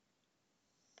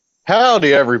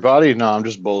Howdy, everybody. No, I'm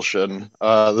just bullshitting.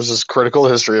 This is Critical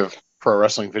History of Pro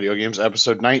Wrestling Video Games,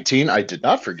 episode 19. I did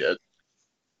not forget.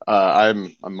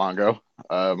 I'm Mongo.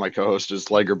 My co-host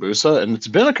is Liger Busa, and it's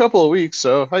been a couple of weeks,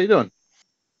 so how you doing?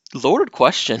 Loaded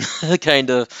question, kind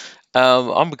of.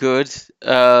 I'm good.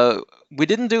 We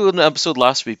didn't do an episode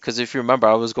last week because if you remember,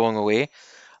 I was going away.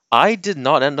 I did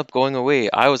not end up going away.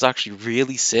 I was actually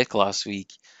really sick last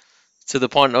week to the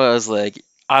point where I was like,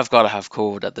 I've got to have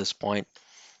COVID at this point.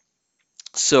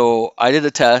 So I did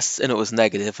a test and it was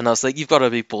negative, and I was like, you've got to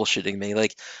be bullshitting me.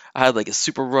 Like, I had like a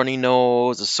super runny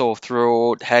nose, a sore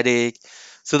throat, headache.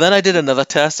 So then I did another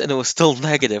test and it was still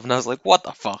negative, and I was like, what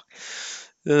the fuck?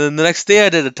 And then the next day I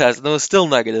did a test and it was still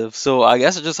negative. So I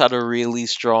guess I just had a really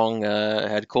strong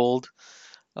head cold.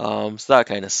 So that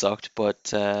kind of sucked.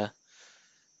 But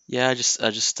yeah, I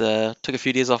just took a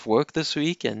few days off work this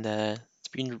week, and it's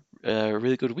been a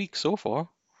really good week so far.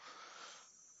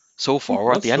 So far,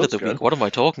 we're at the end of That's the week. good. What am I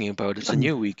talking about? It's a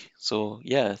new week. So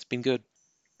yeah, it's been good.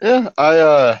 Yeah,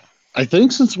 I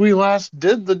think since we last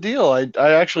did the deal,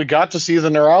 I actually got to see the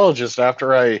neurologist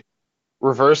after I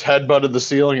reverse headbutted the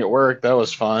ceiling at work. That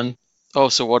was fun. Oh,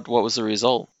 so what was the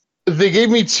result? They gave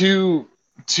me two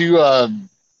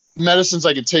medicines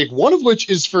I could take. One of which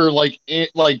is for like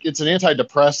it's an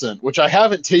antidepressant, which I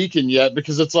haven't taken yet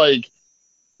because it's like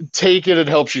take it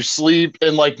helps you sleep,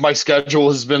 and like my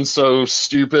schedule has been so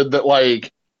stupid that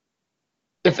like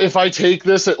if I take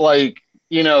this at like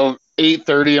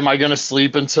 8:30, am I going to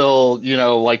sleep until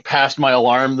like past my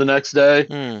alarm the next day?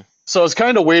 Hmm. So I was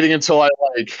kind of waiting until I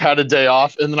like had a day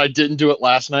off, and then I didn't do it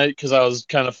last night because I was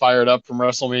kind of fired up from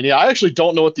WrestleMania. I actually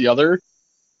don't know what the other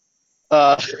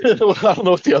I don't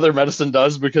know what the other medicine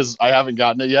does because I haven't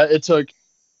gotten it yet. It took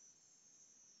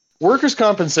workers'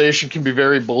 compensation can be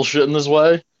very bullshit in this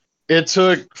way. It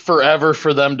took forever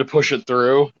for them to push it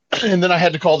through, and then I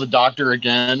had to call the doctor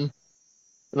again, and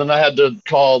then I had to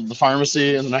call the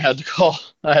pharmacy, and then I had to call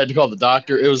the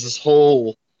doctor. It was this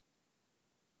whole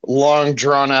long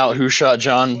drawn out who shot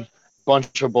John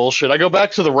bunch of bullshit. I go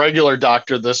back to the regular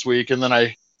doctor this week, and then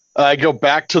I go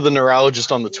back to the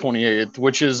neurologist on the 28th,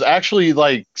 which is actually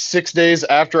like 6 days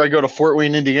after I go to Fort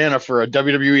Wayne, Indiana for a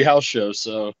WWE house show.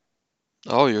 So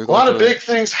Oh, you're a going lot of to big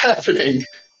things happening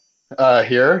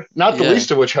here. Not the yeah.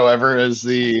 least of which, however, is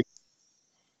the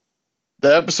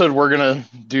episode we're gonna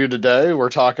do today. We're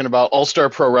talking about All Star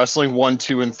Pro Wrestling 1,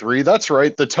 2, and 3. That's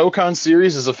right. The Tokon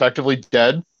series is effectively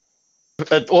dead.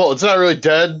 Well, it's not really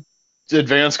dead.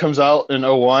 Advance comes out in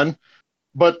 '01,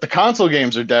 but the console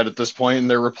games are dead at this point, and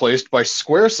they're replaced by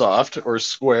SquareSoft or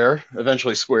Square,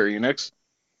 eventually Square Enix,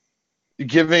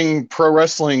 giving pro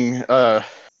wrestling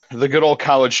the good old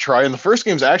college try. And the first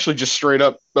game is actually just straight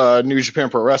up New Japan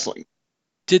Pro Wrestling.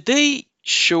 Did they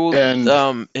show And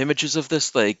images of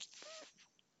this like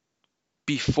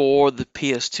before the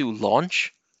PS2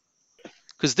 launch?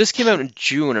 Because this came out in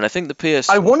June, and I think the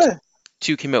I want to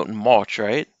PS2 came out in March,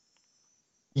 right?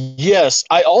 Yes,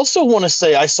 I also want to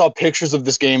say I saw pictures of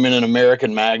this game in an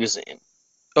American magazine.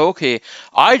 Okay,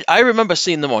 I remember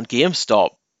seeing them on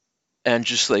GameStop and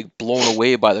just like blown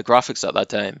away by the graphics at that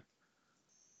time.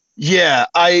 Yeah,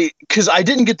 I because I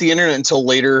didn't get the internet until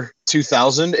later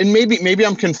 2000, and maybe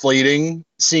I'm conflating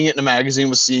seeing it in a magazine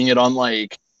with seeing it on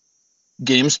like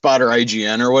GameSpot or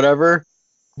IGN or whatever.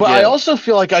 But I Yeah, also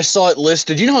feel like I saw it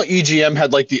listed. You know how EGM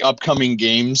had like the upcoming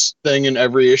games thing in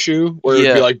every issue, where it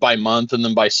would be yeah. like by month and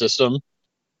then by system.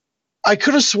 I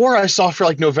could have swore I saw for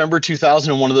like November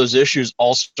 2000 in one of those issues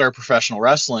All Star Professional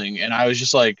Wrestling, and I was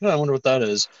just like, oh, I wonder what that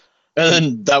is. And Y-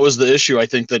 then that was the issue I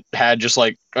think that had just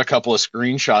like a couple of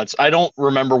screenshots. I don't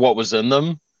remember what was in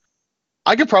them.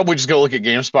 I could probably just go look at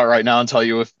GameSpot right now and tell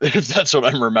you if, if that's what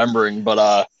I'm remembering.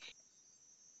 But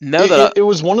Now it, that I, it, it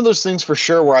was one of those things for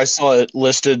sure where I saw it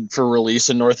listed for release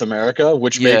in North America,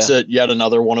 which makes yeah, it yet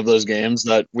another one of those games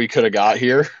that we could have got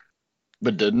here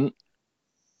but didn't.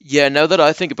 yeah, now that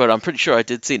I think about it, I'm pretty sure I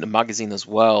did see it in a magazine as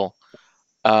well.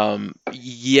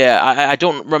 Yeah, I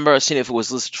don't remember seeing if it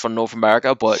was listed for North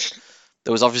America, but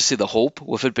there was obviously the hope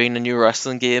with it being a new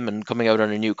wrestling game and coming out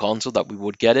on a new console that we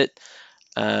would get it.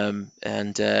 And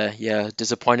yeah,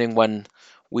 disappointing when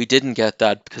we didn't get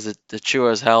that because it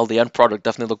sure as hell the end product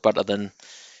definitely looked better than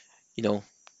you know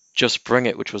just Bring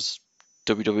It, which was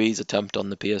WWE's attempt on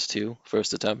the PS2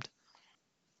 first attempt.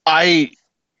 I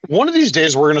One of these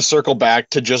days we're gonna circle back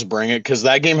to just bring it because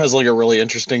that game has like a really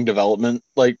interesting development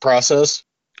like process.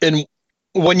 And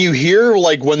when you hear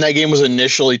like when that game was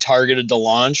initially targeted to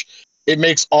launch, it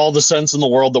makes all the sense in the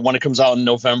world that when it comes out in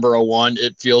November '01,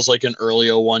 it feels like an early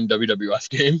 '01 WWF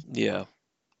game. Yeah,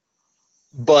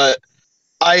 But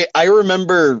I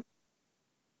remember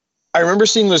I remember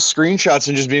seeing those screenshots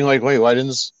and just being like, wait, why didn't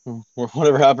this,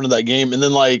 whatever happened to that game? And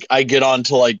then like I get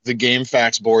onto like the game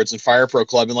facts boards and Fire Pro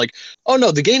Club and like, oh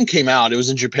no, the game came out. It was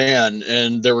in Japan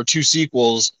and there were two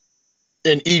sequels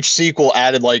and each sequel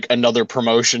added like another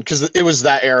promotion because it was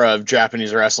that era of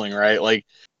Japanese wrestling, right? Like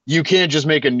you can't just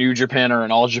make a New Japan or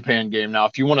an All Japan game now.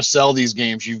 If you want to sell these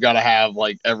games, you've got to have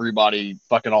like everybody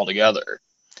fucking all together.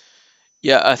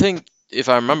 Yeah, I think if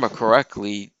I remember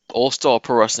correctly, All Star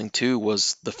Pro Wrestling 2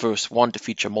 was the first one to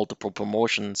feature multiple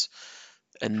promotions,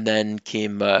 and then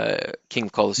came King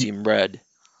of Colosseum Red.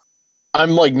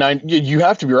 I'm like nine. You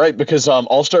have to be right because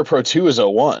All Star Pro 2 is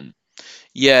 01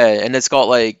 Yeah, and it's got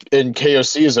like and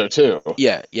KOC is 02.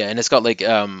 yeah, and it's got like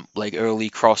early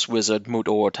Cross Wizard,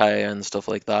 Muto Otaya and stuff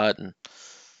like that, and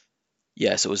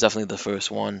yeah, so it was definitely the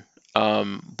first one.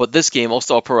 But this game, All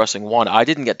Star Pro Wrestling 1, I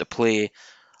didn't get to play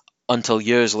until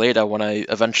years later when I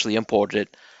eventually imported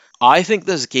it. I think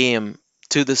this game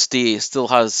to this day still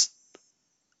has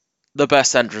the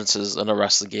best entrances in a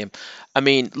wrestling game. I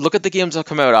mean, look at the games that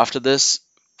come out after this.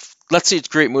 Let's say it's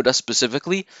Great Muta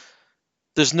specifically.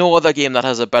 There's no other game that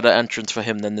has a better entrance for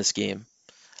him than this game.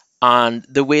 And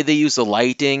the way they use the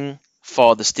lighting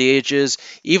for the stages,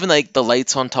 even like the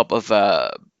lights on top of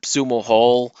Sumo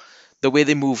Hall, the way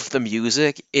they move the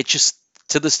music, it just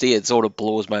to this day it sort of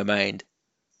blows my mind.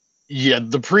 Yeah,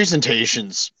 the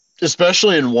presentations,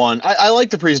 especially in one, I like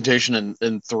the presentation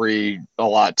in three a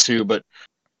lot too, but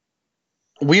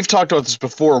we've talked about this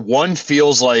before. One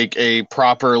feels like a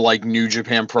proper like New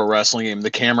Japan Pro Wrestling game.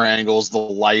 The camera angles, the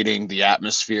lighting, the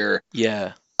atmosphere.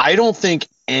 Yeah. I don't think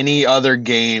any other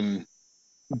game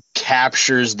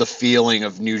captures the feeling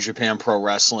of New Japan Pro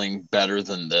Wrestling better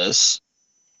than this.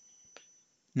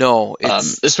 No,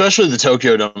 it's Especially the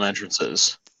Tokyo Dome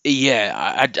entrances. yeah,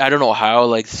 I don't know how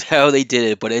like how they did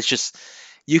it, but it's just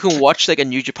you can watch like a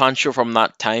New Japan show from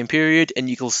that time period, and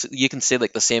you can see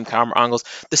like the same camera angles,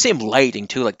 the same lighting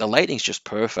too. Like the lighting's just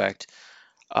perfect.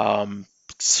 Um,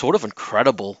 sort of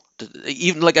incredible.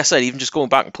 Even like I said, even just going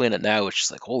back and playing it now, it's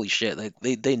just like holy shit,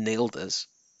 they nailed this.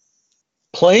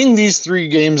 Playing these three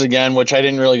games again, which I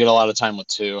didn't really get a lot of time with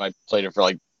two. I played it for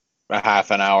like a half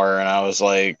an hour and I was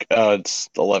like, oh, it's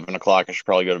 11 o'clock. I should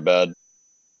probably go to bed.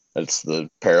 It's the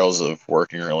perils of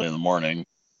working early in the morning.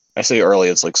 I say early,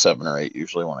 it's like 7 or 8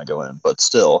 usually when I go in, but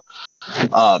still.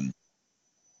 Um,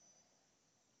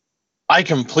 I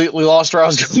completely lost where I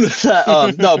was going with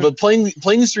that. No, but playing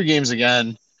these three games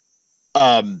again,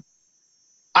 um,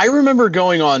 I remember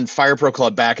going on Fire Pro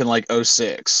Club back in like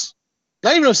 '06,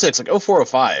 not even '06, like '04,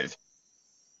 '05,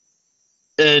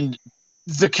 and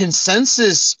the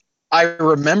consensus I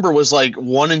remember was like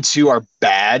one and two are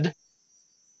bad,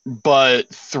 but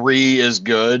three is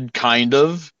good, kind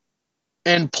of.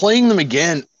 And playing them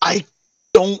again, I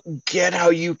don't get how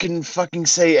you can fucking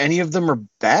say any of them are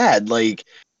bad. Like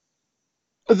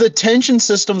the tension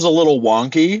system's a little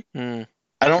wonky. Hmm.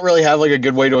 I don't really have like a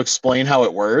good way to explain how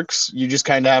it works. You just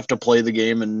kind of have to play the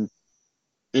game and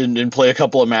play a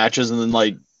couple of matches, and then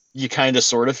like you kind of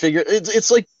sort of figure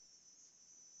it's like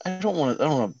I don't want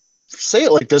to say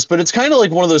it like this, but it's kind of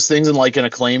like one of those things in like an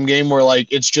Acclaim game where like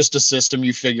it's just a system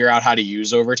you figure out how to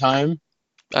use over time.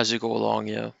 As you go along,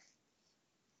 yeah.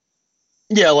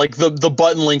 Yeah, like the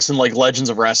button links in like Legends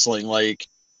of Wrestling, like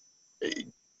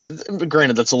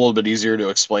granted that's a little bit easier to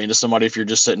explain to somebody if you're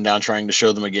just sitting down trying to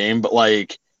show them a game, but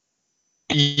like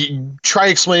you try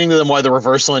explaining to them why the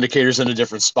reversal indicator's in a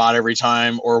different spot every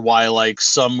time, or why like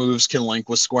some moves can link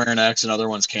with Square and X and other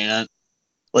ones can't.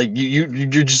 Like you're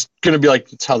just gonna be like,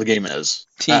 that's how the game is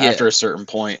Yeah. after a certain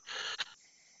point.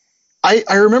 I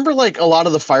remember like a lot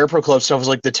of the Fire Pro Club stuff was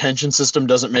like the tension system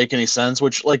doesn't make any sense,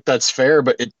 which like that's fair,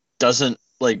 but it doesn't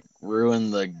like ruin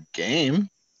the game.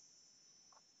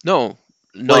 No,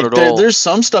 not Like at all. there's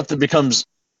some stuff that becomes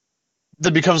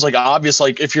like obvious.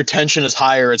 Like if your tension is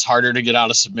higher, it's harder to get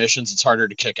out of submissions. It's harder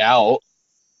to kick out.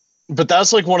 But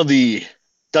that's like one of the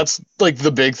that's like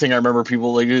the big thing I remember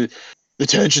people like the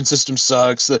tension system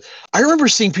sucks. I remember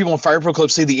seeing people on Fire Pro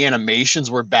Club say the animations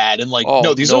were bad and like no,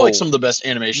 Oh these are like no. some of the best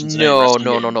animations in any No, wrestling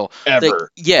no, no, game no. Like, ever.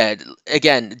 yeah,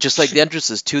 again, just like the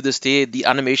entrances to this day, the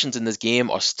animations in this game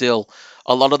are still,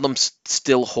 a lot of them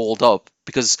still hold up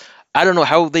because I don't know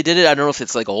how they did it. I don't know if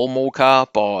it's like all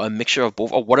mocap or a mixture of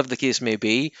both or whatever the case may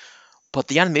be, but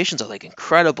the animations are like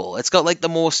incredible. It's got like the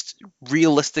most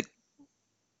realistic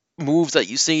moves that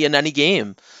you see in any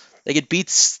game. Like it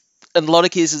beats, in a lot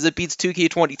of cases, it beats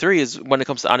 2K23 is when it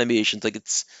comes to animations. Like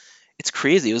it's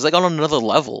crazy. It was like on another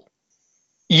level.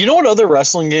 You know what other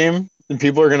wrestling game, and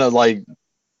people are gonna like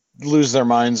lose their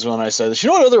minds when I say this. You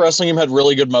know what other wrestling game had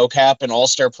really good mocap, and All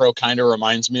Star Pro kind of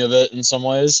reminds me of it in some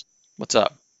ways. What's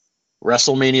up?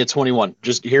 WrestleMania 21.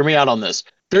 Just hear me out on this.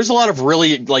 There's a lot of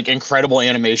really like incredible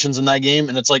animations in that game,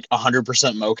 and it's like 100%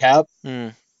 mocap.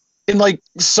 Mm. And like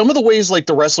some of the ways like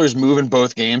the wrestlers move in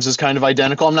both games is kind of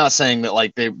identical. I'm not saying that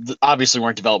like they obviously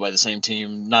weren't developed by the same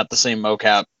team, not the same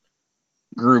mocap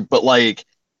group, but like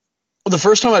the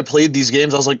first time I played these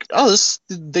games, I was like, oh,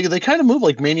 they kind of move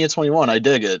like Mania 21. I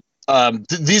dig it.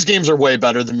 These games are way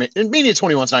better than Mania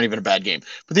 21 is not even a bad game,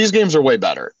 but these games are way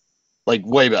better, like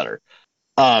way better.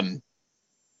 Um,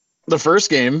 the first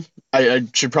game, I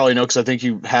should probably know because I think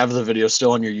you have the video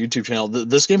still on your YouTube channel.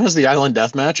 This game has the Island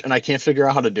Deathmatch, and I can't figure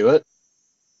out how to do it.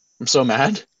 I'm so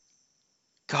mad.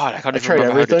 God, I can't I even tried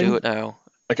remember how to do everything. it now.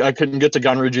 I couldn't get to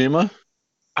Ganrujima.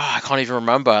 Ah, I can't even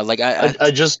remember. Like,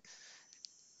 I just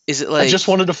is it I like? just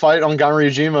wanted to fight on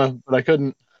Ganrujima, but I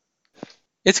couldn't.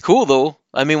 It's cool though.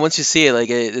 I mean, once you see it, like,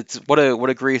 it's what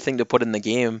a great thing to put in the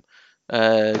game.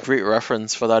 Great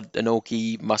reference for that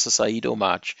Inoki Masasaido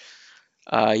match.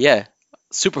 Yeah,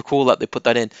 super cool that they put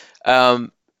that in.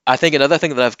 I think another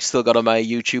thing that I've still got on my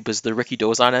YouTube is the Ricky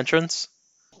Dozan entrance,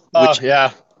 Oh which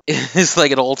yeah, is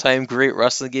like an all-time great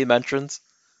wrestling game entrance.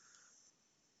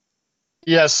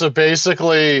 yeah. So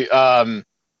basically,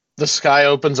 the sky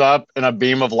opens up and a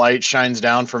beam of light shines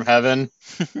down from heaven,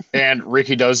 and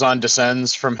Ricky Dozan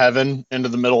descends from heaven into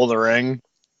the middle of the ring.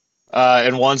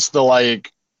 And once the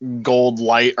like gold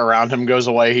light around him goes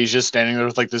away, he's just standing there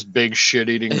with like this big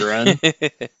shit-eating grin.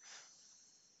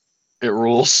 It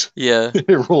rules. Yeah,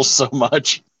 It rules so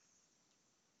much.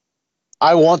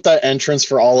 I want that entrance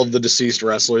for all of the deceased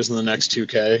wrestlers in the next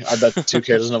 2K. I bet 2K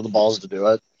doesn't have the balls to do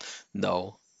it.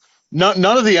 no. No,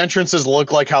 none of the entrances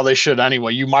look like how they should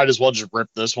anyway. You might as well just rip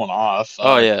this one off.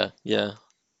 Oh yeah, yeah.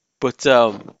 But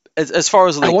as far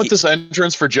as I like want this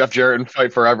entrance for Jeff Jarrett and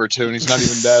Fight Forever too, and he's not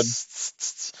even dead.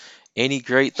 ain't he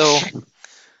great though?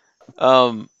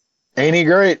 Um, Ain't he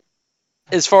great?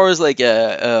 as far as like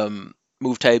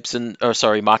move types and or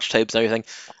sorry match types and everything,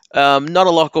 not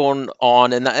a lot going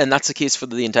on, and that's the case for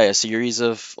the entire series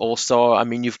of All Star. I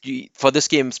mean, for this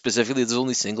game specifically, there's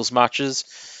only singles matches.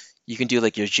 You can do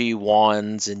like your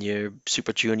G1s and your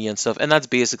Super Junior and stuff, and that's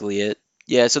basically it.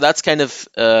 Yeah, so that's kind of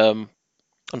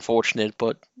unfortunate,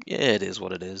 but yeah, it is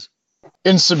what it is.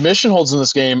 In submission holds in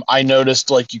this game, I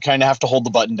noticed like you kind of have to hold the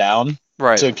button down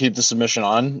Right. to keep the submission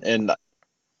on, and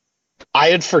I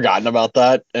had forgotten about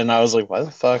that, and I was like, "Why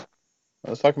the fuck?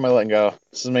 Why the fuck am I letting go?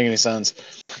 This doesn't make any sense."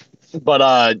 But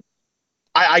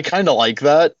I kind of like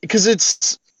that because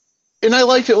it's, and I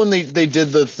liked it when they did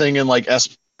the thing in like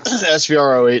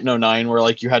SVR 08 and 09 where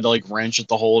like you had to like wrench at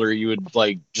the holder, you would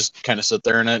like just kind of sit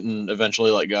there in it and eventually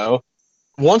let go.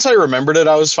 Once I remembered it,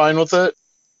 I was fine with it.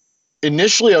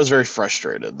 Initially, I was very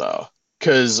frustrated though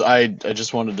because I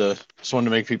just wanted to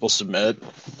make people submit.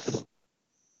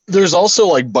 There's also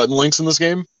like button links in this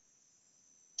game,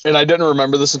 and I didn't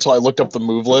remember this until I looked up the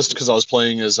move list because I was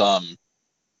playing as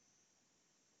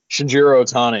Shinjiro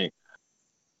Otani.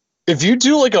 If you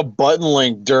do like a button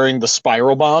link during the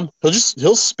spiral bomb,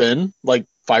 he'll spin like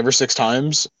 5 or 6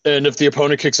 times, and if the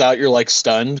opponent kicks out, you're like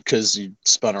stunned because you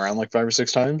spun around like 5 or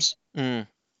 6 times. Mm,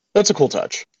 That's a cool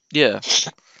touch. yeah.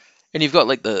 And you've got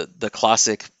like the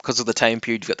classic because of the time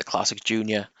period. You've got the classic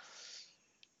Junior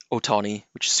Otani,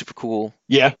 which is super cool.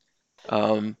 Yeah,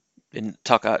 Um, in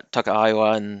Taka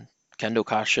Iowa and Kendo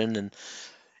Kashin, and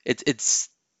it's.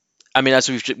 I mean, as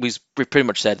we've pretty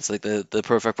much said, it's like the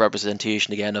perfect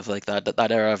representation again of like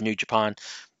that era of New Japan.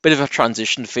 Bit of a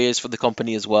transition phase for the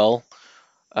company as well.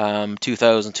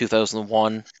 2000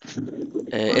 2001.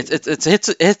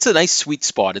 It's a nice sweet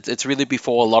spot. It's really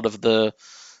before a lot of the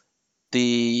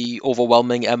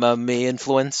overwhelming MMA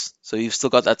influence. So you've still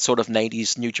got that sort of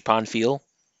 90s New Japan feel.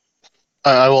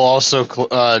 I will also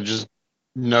just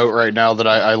note right now that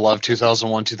I love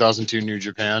 2001 2002 New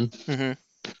Japan. Hmm.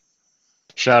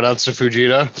 Shout outs to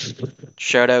Fujita.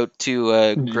 Shout out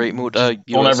to Great Just Muta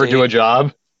don't ever do USA. a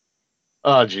job.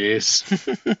 Oh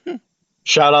jeez.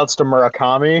 Shout outs to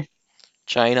Murakami.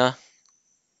 China.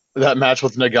 That match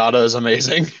with Nagata is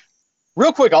amazing.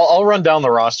 Real quick, I'll run down the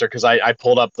roster because I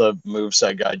pulled up the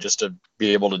moveset guide just to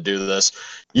be able to do this.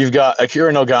 You've got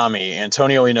Akira Nogami,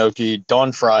 Antonio Inoki,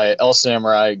 Don Fry, El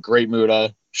Samurai, Great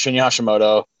Muta, Shinya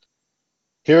Hashimoto,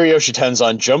 Hiroyoshi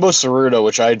Tenzan, Jumbo Tsuruta,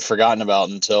 which I had forgotten about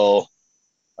until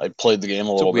I played the game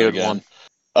a It's a little bit weird one.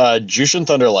 again. Jushin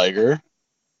Thunder Liger.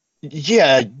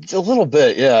 Yeah, a little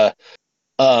bit, yeah.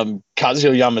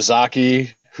 Kazuyo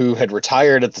Yamazaki, who had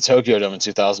retired at the Tokyo Dome in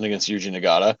 2000 against Yuji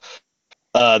Nagata.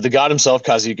 The god himself,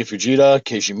 Kazuki Fujita,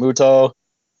 Keishi Muto,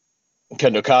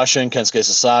 Kendo Kashin, Kensuke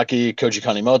Sasaki, Koji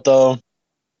Kanimoto,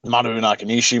 Mamoru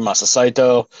Nakanishi, Masa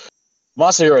Saito,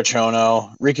 Masahiro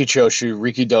Chono, Riki Choshu,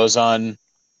 Riki Dozan,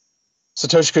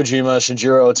 Satoshi Kojima,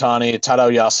 Shinjiro Otani,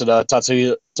 Tadao Yasuda,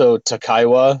 Tatsuhito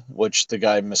Takaiwa, which the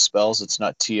guy misspells. It's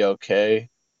not Tokaaiwa.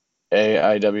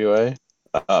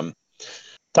 Um,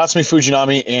 Tatsumi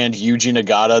Fujinami and Yuji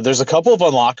Nagata. There's a couple of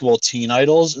unlockable teen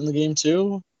idols in the game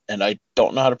too, and I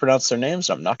don't know how to pronounce their names.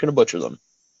 So I'm not going to butcher them,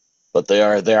 but they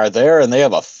are there, and they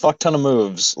have a fuck ton of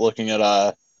moves. Looking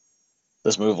at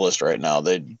this move list right now,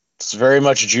 it's very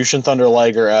much Jushin Thunder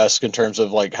Liger esque in terms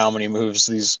of like how many moves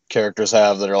these characters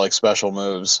have that are like special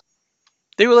moves.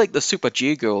 They were like the Super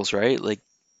G girls, right? Like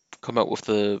come out with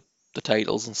the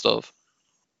titles and stuff.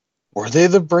 Were they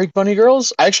the Break Bunny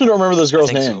girls? I actually don't remember those I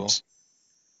girls' think so. names.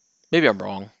 Maybe I'm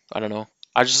wrong. I don't know.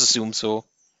 I just assume so.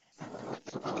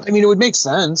 I mean, it would make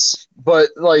sense, but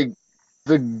like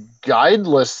the guide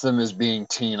lists them as being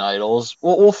teen idols.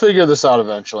 We'll figure this out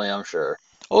eventually, I'm sure,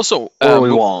 Also, or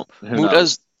we won't. Who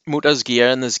knows? Muta's gear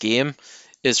in this game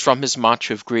is from his match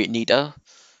with Great Nita.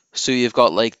 So you've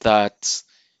got like that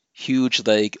huge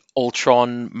like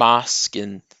Ultron mask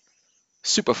and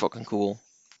super fucking cool.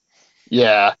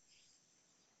 Yeah,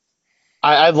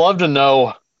 I'd love to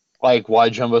know like why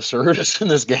Jumbo Tsuruda's in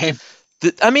this game.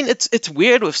 I mean, it's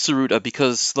weird with Saruta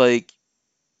because like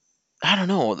I don't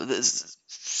know, there's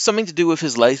something to do with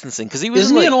his licensing because he was in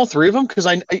Isn't he in like all three of them? Because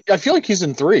I feel like he's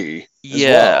in three as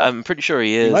yeah, well. I'm pretty sure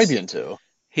he He might is. be in two.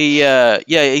 Yeah,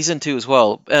 he's in two as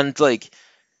well, and like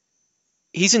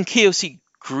he's in KOC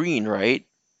Green, right?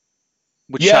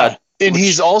 Which Yeah, had and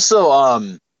he's which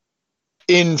also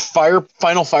in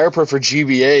Final Fire Pro for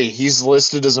GBA. He's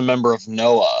listed as a member of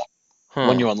Noah when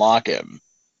huh? you unlock him,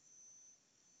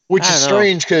 which I is don't know.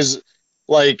 strange because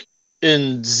like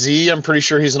in Z, I'm pretty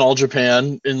sure he's in All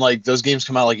Japan, and like those games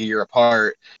come out like a year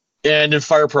apart. And in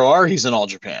Fire Pro R, he's in All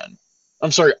Japan.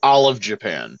 I'm sorry, all of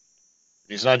Japan.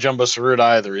 He's not Jumbo Tsuruta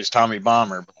either. He's Tommy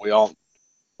Bomber.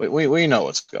 But we know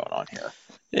what's going on here.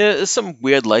 Yeah, there's some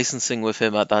weird licensing with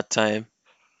him at that time.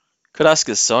 Could ask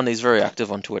his son. He's very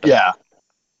active on Twitter. Yeah,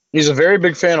 he's a very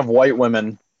big fan of white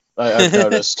women. I've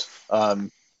noticed.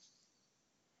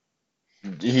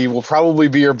 He will probably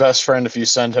be your best friend if you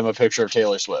send him a picture of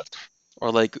Taylor Swift.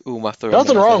 Or like Uma Thurman,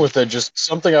 Nothing I wrong think. with it. Just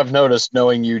something I've noticed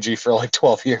knowing Yuji for like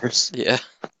 12 years. Yeah.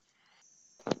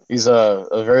 He's a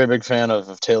very big fan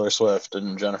of Taylor Swift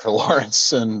and Jennifer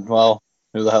Lawrence, and well,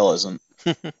 who the hell isn't?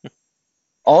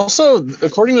 Also,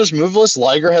 according to this move list,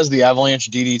 Liger has the Avalanche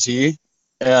DDT,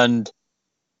 and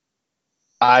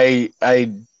I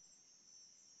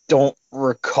don't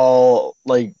recall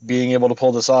like being able to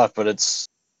pull this off, but it's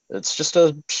just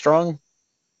a strong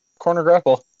corner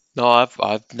grapple. No,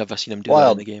 I've never seen him do that in the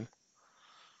Wild. game.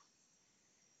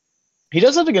 He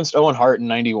does it against Owen Hart in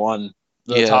 '91,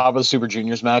 the Yeah. top of the Super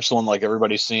Juniors match, the one like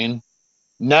everybody's seen.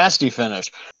 Nasty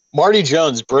finish. Marty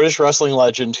Jones, British wrestling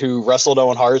legend who wrestled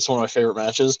Owen Hart, it's one of my favorite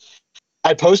matches.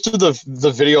 I posted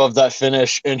the video of that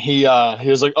finish, and he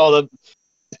was like, "Oh,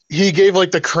 he gave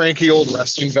like the cranky old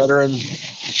wrestling veteran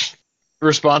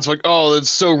response, like, "Oh, that's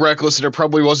so reckless, and it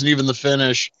probably wasn't even the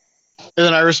finish." And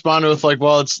then I responded with like,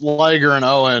 "Well, it's Liger and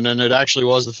Owen, and it actually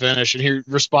was the finish." And he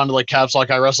responded like caps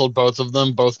lock, "I wrestled both of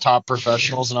them, both top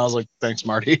professionals," and I was like, "Thanks,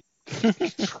 Marty."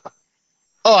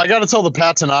 Oh, I got to tell the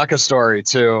Pat Tanaka story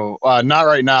too. Not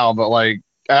right now, but like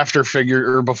after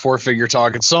figure or before figure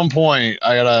talk. At some point,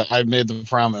 I made the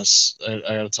promise. I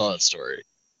gotta tell that story.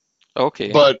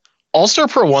 Okay. But All Star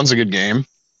Pro One's a good game.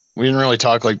 We didn't really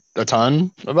talk like a ton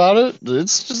about it.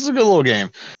 It's just a good little game.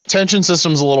 Tension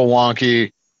system's a little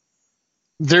wonky.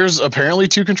 There's apparently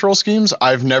two control schemes.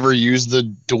 I've never used the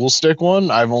dual stick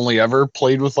one. I've only ever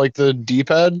played with like the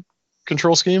D-pad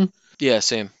control scheme. Yeah,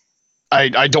 same.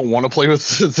 I don't want to play with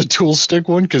the dual stick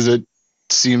one because it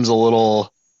seems a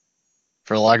little,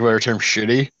 for lack of a better term,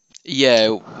 shitty.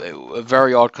 Yeah, a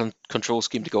very odd control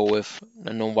scheme to go with. I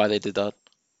don't know why they did that.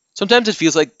 Sometimes it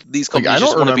feels like these Like I companies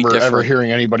just don't want to be remember ever different.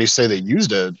 hearing anybody say they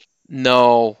used it.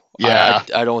 No, Yeah,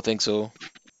 I don't think so.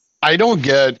 I don't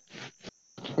get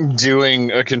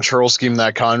doing a control scheme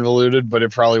that convoluted, but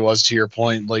it probably was to your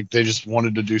point. Like they just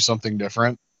wanted to do something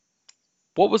different.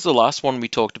 What was the last one we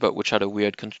talked about which had a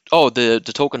weird oh, the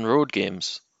Token Road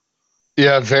games.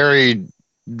 Yeah, very,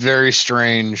 very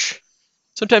strange.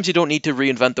 Sometimes you don't need to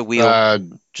reinvent the wheel. Uh,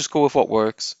 Just go with what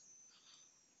works.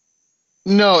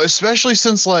 no, especially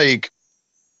since like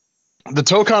the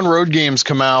Tokon Road games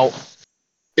come out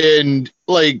and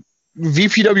like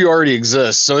VPW already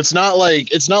exists, so it's not like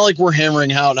we're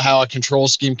hammering out how a control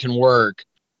scheme can work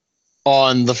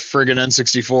on the friggin'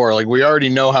 N64. Like we already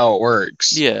know how it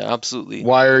works. Yeah, absolutely.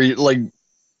 Why are you like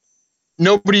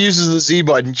nobody uses the Z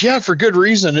button? Yeah, for good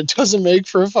reason. It doesn't make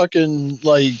for a fucking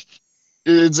like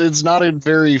it's not a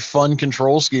very fun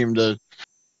control scheme to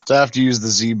have to use the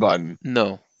Z button.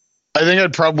 No. I think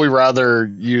I'd probably rather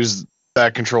use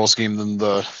that control scheme than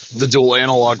the dual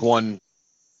analog one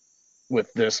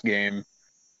with this game.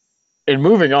 And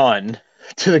moving on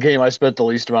to the game I spent the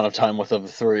least amount of time with of the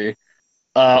three,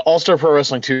 All Star Pro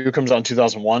Wrestling 2 comes out in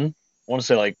 2001. I want to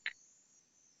say like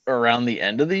around the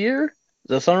end of the year.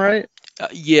 Does that sound right?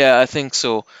 Yeah, I think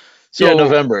so. Yeah, So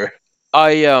November.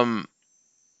 I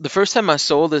the first time I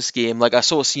saw this game, like I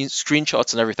saw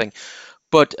screenshots and everything,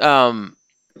 but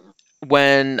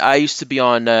when I used to be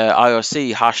on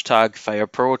IRC hashtag Fire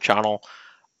Pro channel,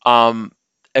 um,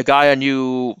 a guy I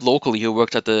knew locally who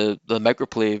worked at the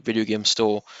Microplay video game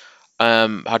store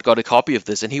had got a copy of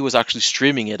this, and he was actually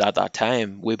streaming it at that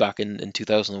time, way back in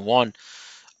 2001.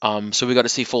 So we got to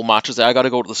see full matches. I got to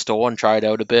go to the store and try it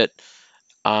out a bit,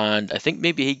 and I think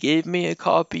maybe he gave me a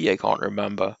copy. I can't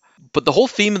remember. But the whole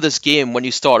theme of this game, when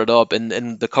you start it up,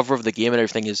 and the cover of the game and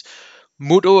everything, is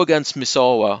Muto against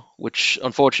Misawa, which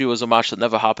unfortunately was a match that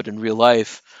never happened in real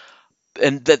life.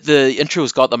 And that the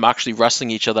intro's got them actually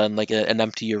wrestling each other in like an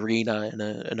empty arena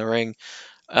in a ring.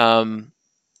 Um,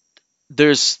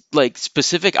 there's like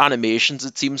specific animations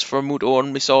it seems for Muto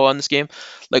and Misawa in this game.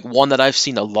 Like one that I've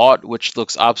seen a lot, which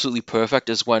looks absolutely perfect,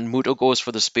 is when Muto goes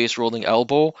for the space rolling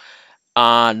elbow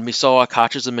and Misawa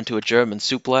catches him into a German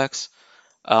suplex.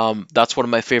 That's one of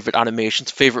my favorite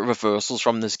animations, favorite reversals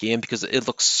from this game because it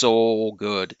looks so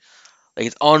good. Like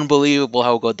it's unbelievable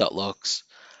how good that looks.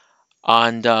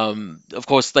 And of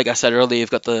course, like I said earlier, you've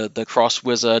got the Cross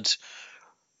Wizard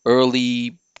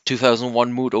early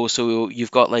 2001 mood. Also,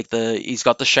 you've got like he's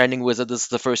got the Shining Wizard. This is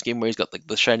the first game where he's got like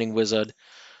the Shining Wizard.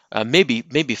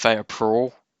 Maybe Fire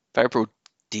Pro, Fire Pro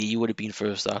D would have been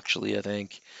first actually, I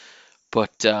think.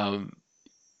 But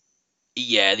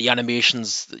yeah, the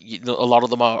animations, a lot of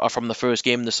them are from the first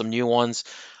game. There's some new ones.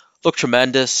 Look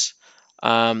tremendous.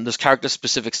 There's character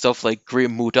specific stuff like Great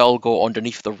Moodle go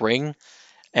underneath the ring,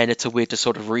 and it's a way to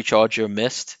sort of recharge your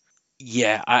mist.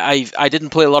 Yeah, I didn't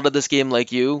play a lot of this game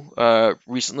like you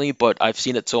recently, but I've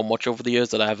seen it so much over the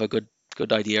years that I have a good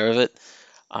idea of it,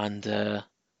 and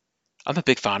I'm a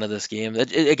big fan of this game.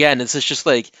 Again, it's just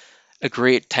like a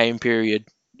great time period.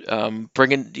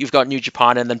 Bringing you've got New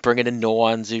Japan and then bringing in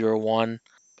Noah and 01.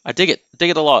 I dig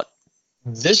it a lot.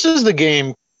 This is the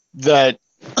game that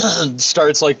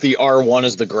starts like the R1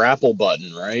 as the grapple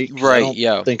button, right? Because I Right? don't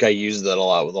Yeah. think I used that a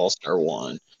lot with All Star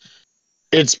 1.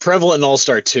 It's prevalent in All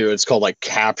Star 2. It's called like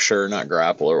capture, not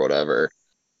grapple or whatever.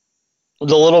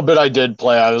 The little bit I did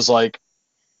play, I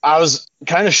was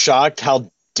kind of shocked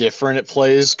how different it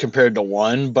plays compared to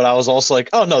 1, but I was also like,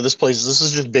 oh no, this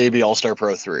is just baby All Star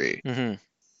Pro 3. Hmm.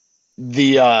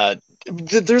 The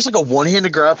there's like a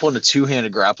one-handed grapple and a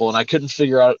two-handed grapple, and I couldn't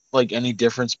figure out like any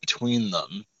difference between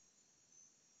them.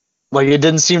 Like it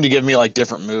didn't seem to give me like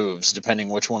different moves depending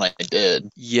which one I did.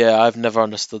 Yeah, I've never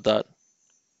understood that.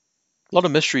 A lot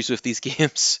of mysteries with these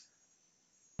games.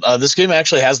 This game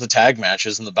actually has the tag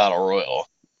matches in the battle royal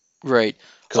Right.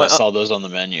 because I saw those on the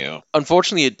menu.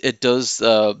 Unfortunately, it does.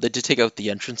 They did take out the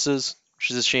entrances,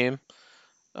 which is a shame.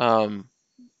 Um,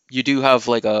 you do have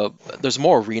like there's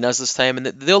more arenas this time, and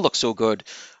they'll look so good.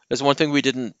 There's one thing we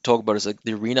didn't talk about is like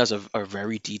the arenas are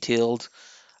very detailed.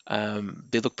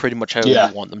 They look pretty much how you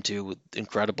Yeah, want them to.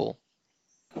 Incredible.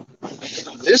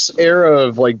 this era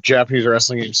of like Japanese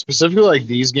wrestling games, specifically like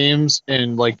these games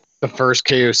and like the first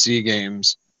KOC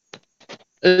games.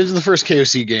 It's the first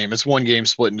KOC game. It's one game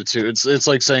split into two. It's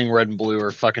like saying red and blue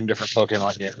are fucking different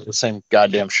Pokemon games. The same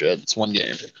goddamn shit. It's one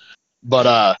game.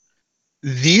 But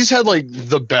these had like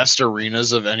the best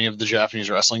arenas of any of the Japanese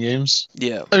wrestling games.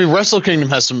 Yeah. I mean, Wrestle Kingdom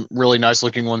has some really nice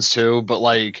looking ones too, but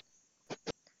like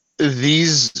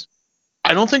these,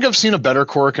 I don't think I've seen a better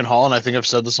Korakuen Hall, and I think I've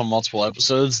said this on multiple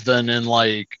episodes, than in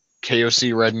like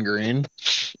KOC Red and Green.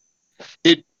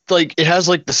 It like it has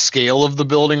like the scale of the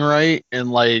building right,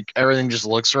 and like everything just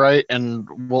looks right. And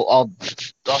I'll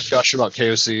gush about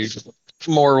KOC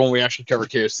more when we actually cover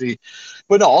KOC.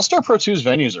 But no, All Star Pro 2's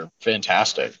venues are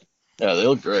fantastic. Yeah, they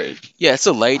look great. Yeah, it's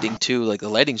the lighting too. Like the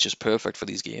lighting's just perfect for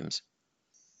these games.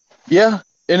 Yeah,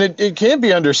 and it can't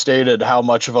be understated how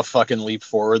much of a fucking leap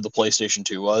forward the PlayStation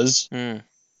 2 was Mm,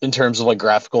 in terms of like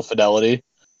graphical fidelity.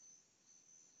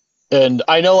 And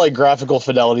I know like graphical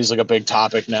fidelity is like a big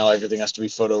topic now. Everything has to be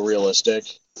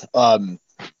photorealistic. Um,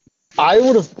 I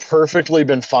would have perfectly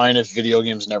been fine if video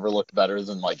games never looked better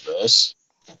than like this.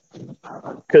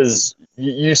 Because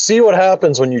you see what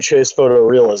happens when you chase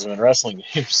photorealism in wrestling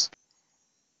games.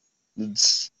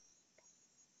 It's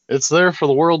it's there for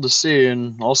the world to see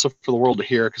and also for the world to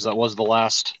hear because that was the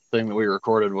last thing that we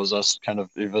recorded was us kind of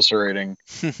eviscerating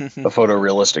a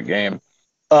photorealistic game.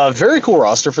 Very cool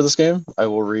roster for this game. I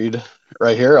will read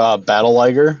right here. Battle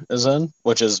Liger is in,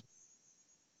 which is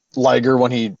Liger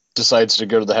when he decides to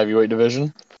go to the heavyweight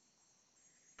division.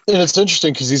 And it's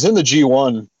interesting because he's in the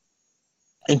G1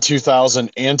 in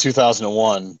 2000 and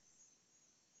 2001,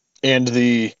 and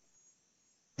the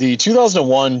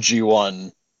 2001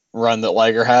 G1 run that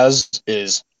Liger has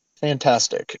is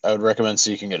fantastic. I would recommend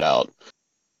seeking it out.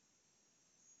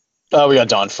 We got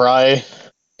Don Fry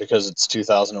because it's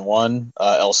 2001.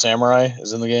 El Samurai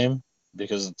is in the game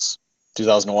because it's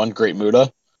 2001. Great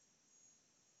Muda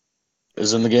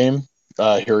is in the game.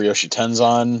 Hiroyoshi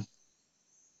Tenzan,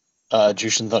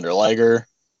 Jushin Thunder Liger.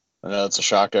 I know it's a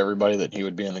shock to everybody that he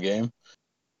would be in the game.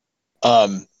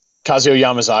 Kazuo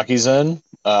Yamazaki's in,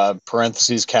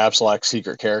 parentheses, caps lock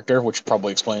secret character, which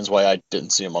probably explains why I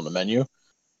didn't see him on the menu.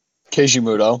 Keiji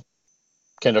Muto,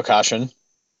 Kendo Kashin,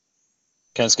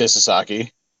 Kensuke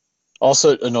Sasaki.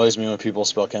 Also, it annoys me when people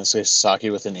spell Kensuke Sasaki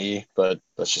with an E, but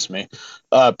that's just me.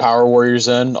 Power Warriors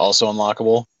in, also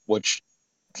unlockable, which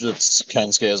it's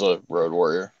Kensuke as a Road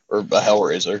Warrior, or a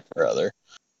Hellraiser, rather.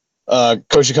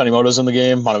 Koshi Kanemoto's in the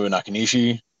game, Manabu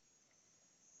Nakanishi,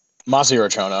 Masahiro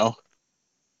Chono,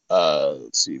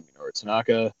 let's see, Minoru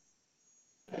Tanaka,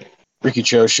 Riki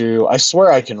Choshu. I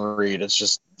swear I can read. It's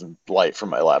just the light from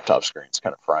my laptop screen. It's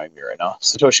kind of frying me right now.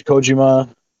 Satoshi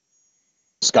Kojima,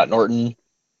 Scott Norton,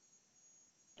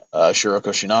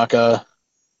 Shiroko Shinaka,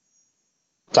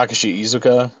 Takashi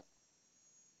Iizuka,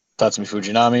 Tatsumi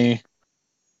Fujinami,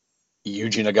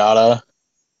 Yuji Nagata,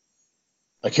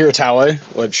 Akira Taue,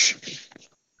 which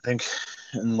I think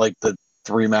in like the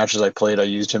 3 matches I played, I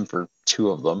used him for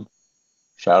 2 of them.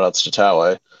 Shoutouts to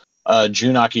Taue.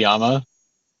 Jun Akiyama,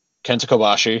 Kenta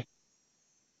Kobashi,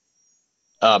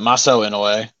 Masao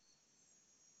Inoue,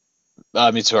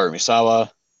 Mitsuharu Misawa,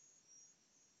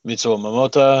 Mitsuo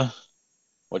Momota,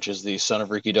 which is the son of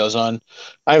Riki Dozan.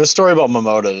 I have a story about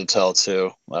Momota to tell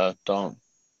too. Don't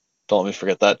let me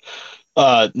forget that.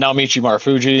 Naomichi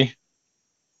Marufuji,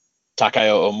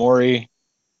 Takayo Omori,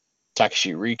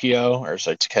 Takeshi Rikio, or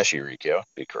sorry, Takeshi Rikio,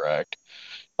 be correct.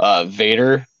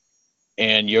 Vader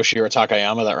and Yoshihiro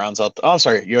Takayama. That rounds out. I'm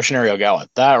sorry, Yoshinari Ogawa.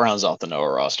 That rounds out the Noah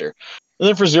roster. And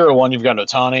then for 0-1, you've got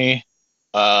Otani.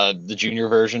 The junior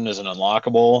version is an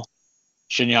unlockable.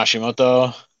 Shinya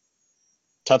Hashimoto,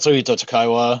 Tatsuhito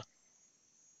Takaiwa,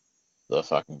 the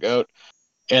fucking goat.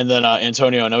 And then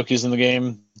Antonio Inoki's in the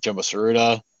game. Jumbo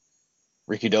Tsuruta,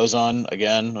 Riki Dozan,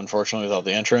 again, unfortunately without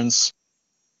the entrance.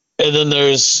 And then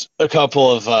there's a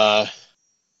couple of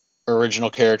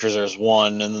original characters. There's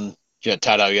one, and then you got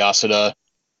Tadao Yasuda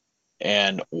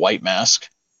and White Mask,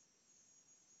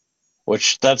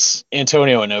 which that's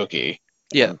Antonio Inoki.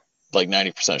 Yeah. I'm like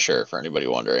 90% sure for anybody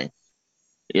wondering.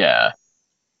 Yeah.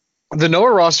 The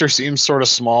Noah roster seems sort of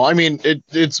small. I mean,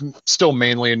 it's still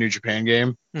mainly a New Japan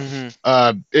game.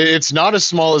 Mm-hmm. It's not as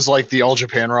small as like the All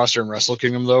Japan roster in Wrestle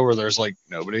Kingdom though, where there's like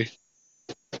nobody.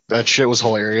 That shit was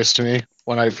hilarious to me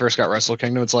when I first got Wrestle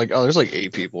Kingdom. It's like, oh, there's like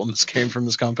 8 people in this game from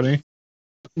this company.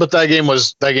 But that game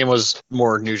was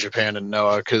more New Japan and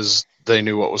Noah because they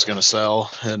knew what was going to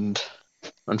sell, and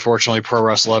unfortunately, Pro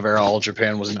Wrestle Love Era All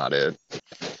Japan was not it.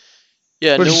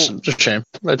 Yeah, Which is a shame.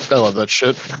 I love that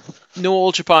shit. No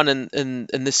All Japan in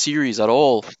this series at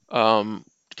all. Kind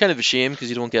of a shame because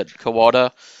you don't get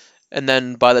Kawada, and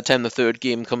then by the time the 3rd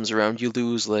game comes around, you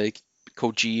lose like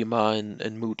Kojima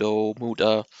and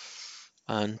Muta,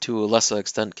 and to a lesser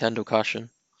extent Kendo Kashin.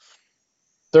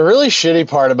 The really shitty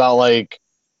part about like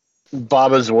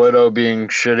Baba's Widow being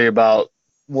shitty about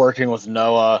working with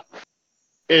Noah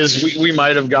is we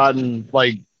might have gotten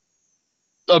like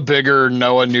a bigger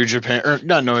Noah New Japan, or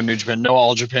not Noah New Japan, Noah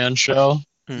All Japan show.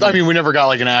 Mm-hmm. I mean, we never got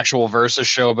like an actual versus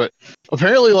show, but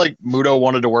apparently like Muto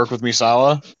wanted to work with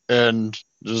Misawa, and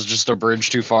it was just a bridge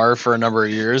too far for a number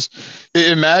of years.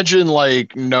 Imagine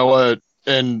like Noah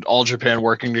and All Japan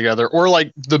working together, or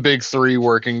like the big 3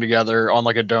 working together on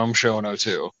like a dome show in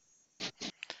 02.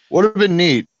 Would have been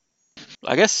neat.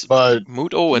 I guess But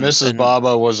Muto Mrs.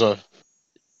 Baba was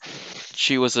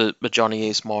she was a Johnny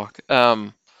Ace mark.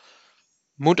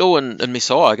 Muto and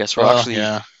Misawa, I guess, were actually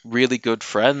really good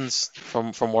friends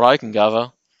from what I can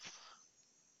gather.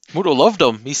 Muto loved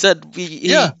him. He said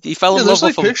he fell in love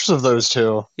with him. Pictures of those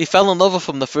two. He fell in love with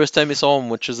him the first time he saw him,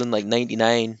 which was in like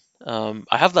 '99. I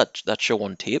have that show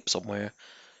on tape somewhere.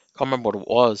 Can't remember what it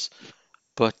was,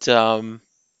 but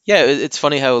yeah, it's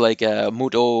funny how like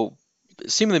Muto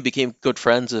seemingly became good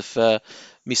friends with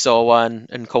Misawa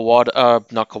and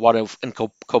Kawada, not Kawada, and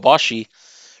Kobashi.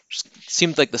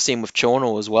 Seemed like the same with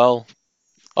Chono as well.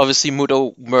 Obviously,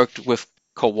 Muto worked with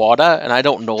Kawada, and I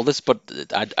don't know this, but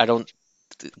I don't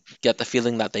get the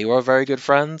feeling that they were very good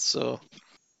friends. So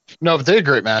No, but they had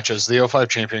great matches. The 05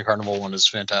 Champion Carnival one is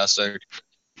fantastic.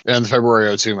 And the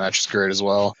February 02 match is great as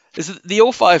well. Is it the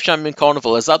 '05 Champion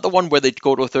Carnival? Is that the one where they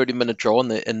go to a 30-minute draw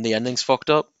and the ending's fucked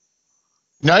up?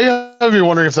 Now you have me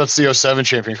wondering if that's the '07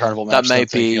 Champion Carnival That match that I'm might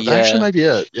thinking be, of. That actually yeah. might be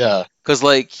it. Yeah. Because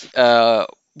like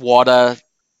Wada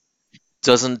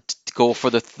doesn't go for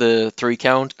the 3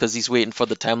 count because he's waiting for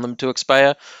the time limit to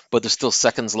expire, but there's still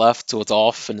seconds left, so it's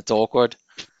off and it's awkward.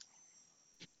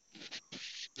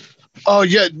 Oh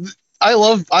yeah, I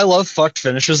love fucked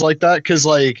finishes like that because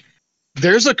like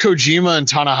there's a Kojima and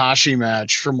Tanahashi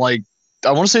match from like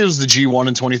I want to say it was the G1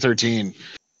 in 2013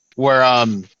 where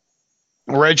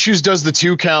Red Shoes does the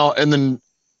 2 count and then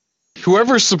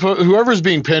whoever's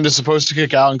being pinned is supposed to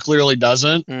kick out and clearly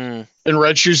doesn't. Mm. And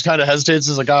Red Shoes kind of hesitates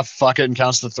and is like, ah, fuck it, and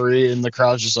counts to 3. And the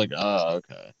crowd's just like, oh,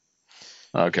 okay.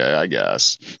 Okay, I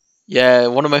guess. Yeah,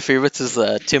 one of my favorites is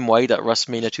Tim White at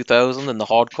WrestleMania 2000 and the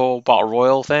Hardcore Battle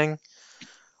Royal thing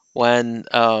when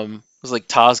it was like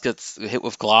Taz gets hit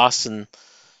with glass and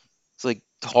it's like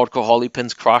Hardcore Holly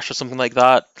pins crash or something like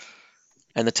that,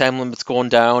 and the time limit's going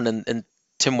down and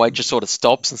Tim White just sort of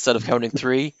stops instead of counting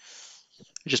 3.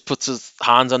 He just puts his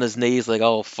hands on his knees like,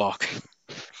 oh fuck.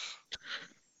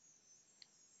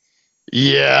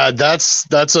 Yeah, that's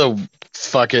a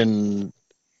fucking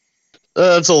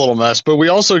that's a little mess. But we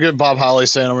also get Bob Holly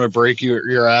saying, I'm going to break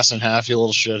your ass in half, you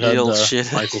little shithead, Real to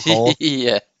shit. Michael Cole.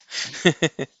 Yeah.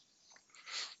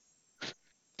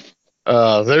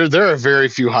 There are very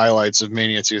few highlights of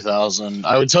Mania 2000.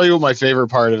 I would tell you what my favorite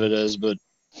part of it is, but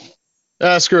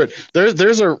screw it.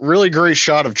 There's a really great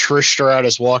shot of Trish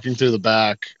Stratus walking through the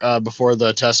back before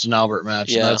the Test and Albert match,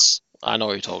 and Yeah, that's I know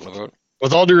what you're talking about.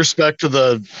 with all due respect to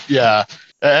the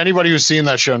anybody who's seen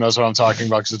that show knows what I'm talking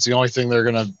about because it's the only thing they're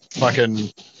gonna fucking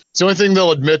it's the only thing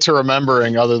they'll admit to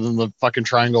remembering other than the fucking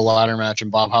triangle ladder match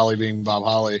and Bob Holly being Bob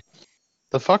Holly.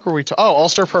 The fuck were we? All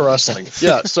Star Pro Wrestling.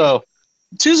 Yeah, so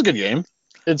 2's a good game.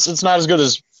 It's not as good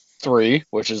as 3,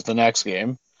 which is the next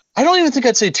game. I don't even think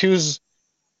I'd say 2 is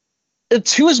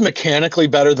mechanically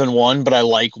better than 1, but I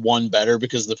like 1 better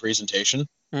because of the presentation.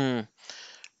 Hmm.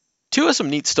 2 has some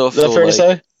neat stuff Is that though, fair to like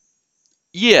say?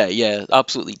 yeah, yeah,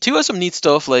 absolutely. 2 has some neat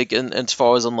stuff like in as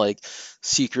far as on like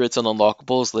secrets and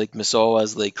unlockables, like Miso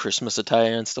has like Christmas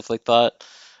attire and stuff like that.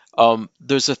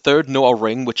 There's a third Noah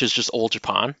ring, which is just All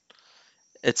Japan.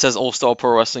 It says All Star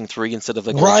Pro Wrestling 3 instead of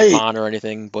like All Right. Japan or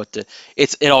anything, but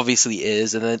it obviously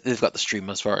is, and then they've got the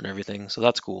streamers for it and everything, so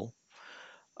that's cool.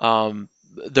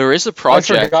 There is a I forgot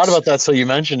project. about that, so you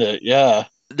mentioned it. Yeah.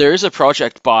 There is a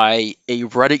project by a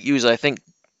Reddit user, I think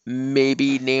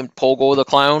maybe named Pogo the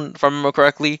Clown, if I remember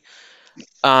correctly,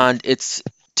 and it's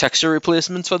texture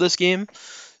replacements for this game.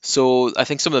 So I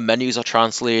think some of the menus are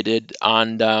translated,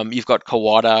 and you've got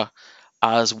Kawada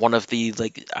as one of the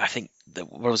like I think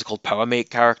what was it called Power Mate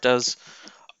characters,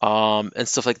 and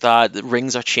stuff like that. The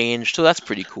rings are changed, so that's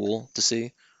pretty cool to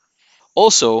see.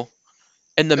 Also,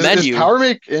 in the Is menu, Power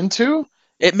Make into?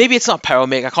 maybe it's not Power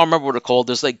Mate. I can't remember what it's called.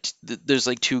 There's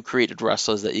like 2 created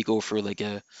wrestlers that you go through like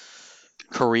a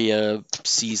Korea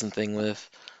season thing with.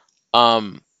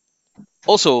 Um,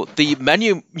 Also, the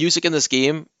menu music in this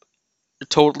game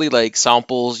totally like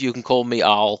samples "You Can Call Me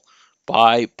Al"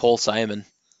 by Paul Simon.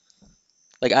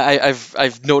 Like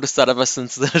I've noticed that ever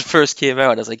since it first came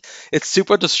out. It's like it's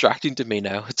super distracting to me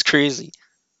now. It's crazy.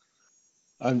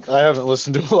 I haven't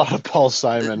listened to a lot of Paul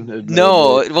Simon,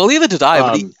 No, admittedly. well neither did I,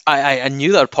 but Um, I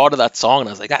knew that part of that song, and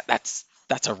I was like that's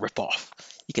a ripoff.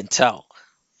 You can tell.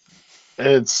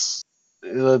 it's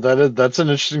that's an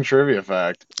interesting trivia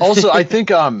fact. Also, I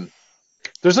think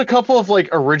there's a couple of like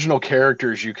original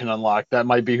characters you can unlock that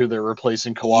might be who they're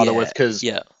replacing Kawada with Yeah, because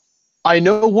yeah. I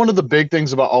know one of the big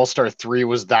things about All Star 3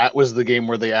 was that was the game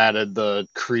where they added the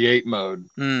create mode.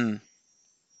 Hmm.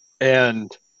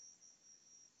 And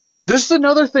this is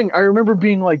another thing I remember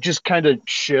being like just kind of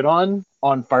shit on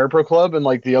Fire Pro Club and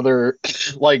like the other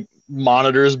like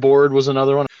monitors board was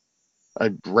another one.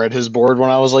 I read his board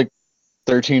when I was like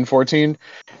 13, 14.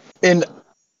 And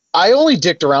I only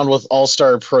dicked around with All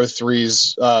Star Pro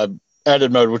 3's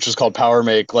edit mode, which was called Power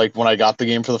Make, like when I got the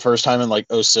game for the first time in like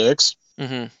 '06.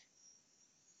 Mm-hmm.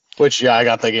 Which, yeah, I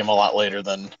got that game a lot later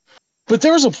than. But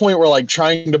there was a point where like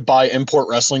trying to buy import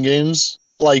wrestling games,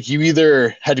 like you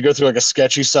either had to go through like a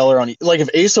sketchy seller on, like if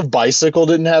Ace of Bicycle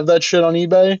didn't have that shit on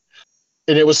eBay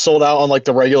and it was sold out on like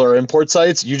the regular import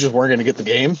sites, you just weren't going to get the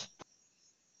game. Yeah,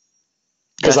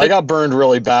 I Because I think got burned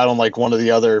really bad on like one of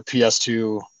the other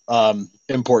PS2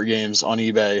 import games on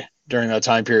eBay during that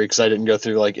time period because I didn't go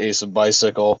through like Ace of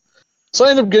Bicycle. So I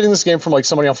ended up getting this game from like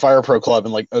somebody on Fire Pro Club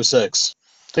in like '06.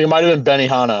 I think it might have been Benny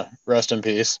Hanna, rest in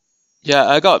peace. yeah,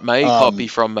 I got my copy Um,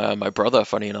 from my brother.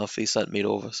 Funny enough, he sent me it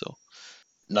over. So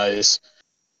nice.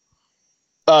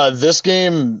 This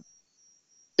game,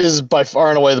 is by far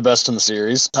and away the best in the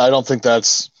series. I don't think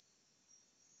that's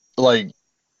like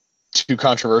too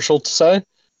controversial to say.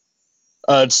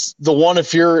 It's the one,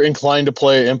 if you're inclined to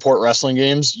play import wrestling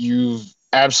games, you've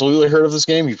absolutely heard of this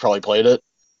game. You've probably played it.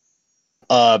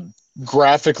 Uh,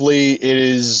 Graphically, it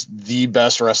is the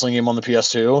best wrestling game on the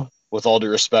PS2. With all due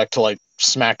respect to like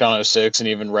SmackDown 06 and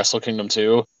even Wrestle Kingdom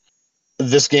 2,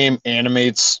 this game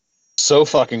animates so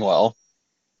fucking well.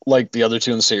 Like the other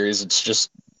two in the series, it's just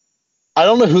I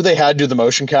don't know who they had do the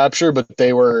motion capture, but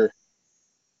they were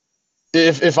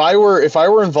if I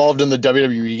were involved in the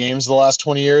WWE games the last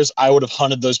 20 years, I would have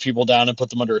hunted those people down and put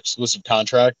them under exclusive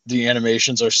contract. The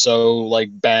animations are so like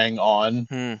bang on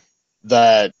Hmm.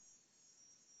 that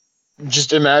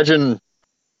just imagine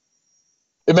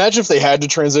if they had to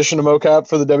transition to mocap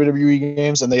for the WWE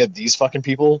games and they had these fucking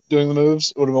people doing the moves.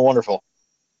 It would have been wonderful.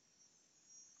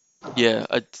 Yeah,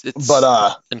 But it's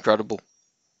incredible.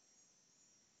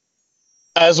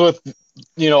 as with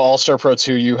All Star Pro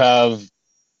 2, you have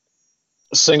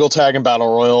single tag and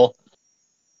battle royal.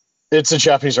 It's a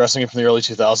Japanese wrestling game from the early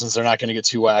 2000s. They're not going to get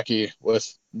too wacky with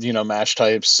match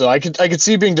types. So I could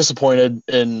see being disappointed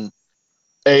in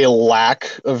a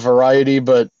lack of variety,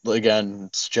 but again,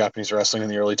 it's Japanese wrestling in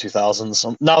the early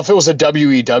 2000s. Now, if it was a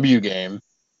WEW game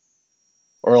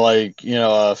or like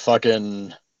a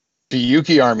fucking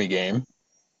Biyuki Army game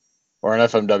or an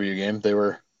FMW game, they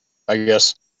were, I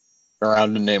guess,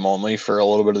 around in name only for a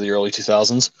little bit of the early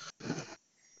 2000s.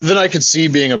 Then I could see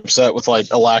being upset with like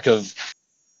a lack of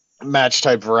match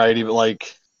type variety, but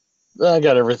like I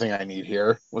got everything I need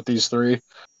here with these three.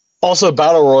 Also,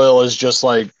 Battle Royal is just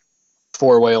like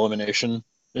four-way elimination.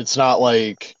 It's not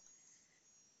like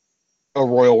a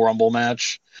Royal Rumble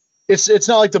match. It's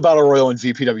not like the Battle Royal in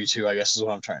VPW2, I guess is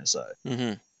what I'm trying to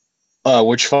say. Hmm.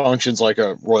 Which functions like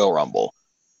a Royal Rumble.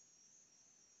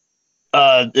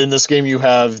 In this game, you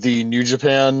have the New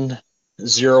Japan,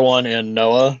 Zero One, and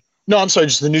Noah. No, I'm sorry,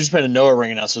 just the New Japan and Noah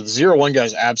ring announcer. The Zero One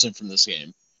guy's absent from this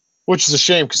game, which is a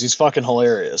shame because he's fucking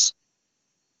hilarious.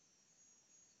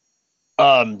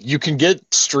 You can get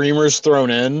streamers thrown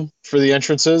in for the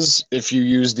entrances if you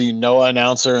use the Noah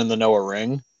announcer and the Noah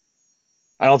ring.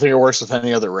 I don't think it works with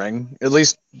any other ring, at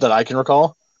least that I can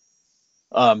recall.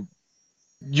 Um,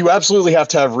 you absolutely have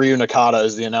to have Ryu Nakata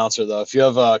as the announcer, though. If you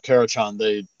have Kara-chan,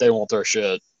 they won't throw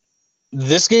shit.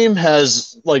 This game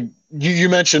has like you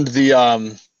mentioned the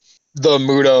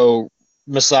Muto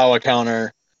Misawa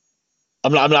counter.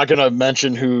 I'm not gonna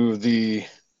mention who the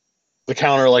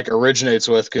counter like originates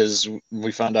with because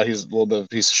we found out he's a little bit of a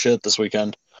piece of shit this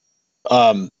weekend.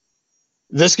 Um,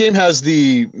 this game has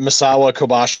the Misawa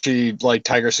Kobashi like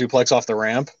Tiger Suplex off the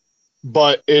ramp,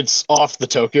 but it's off the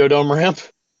Tokyo Dome ramp,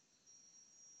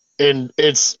 and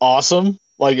it's awesome.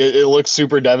 Like it looks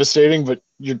super devastating, but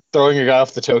you're throwing a guy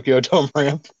off the Tokyo Dome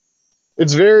ramp.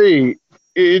 It's very,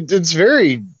 it's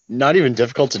very not even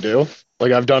difficult to do.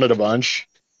 Like I've done it a bunch.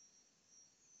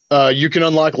 You can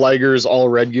unlock Liger's all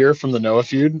red gear from the Noah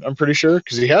feud, I'm pretty sure,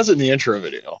 because he has it in the intro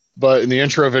video. But in the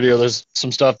intro video, there's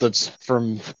some stuff that's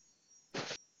from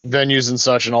venues and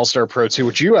such and All Star Pro 2,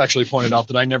 which you actually pointed out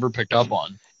that I never picked up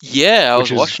on, Yeah, I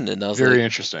which was is watching it and I was like, very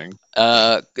interesting.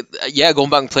 uh, yeah, going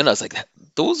back and playing, I was like,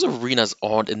 those arenas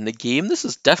aren't in the game. This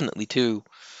is definitely two.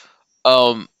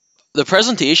 Um, the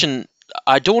presentation,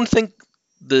 I don't think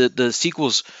the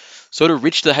sequels sort of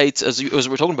reached the heights as we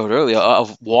were talking about earlier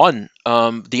of one.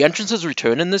 The entrances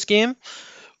return in this game,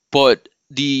 but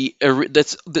the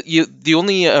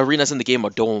only arenas in the game are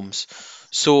domes.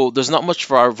 So there's not much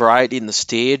variety in the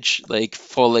stage. Like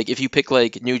for like if you pick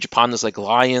like New Japan, there's like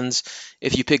Lions.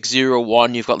 If you pick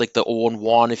 0-1, you've got like the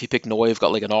 0-1. If you pick Noah, you've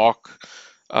got like an Ark,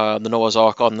 the Noah's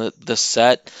Ark on the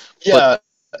set. But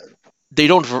Yeah, they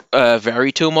don't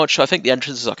vary too much. So I think the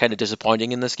entrances are kind of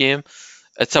disappointing in this game,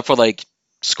 except for like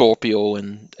Scorpio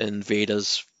and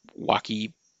Vader's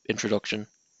wacky introduction.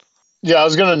 yeah. I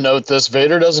was gonna note this.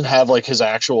 Vader doesn't have like his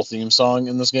actual theme song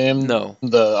in this game. No.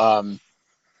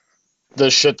 The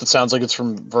shit that sounds like it's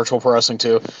from Virtual Pro Wrestling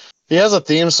 2. He has a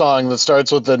theme song that starts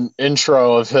with an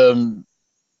intro of him,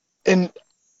 and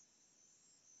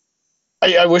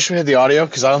I wish we had the audio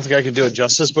because I don't think I could do it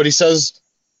justice. But he says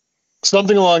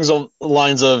something along the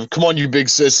lines of, "Come on, you big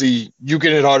sissy, you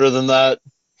can hit harder than that.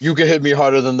 You can hit me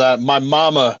harder than that. My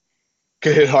mama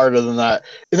could hit harder than that."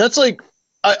 And that's like,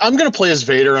 I'm gonna play as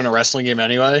Vader in a wrestling game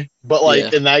anyway. But like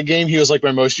Yeah. in that game, he was like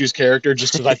my most used character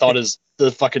just because I thought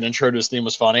the fucking intro to his theme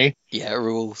was funny. Yeah, it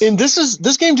rules. And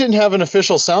this game didn't have an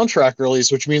official soundtrack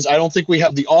release, which means I don't think we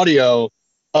have the audio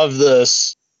of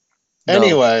this No.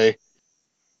 anyway.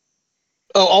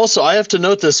 Oh, also, I have to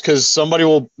note this because somebody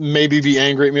will maybe be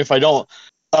angry at me if I don't.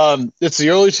 It's the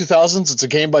early 2000s. It's a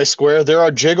game by Square. There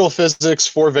are jiggle physics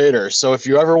for Vader. So if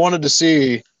you ever wanted to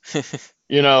see,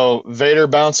 Vader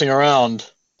bouncing around,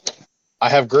 I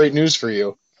have great news for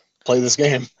you. Play this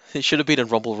game. It should have been in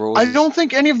Rumble I Roses. don't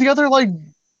think any of the other like.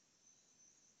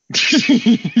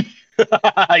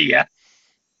 Yeah,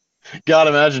 God,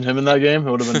 imagine him in that game.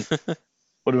 It would have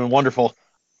been wonderful.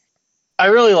 I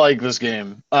really like this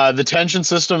game. The tension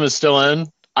system is still in.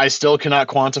 I still cannot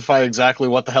quantify exactly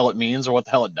what the hell it means or what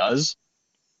the hell it does.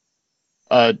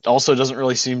 Also, doesn't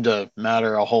really seem to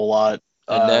matter a whole lot.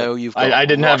 And now you've I got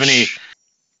didn't have any. Rush.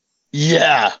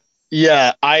 Yeah,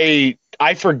 yeah.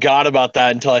 I forgot about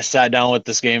that until I sat down with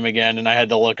this game again, and I had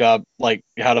to look up like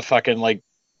how to fucking like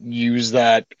use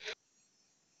that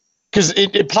because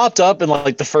it popped up in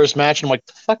like the first match, and I'm like,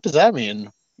 the fuck does that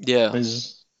mean? Yeah.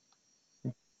 Is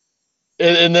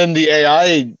and then the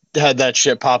AI had that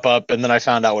shit pop up, and then I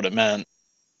found out what it meant.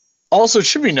 Also, it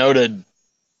should be noted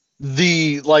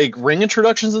the like ring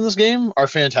introductions in this game are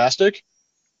fantastic.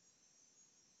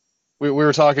 We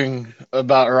were talking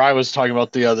about, or I was talking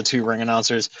about the two ring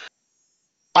announcers.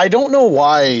 I don't know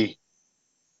why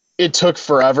it took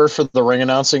forever for the ring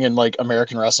announcing in like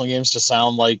American wrestling games to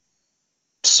sound like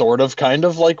sort of kind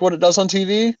of like what it does on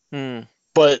TV. Hmm.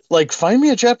 But like, find me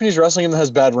a Japanese wrestling game that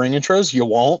has bad ring intros. You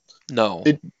won't. No.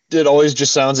 It always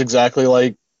just sounds exactly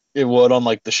like it would on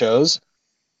like the shows.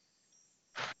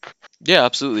 Yeah,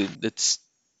 absolutely. It's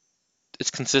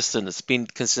consistent. It's been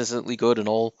consistently good in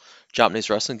all Japanese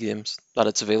wrestling games that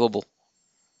it's available.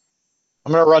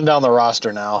 I'm gonna run down the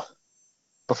roster now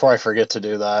before I forget to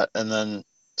do that, and then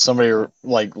somebody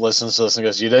like listens to this and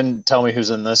goes, "You didn't tell me who's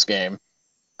in this game."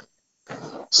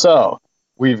 So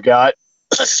we've got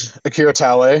Akira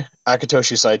Taue,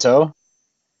 Akitoshi Saito,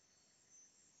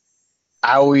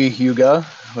 Aoi Hyuga,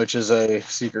 which is a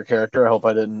secret character. I hope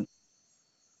I didn't.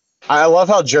 I love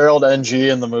how Gerald NG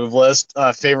in the move list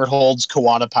favorite holds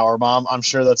Kawada Powerbomb. I'm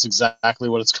sure that's exactly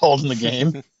what it's called in the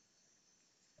game.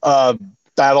 Uh,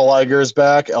 Battle Liger's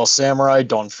back, El Samurai,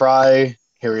 Don Fry,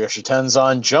 Hiroyoshi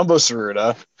Tenzan, Jumbo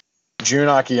Tsuruta, Jun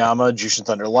Akiyama, Jushin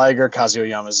Thunder Liger, Kazuo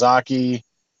Yamazaki,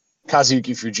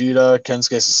 Kazuyuki Fujita,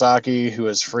 Kensuke Sasaki, who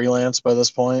is freelance by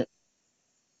this point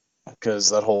because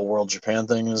that whole World Japan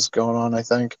thing is going on, I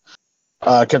think.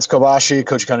 Kentsu Kobashi,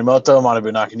 Koji Kanemoto,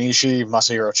 Manabu Nakanishi,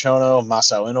 Masahiro Chono,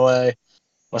 Masao Inoue,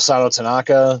 Masato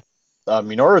Tanaka,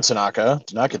 Minoru Tanaka,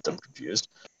 do not get them confused,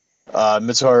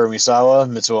 Mitsuharu Misawa,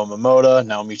 Mitsuo Momota,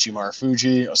 Naomichi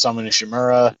Marufuji, Osamu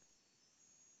Nishimura,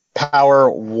 Power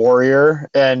Warrior,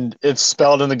 and it's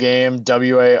spelled in the game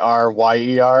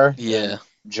Waryer. Yeah. And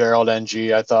Gerald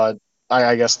NG,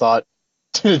 I guess thought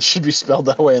it should be spelled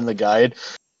that way in the guide.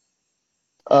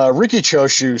 Riki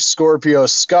Choshu, Scorpio,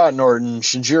 Scott Norton,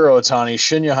 Shinjiro Otani,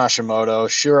 Shinya Hashimoto,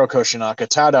 Shiro Koshinaka,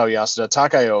 Tadao Yasuda,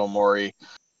 Takayo Omori,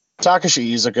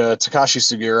 Takashi Iizuka, Takashi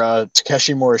Sugiura,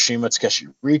 Takeshi Morishima, Takeshi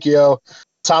Rikio,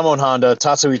 Tamon Honda,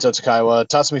 Tatsuhito Takaiwa,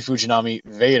 Tatsumi Fujinami,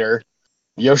 Vader,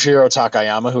 Yoshihiro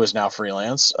Takayama, who is now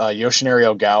freelance,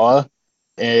 Yoshinari Ogawa,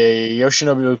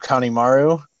 Yoshinobu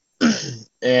Kanemaru,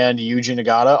 and Yuji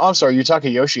Nagata. Oh, I'm sorry, Yutaka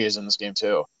Yoshi is in this game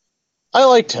too. I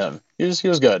liked him. He was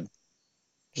good.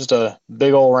 Just a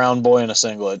big old round boy in a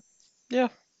singlet. Yeah.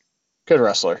 Good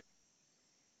wrestler.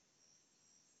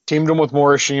 Teamed him with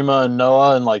Morishima and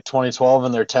Noah in like 2012,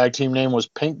 and their tag team name was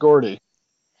Pink Gordy.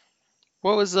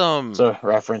 What was It's a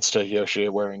reference to Yoshi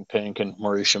wearing pink and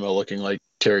Morishima looking like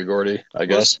Terry Gordy, I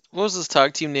guess. what was this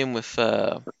tag team name with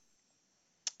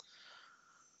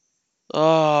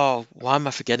oh, why am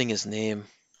I forgetting his name?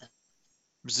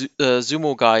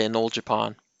 Zumo guy in Old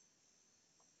Japan.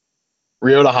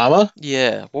 Ryota Hama?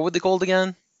 Yeah, what were they called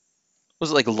again?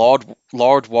 Was it like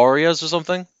Lord Warriors or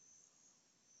something?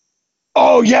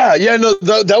 Oh yeah, yeah. No,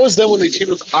 that was then when they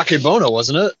teamed with Akebono,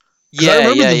 wasn't it? Because I Yeah,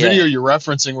 remember yeah, the video yeah. you're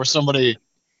referencing where somebody,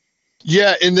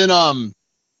 yeah, and then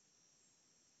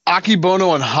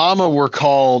Akebono and Hama were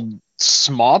called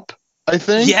Smop, I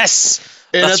think. Yes,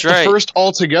 And that's at the right. first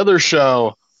All Together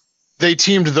show, they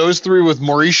teamed those three with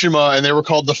Morishima, and they were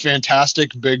called the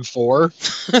Fantastic Big Four.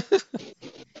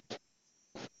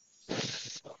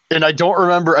 And I don't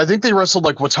remember. I think they wrestled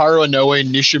like Wataru Inoue,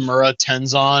 Nishimura,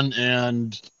 Tenzan,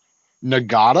 and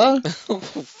Nagata.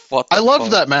 What I the loved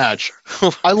fuck? that match.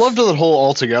 I loved that whole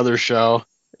All Together show.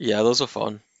 Yeah, those are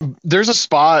fun. There's a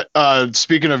spot,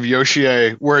 speaking of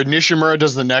Yoshie, where Nishimura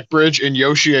does the neck bridge, and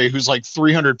Yoshie, who's like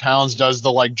 300 pounds, does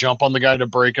the like jump on the guy to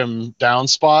break him down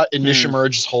spot, and Hmm. Nishimura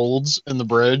just holds in the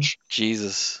bridge.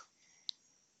 Jesus.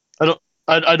 I don't,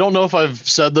 I don't know if I've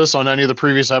said this on any of the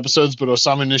previous episodes, but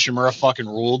Osamu Nishimura fucking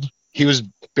ruled. He was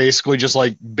basically just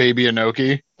like Baby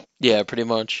Inoki, Yeah, pretty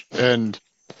much. and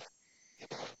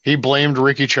He blamed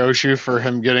Ricky Choshu for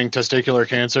him getting testicular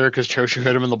cancer because Choshu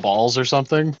hit him in the balls or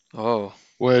something. Oh,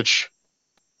 Which,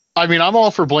 I mean, I'm all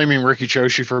for blaming Ricky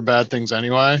Choshu for bad things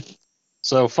anyway.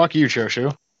 So fuck you,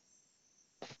 Choshu.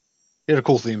 He had a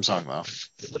cool theme song though.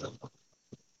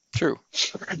 true.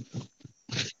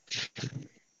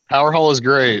 Power Hall is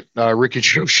great. Ricky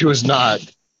Choshu is not.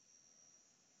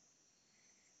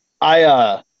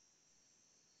 I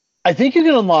I think you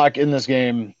can unlock in this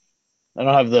game. I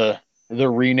don't have the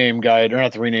rename guide, or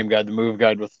not the rename guide, the move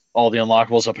guide with all the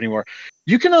unlockables up anymore.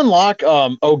 You can unlock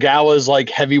Ogawa's like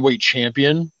heavyweight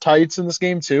champion tights in this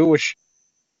game too, which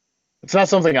it's not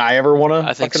something I ever want I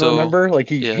to think fucking so. remember. Like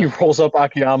he Yeah. rolls up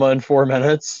Akiyama in 4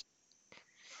 minutes,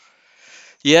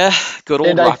 Yeah, good old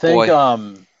and I Rock think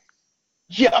Boy.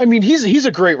 yeah, I mean he's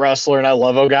a great wrestler, and I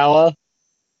love Ogawa,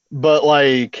 but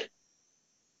like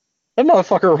that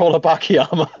motherfucker rolled up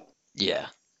Akiyama. Yeah.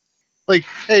 Like,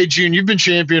 hey June, you've been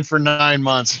champion for 9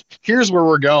 months. Here's where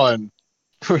we're going.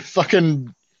 Fucking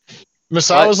But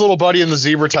Misawa's little buddy in the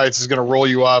zebra tights is gonna roll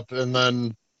you up and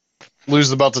then lose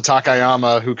the belt to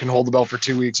Takayama, who can hold the belt for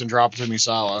 2 weeks and drop it to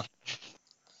Misawa.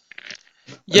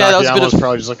 And yeah, that was a bit Akiyama's of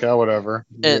probably just like, oh, whatever.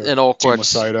 Yeah, an team with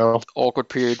Saito. awkward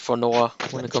period for Noah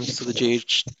when it comes to the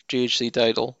GHC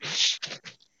title.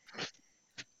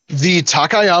 The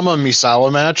Takayama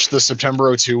Misawa match, the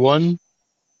September '02 one,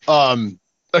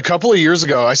 a couple of years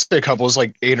ago, I say a couple, it was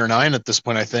like 8 or 9 at this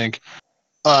point, I think.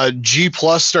 G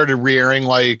Plus started re-airing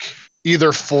like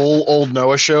either full old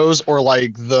Noah shows or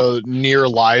like the near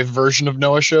live version of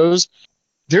Noah shows.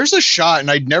 There's a shot,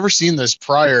 and I'd never seen this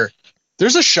prior.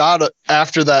 There's a shot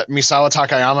after that Misawa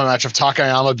Takayama match of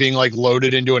Takayama being like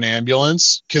loaded into an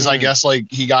ambulance because I guess like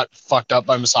he got fucked up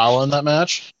by Misawa in that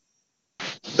match.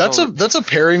 Oh, That's a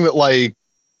pairing that like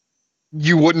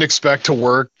you wouldn't expect to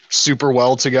work super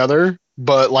well together,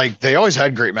 but like they always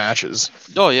had great matches.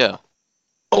 oh yeah.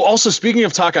 Oh, also speaking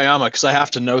of Takayama, because I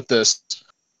have to note this,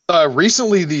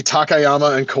 recently the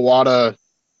Takayama and Kawada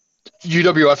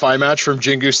UWFI match from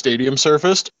Jingu Stadium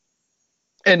surfaced,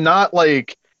 and not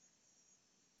like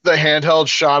the handheld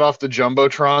shot off the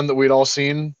jumbotron that we'd all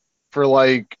seen for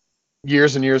like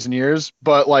years and years and years,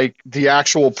 but like the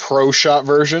actual pro shot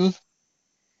version.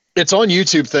 It's on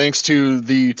YouTube thanks to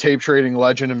the tape trading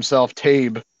legend himself,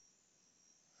 Tabe,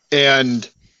 and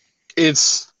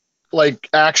it's like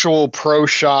actual pro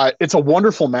shot. It's a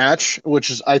wonderful match, which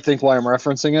is I think why I'm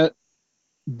referencing it.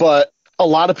 But a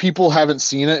lot of people haven't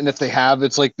seen it, and if they have,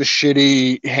 it's like the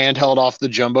shitty handheld off the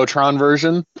jumbotron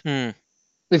version.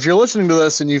 If you're listening to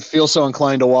this and you feel so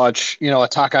inclined to watch, you know, a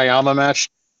Takayama match,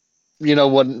 you know,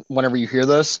 whenever you hear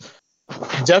this,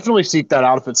 definitely seek that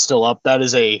out if it's still up. That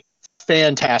is a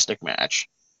fantastic match.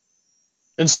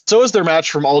 And so is their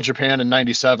match from All Japan in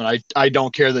 '97. I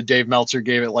don't care that Dave Meltzer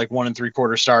gave it like 1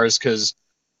 3/4 stars because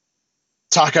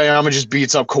Takayama just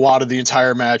beats up Kawada the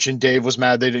entire match, and Dave was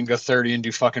mad they didn't go 30 and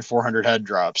do fucking 400 head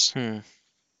drops.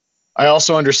 I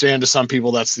also understand to some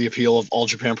people that's the appeal of All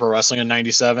Japan Pro Wrestling in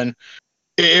 '97.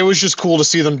 It was just cool to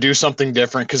see them do something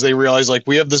different because they realized like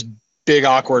we have this big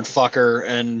awkward fucker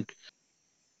and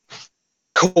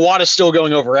Kawada's still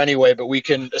going over anyway, but we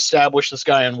can establish this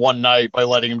guy in one night by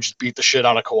letting him just beat the shit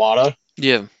out of Kawada.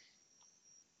 Yeah.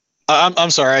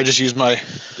 I'm sorry, I just used my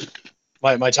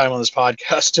time on this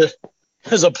podcast to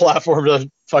as a platform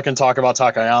to fucking talk about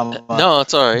Takayama. No,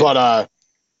 that's all right. But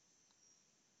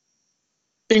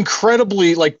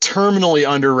incredibly like terminally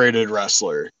underrated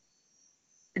wrestler.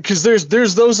 Because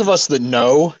there's those of us that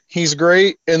know he's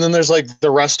great, and then there's like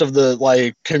the rest of the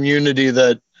like community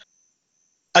that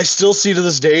I still see to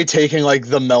this day taking like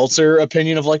the Meltzer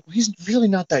opinion of like he's really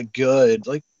not that good.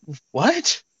 Like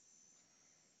what?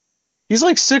 He's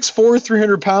like 6'4",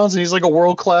 300 pounds, and he's like a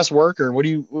world class worker. What do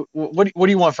you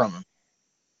want from him?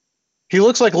 He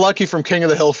looks like Lucky from King of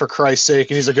the Hill for Christ's sake,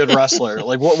 and he's a good wrestler.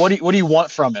 Like what do you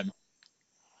want from him?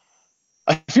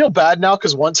 I feel bad now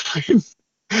because one time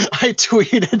I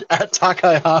tweeted at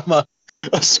Takayama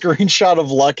a screenshot of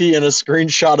Lucky and a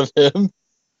screenshot of him.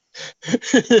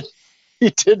 He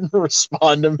didn't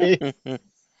respond to me.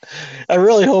 I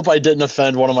really hope I didn't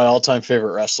offend one of my all-time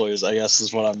favorite wrestlers, I guess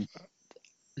is what I'm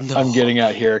getting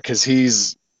at here, because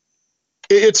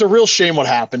it's a real shame what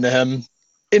happened to him.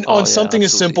 And on something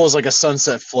as simple as like a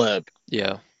sunset flip.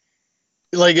 Yeah.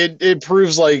 Like it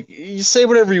proves like you say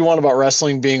whatever you want about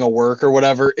wrestling being a work or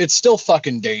whatever, it's still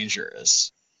fucking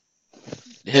dangerous.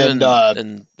 Him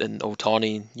and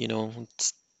Otani, you know,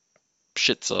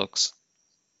 shit sucks.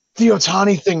 The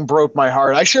Otani thing broke my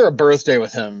heart. I share a birthday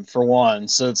with him for one,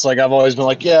 so it's like I've always been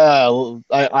like, yeah,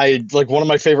 I like one of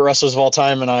my favorite wrestlers of all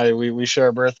time, and we share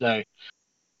a birthday.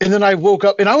 And then I woke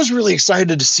up and I was really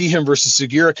excited to see him versus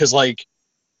Sugiura because like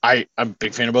I'm a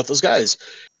big fan of both those guys.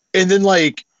 And then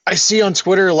like I see on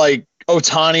Twitter like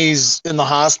Otani's in the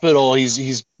hospital.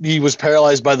 He was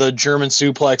paralyzed by the German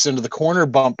suplex into the corner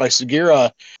bump by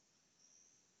Sugiura.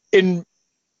 And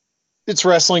it's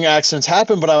wrestling accidents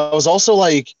happen, but I was also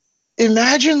like,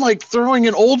 imagine like throwing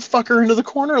an old fucker into the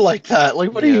corner like that. Like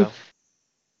Yeah. what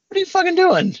are you fucking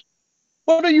doing?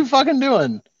 What are you fucking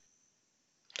doing?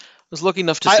 I was lucky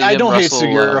enough to see I him don't hate wrestle.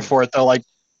 Sugiura for it though. Like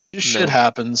shit No,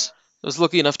 happens. I was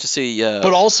lucky enough to see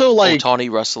But also like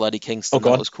Otani wrestle Eddie oh Kingston. That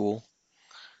god. was cool.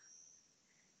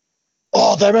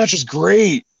 Oh, that match was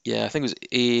great. Yeah, I think it was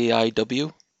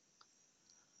AIW.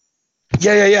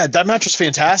 Yeah. That match was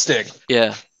fantastic.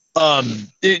 Yeah,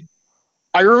 It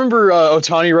I remember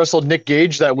Otani wrestled Nick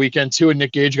Gage that weekend too, and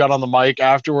Nick Gage got on the mic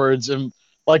afterwards and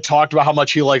like talked about how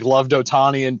much he like loved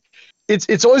Otani, and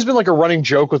it's always been like a running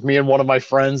joke with me and one of my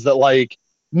friends that like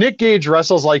Nick Gage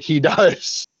wrestles like he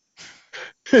does.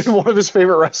 And one of his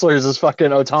favorite wrestlers is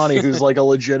fucking Otani, who's like a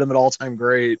legitimate all time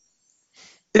great.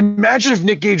 Imagine if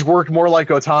Nick Gage worked more like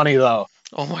Otani though.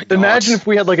 oh my god. Imagine if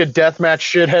we had like a deathmatch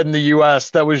shithead in the US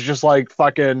that was just like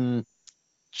fucking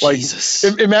like Jesus.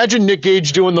 imagine Nick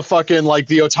Gage doing the fucking like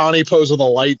the Otani pose with a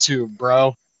light tube,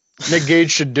 bro. Nick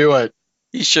Gage should do it.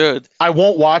 He should. I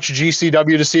won't watch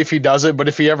GCW to see if he does it, but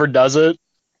if he ever does it,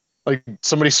 like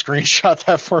somebody screenshot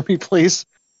that for me, please.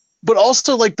 But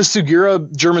also like the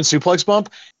Sugiura German suplex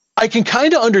bump, I can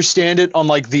kind of understand it on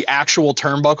like the actual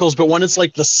turnbuckles, but when it's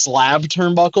like the slab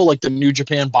turnbuckle, like the New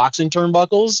Japan boxing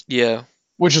turnbuckles, Yeah.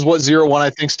 which is what Zero One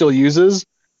I think still uses,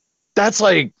 that's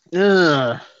like,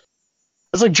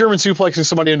 it's like German suplexing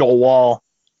somebody into a wall.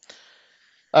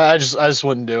 I just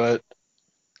wouldn't do it.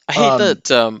 I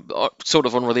hate Um, that. Sort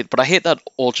of unrelated, but I hate that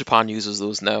all Japan uses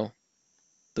those now.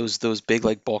 Those big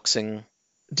like boxing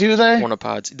do they? corner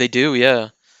pads. They do, yeah.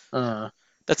 Uh,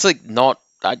 That's like not.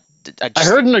 I I just.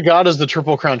 heard Nagata's the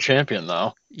Triple Crown champion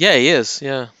though. Yeah, he is.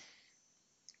 Yeah,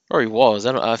 or he was.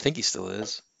 I don't. I think he still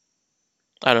is.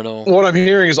 I don't know. What I'm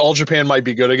hearing is All Japan might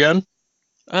be good again.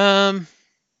 Um,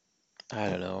 I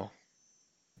don't know.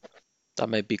 That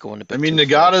might be going a I bit mean, too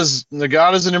far.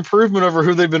 Nagata's an improvement over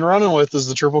who they've been running with as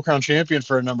the Triple Crown champion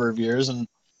for a number of years, and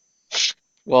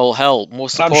Well, hell,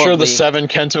 most I'm sure the importantly, 7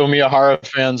 Kento Miyahara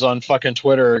fans on fucking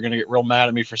Twitter are gonna get real mad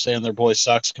at me for saying their boy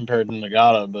sucks compared to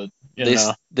Nagata, but you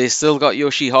know. they still got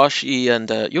Yoshihashi and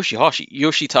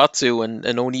Yoshitatsu and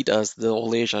Onita as the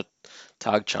All Asia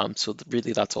tag champs. So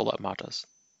really, that's all that matters.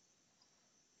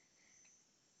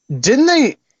 Didn't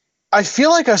they? I feel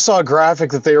like I saw a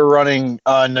graphic that they were running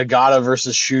Nagata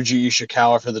versus Shuji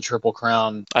Ishikawa for the Triple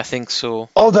Crown. I think so.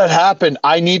 Oh, that happened.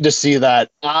 I need to see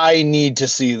that. I need to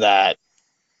see that.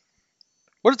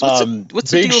 What's the Big deal with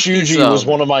these? Shuji was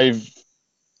one of my.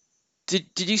 Did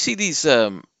you see these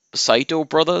Saito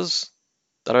brothers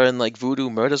that are in like Voodoo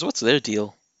Murders? What's their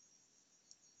deal?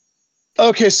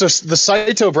 Okay, so the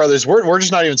Saito brothers, we're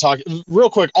just not even talking. Real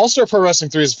quick, All Star Pro Wrestling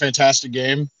 3 is a fantastic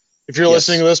game. If you're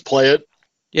listening Yes. to this, play it.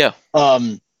 Yeah.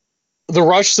 The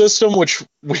rush system, which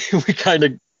we kind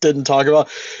of didn't talk about,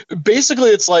 basically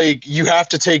it's like you have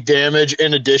to take damage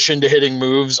in addition to hitting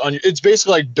moves. It's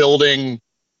basically like building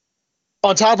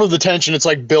on top of the tension. It's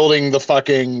like building the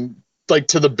fucking like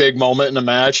to the big moment in a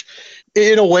match.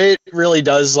 In a way, it really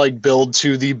does like build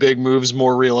to the big moves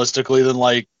more realistically than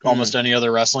like Hmm. almost any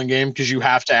other wrestling game because you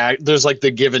have to act. There's like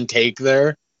the give and take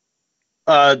there.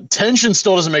 Tension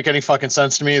still doesn't make any fucking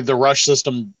sense to me. The rush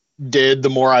system did the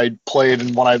more I played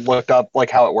and when I looked up like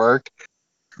how it worked.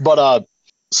 But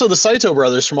so the Saito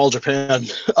brothers from All Japan,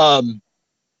 um,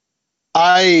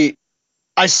 I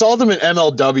I saw them in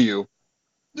MLW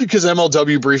because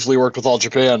MLW briefly worked with All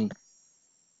Japan,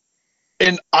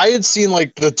 and I had seen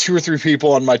like the 2 or 3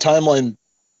 people on my timeline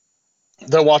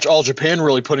that watch All Japan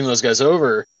really putting those guys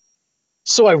over.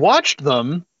 So I watched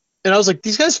them, and I was like,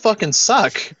 these guys fucking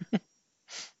suck.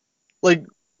 Like,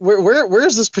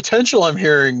 where's this potential I'm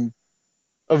hearing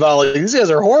about? Like, these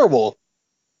guys are horrible.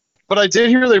 But I did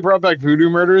hear they brought back Voodoo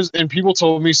Murders, and people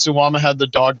told me Suwama had the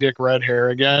dog dick red hair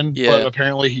again, but Yeah.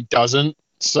 apparently he doesn't.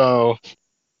 So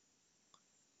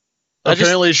I just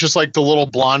apparently it's just like the little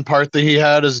blonde part that he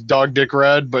had is dog dick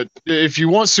red. But if you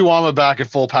want Suwama back at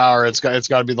full power, it's got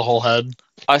to be the whole head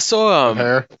I saw of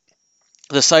hair.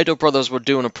 the Saito brothers were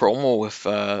doing a promo with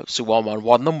Suwama, and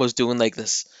one of them was doing like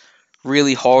this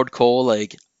really hardcore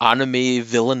like anime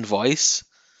villain voice.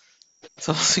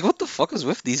 So I was like, what the fuck is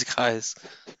with these guys?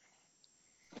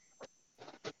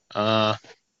 Uh,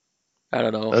 I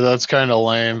don't know. that's kind of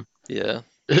lame. Yeah.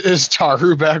 Is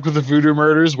Taru back with the Voodoo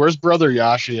Murders? Where's Brother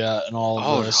Yashi at in all of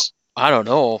Oh no. this? I don't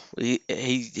know. He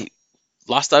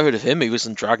last I heard of him, he was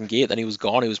in Dragon Gate, then he was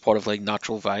gone. He was part of like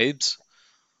Natural Vibes.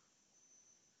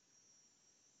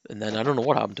 and then I don't know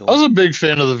what happened to I him. was a big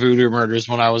fan of the Voodoo Murders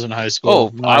when I was in high school.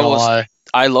 Oh, Not gonna lie.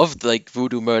 I loved like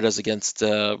Voodoo Murders against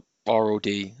ROD.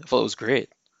 I thought it was great.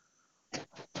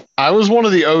 I was one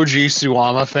of the OG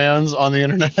Suwama fans on the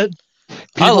internet. I love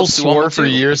People Suwama swore for too.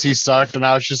 years he sucked, and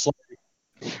I was just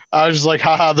like,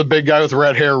 haha, the big guy with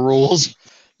red hair rules.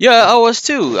 Yeah, I was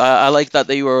too. I like that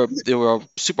they were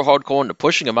super hardcore into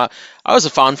pushing him. I was a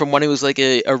fan from when he was like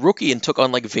a rookie and took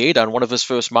on like Vader in one of his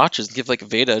first matches and give like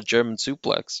Vader a German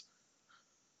suplex.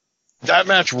 That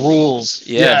match rules.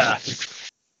 Yeah, Yeah,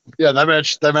 yeah,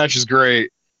 that match is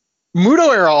great.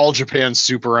 Muto era All Japan's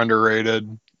super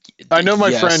underrated. I know my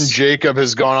friend yes, Jacob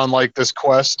has gone on like this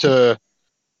quest to.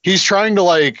 He's trying to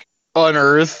like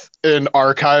unearth and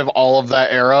archive all of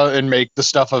that era and make the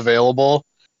stuff available.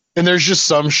 And there's just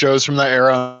some shows from that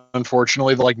era,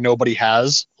 unfortunately, that like nobody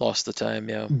has. lost the time.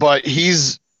 Yeah, But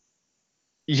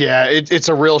yeah, it's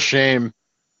a real shame.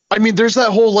 I mean, there's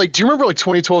that whole like, do you remember like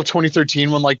 2012,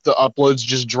 2013 when like the uploads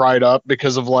just dried up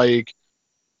because of like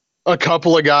a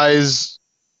couple of guys,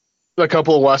 a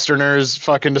couple of Westerners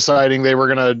fucking deciding they were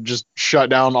gonna just shut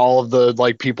down all of the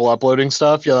like people uploading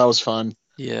stuff? Yeah, that was fun.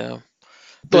 yeah.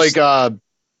 Like, There's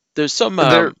there's some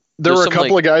there there's were a some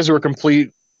couple like of guys who were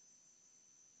complete.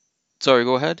 sorry,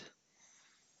 go ahead.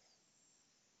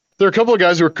 There were a couple of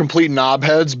guys who were complete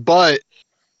knobheads, but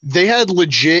they had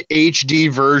legit HD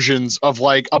versions of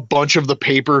like a bunch of the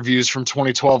pay-per-views from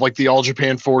 2012, like the All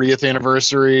Japan 40th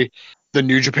anniversary, the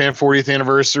New Japan 40th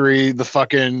anniversary, the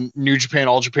fucking New Japan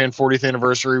All Japan 40th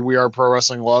anniversary We Are Pro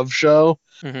Wrestling Love show,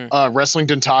 Hmm. Wrestling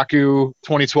Dentaku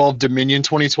 2012, Dominion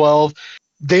 2012.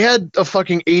 They had a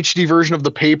fucking HD version of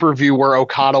the pay-per-view where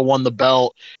Okada won the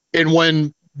belt, and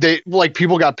when they like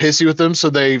people got pissy with them, so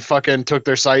they fucking took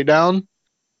their site down.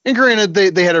 And granted,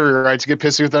 they had every right to get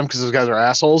pissy with them because those guys are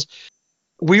assholes.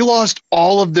 We lost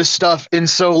all of this stuff. And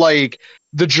so, like,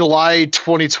 the July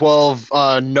 2012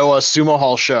 Noah Sumo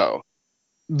Hall show,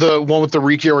 the one with the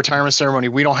Rikio retirement ceremony,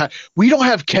 we don't have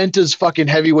Kenta's fucking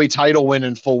heavyweight title win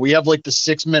in full. We have like the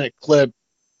 6 minute clip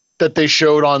that they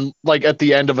showed on like at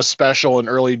the end of a special in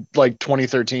early like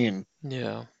 2013.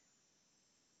 Yeah,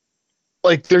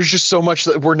 Like, there's just so much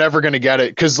that we're never gonna get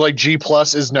it because like G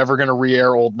Plus is never gonna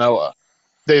re-air old Noah.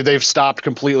 They've stopped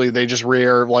completely. They just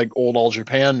re-air like old All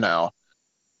Japan now.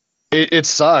 It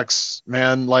sucks,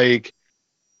 man. Like,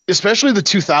 especially the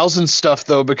 2000s stuff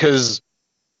though, because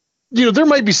there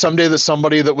might be someday that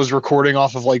somebody that was recording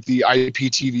off of like the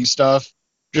IPTV stuff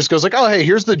just goes like, oh hey,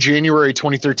 here's the January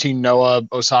 2013 Noah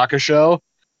Osaka show.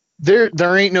 There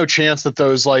ain't no chance that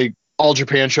those like All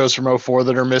Japan shows from '04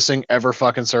 that are missing ever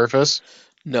fucking surface.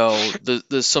 no,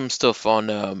 there's some stuff on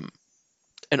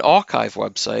an archive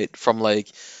website from like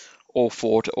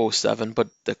 '04 to '07, but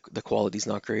the quality's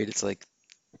not great. It's like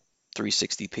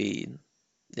 360p.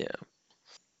 Yeah,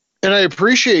 And I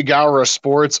appreciate Gaura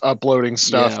Sports uploading yeah.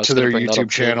 stuff I was to gonna their bring that YouTube up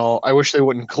too. channel. I wish they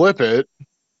wouldn't clip it.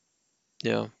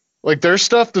 Yeah, Like, there's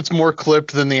stuff that's more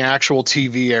clipped than the actual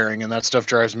TV airing, and that stuff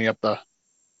drives me up the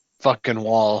fucking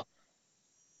wall.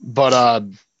 But I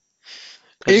in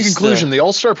just conclusion, the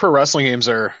All Star Pro Wrestling games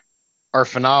are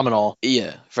phenomenal.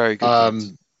 yeah, very good games.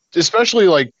 Um, especially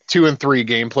like 2 and 3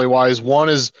 gameplay wise.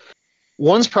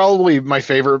 One's probably my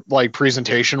favorite like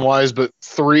presentation wise, but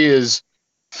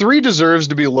three deserves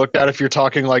to be looked at if you're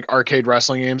talking like arcade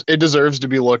wrestling games. It deserves to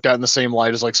be looked at in the same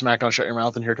light as like SmackDown Shut Your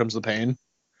Mouth and Here Comes the Pain.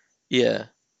 Yeah,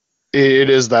 It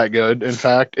is that good. In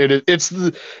fact, it's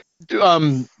the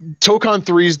Tokon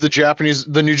 3 is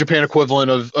the New Japan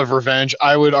equivalent of Revenge.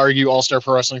 I would argue All Star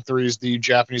Pro Wrestling 3 is the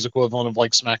Japanese equivalent of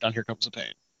like SmackDown Here Comes the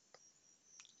Pain.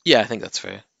 yeah. I think that's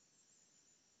fair.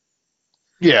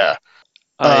 Yeah.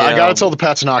 I I gotta tell the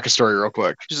Pat Tanaka story real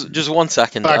quick. just 1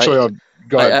 second. Actually, I'll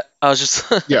go ahead. I was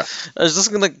just Yeah. I was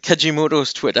just looking at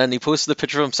Kajimoto's Twitter and he posted a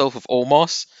picture of himself with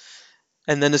Omos.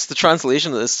 And then it's the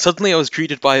translation of this. Suddenly I was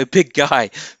greeted by a big guy,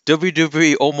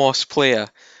 WWE Omos player.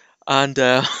 And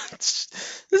there's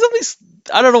at least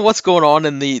I don't know what's going on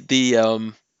in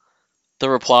the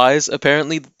replies.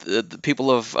 Apparently the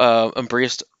people have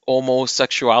embraced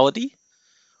homosexuality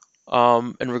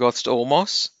in regards to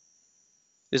Omos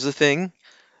is the thing.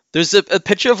 There's a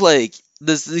picture of like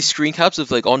there's these screen caps of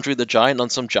like Andre the Giant on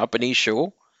some Japanese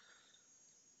show.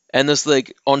 And there's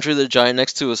like Andre the Giant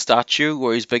next to a statue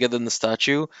where he's bigger than the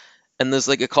statue. And there's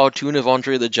like a cartoon of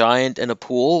Andre the Giant in a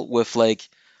pool with like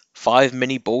 5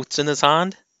 mini boats in his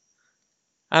hand.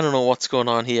 I don't know what's going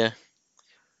on here.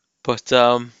 But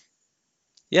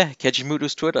yeah,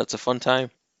 Kejimuto's Twitter, it's a fun time.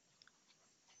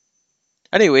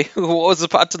 Anyway, what was the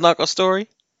Pat Tanaka story?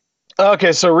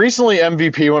 Okay, so recently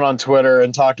MVP went on Twitter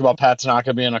and talked about Pat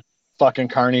Tanaka being a fucking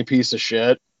carny piece of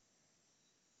shit.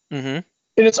 Mm-hmm.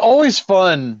 And it's always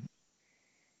fun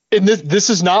and this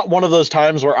is not one of those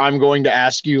times where I'm going to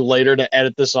ask you later to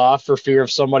edit this off for fear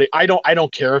of somebody. I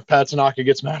don't care if Pat Tanaka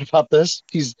gets mad about this.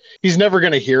 He's never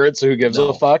gonna hear it, so who gives a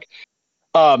No. fuck?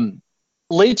 Um,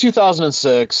 Late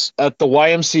 2006 at the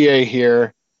YMCA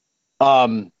here.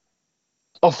 Um,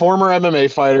 a former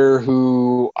MMA fighter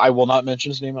who I will not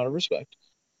mention his name out of respect,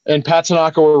 and Pat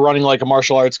Tanaka were running like a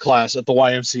martial arts class at the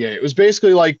YMCA. It was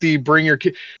basically like the bring your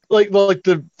kid, like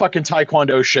the fucking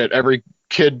taekwondo shit every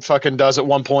kid fucking does at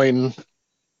one point, and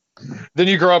then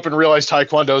you grow up and realize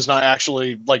taekwondo is not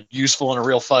actually like useful in a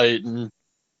real fight, and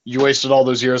you wasted all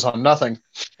those years on nothing.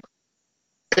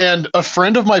 And a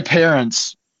friend of my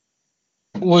parents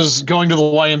was going to the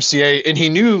YMCA, and he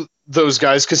knew those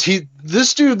guys because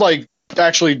this dude like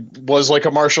actually was like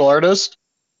a martial artist,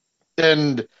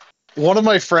 and one of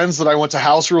my friends that I went to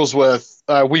house rules with,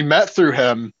 we met through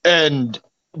him, and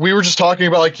we were just talking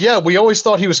about like, yeah, we always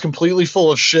thought he was completely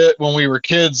full of shit when we were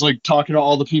kids, like talking to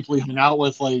all the people he hung out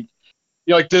with, like,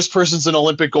 you know, like this person's an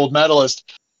Olympic gold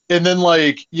medalist, and then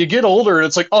like you get older and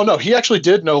it's like, oh no, he actually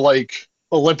did know like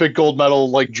Olympic gold medal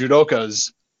like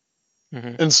judokas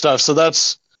Hmm. and stuff. So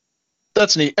that's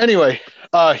neat. Anyway,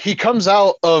 he comes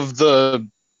out of the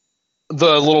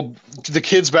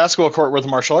kids basketball court where the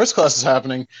martial arts class is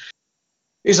happening.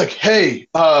 He's like, hey,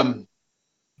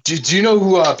 do you know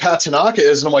who Pat Tanaka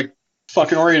is? And I'm like,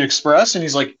 fucking Orient Express. And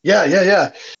he's like,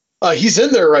 yeah. He's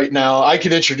in there right now. I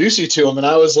could introduce you to him. And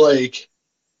I was like,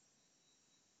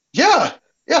 yeah,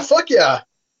 fuck yeah.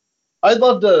 I'd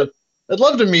love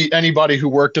to meet anybody who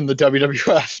worked in the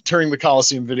WWF during the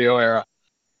Coliseum video era.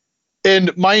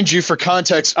 And mind you, for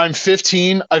context, I'm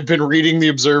 15. I've been reading The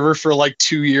Observer for like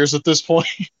 2 years at this point.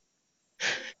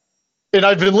 And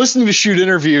I've been listening to shoot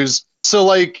interviews. So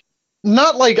like,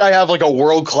 not like I have like a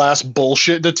world-class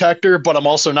bullshit detector, but I'm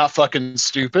also not fucking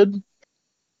stupid.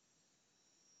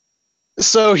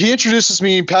 So he introduces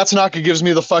me. Pat Tanaka gives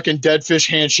me the fucking dead fish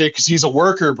handshake because he's a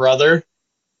worker, brother.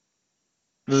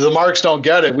 The marks don't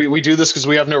get it. We do this because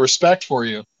we have no respect for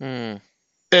you. Mm.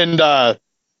 And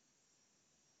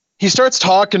he starts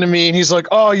talking to me, and he's like,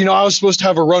 oh, you know, I was supposed to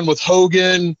have a run with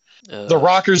Hogan. The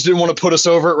Rockers didn't want to put us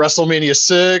over at WrestleMania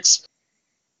 6.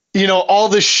 You know, all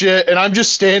this shit. And I'm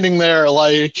just standing there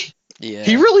like, Yeah.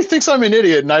 he really thinks I'm an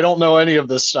idiot and I don't know any of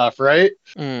this stuff, right?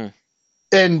 Mm.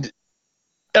 And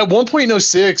at one point in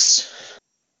 06,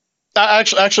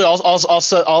 actually,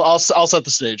 I'll set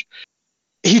the stage.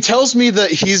 He tells me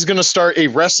that he's going to start a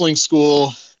wrestling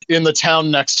school in the town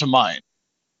next to mine.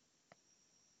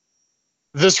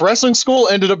 This wrestling school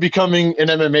ended up becoming an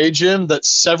MMA gym that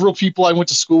several people I went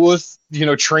to school with, you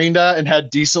know, trained at and had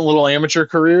decent little amateur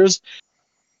careers.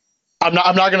 I'm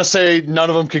not going to say none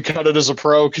of them could cut it as a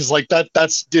pro because like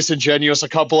that's disingenuous. A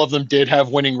couple of them did have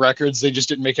winning records. They just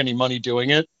didn't make any money doing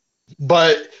it.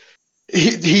 But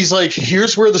he's like,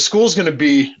 here's where the school's going to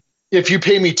be. If you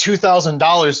pay me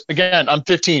 $2,000, again, I'm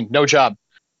 15, no job.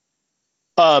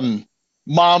 Mom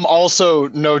also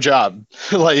no job.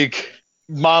 Like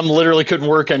mom literally couldn't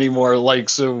work anymore. Like,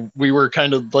 so we were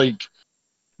kind of like,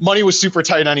 money was super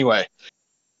tight anyway.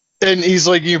 And he's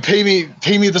like, you pay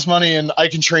me this money and I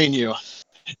can train you.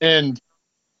 And,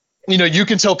 you know, you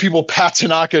can tell people Pat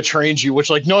Tanaka trained you,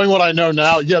 which like knowing what I know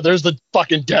now, yeah, there's the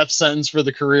fucking death sentence for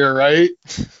the career, right?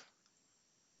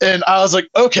 And I was like,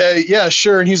 okay, yeah,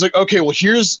 sure. And he's like, okay, well,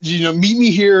 here's, you know, meet me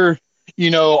here,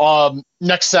 you know,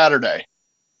 next Saturday.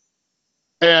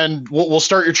 And we'll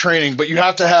start your training, but you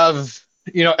have to have,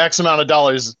 you know, X amount of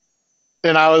dollars.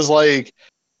 And I was like,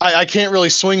 I can't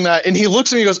really swing that. And he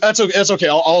looks at me and goes, that's okay.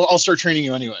 I'll start training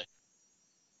you anyway.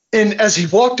 And as he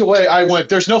walked away, I went,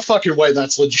 there's no fucking way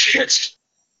that's legit.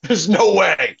 There's no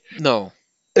way. No.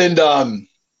 And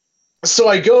so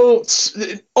I go,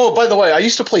 oh, by the way, I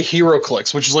used to play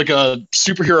HeroClix, which is like a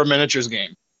superhero miniatures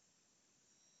game.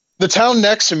 The town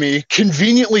next to me,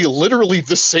 conveniently, literally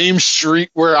the same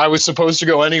street where I was supposed to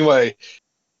go anyway,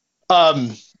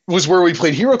 was where we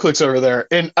played HeroClix over there.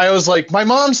 And I was like, my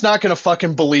mom's not going to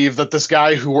fucking believe that this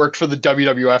guy who worked for the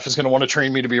WWF is going to want to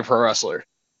train me to be a pro wrestler.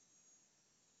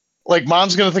 Like,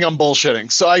 mom's going to think I'm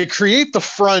bullshitting. So I create the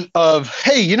front of,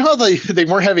 hey, you know how they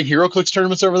weren't having HeroClix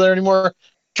tournaments over there anymore?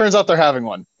 Turns out they're having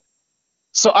one.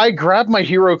 So I grab my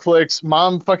HeroClix.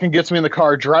 Mom fucking gets me in the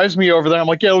car, drives me over there. I'm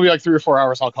like, yeah, it'll be like 3 or 4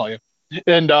 hours. I'll call you.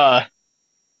 And I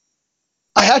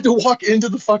had to walk into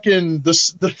the fucking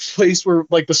the place where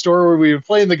like the store where we would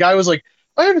play, and the guy was like,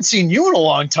 I haven't seen you in a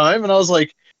long time. And I was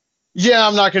like, yeah,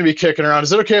 I'm not going to be kicking around.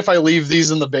 Is it okay if I leave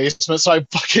these in the basement? So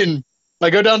I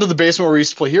go down to the basement where we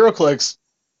used to play HeroClix.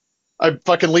 I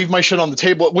fucking leave my shit on the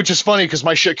table, which is funny because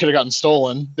my shit could have gotten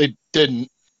stolen. They didn't.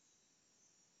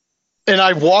 And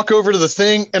I walk over to the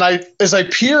thing, and as I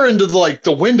peer into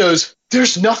the windows,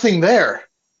 there's nothing there.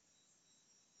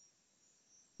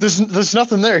 There's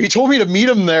nothing there. He told me to meet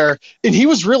him there, and he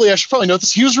was really, I should probably note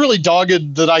this, he was really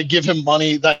dogged that I give him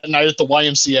money that night at the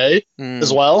YMCA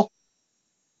as well.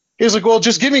 He was like, well,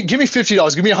 just give me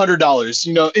 $50, give me $100,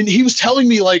 you know. And he was telling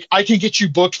me like I can get you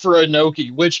booked for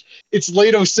Inoki, which it's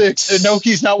late 06.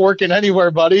 Inoki's not working anywhere,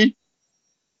 buddy.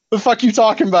 The fuck you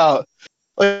talking about?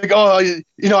 Like, oh,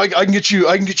 you know, I can get you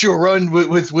a run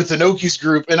with Inoki's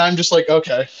group, and I'm just like,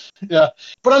 okay, yeah.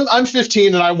 But I'm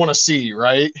 15 and I want to see,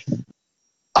 right?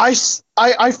 I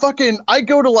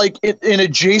go to like an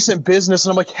adjacent business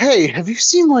and I'm like, hey, have you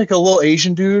seen like a little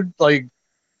Asian dude? Like,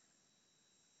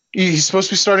 he's supposed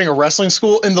to be starting a wrestling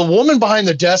school, and the woman behind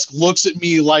the desk looks at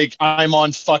me like I'm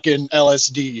on fucking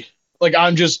LSD, like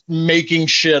I'm just making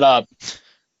shit up.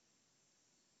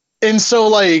 And so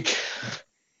like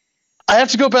I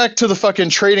have to go back to the fucking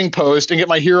trading post and get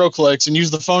my hero clicks and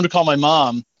use the phone to call my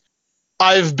mom.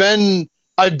 I've been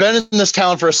in this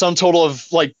town for a sum total of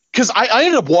like, because I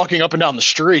ended up walking up and down the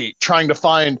street trying to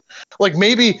find, like,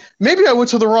 maybe I went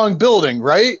to the wrong building,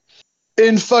 right?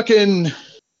 And fucking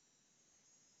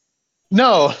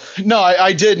no,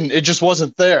 I didn't. It just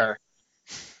wasn't there.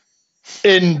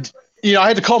 And you know, I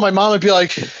had to call my mom and be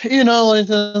like, you know, like,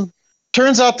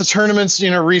 turns out the tournament's,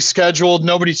 you know, rescheduled.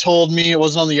 Nobody told me. It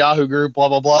wasn't on the Yahoo group. Blah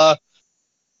blah blah.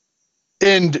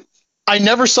 And I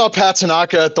never saw Pat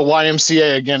Tanaka at the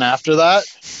YMCA again after that.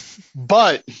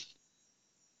 But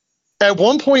at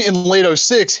one point in late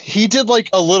 06, he did like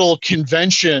a little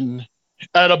convention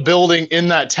at a building in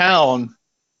that town.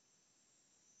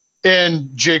 And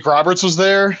Jake Roberts was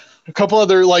there. A couple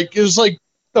other, like, it was like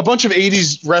a bunch of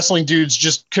 80s wrestling dudes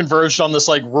just converged on this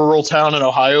like rural town in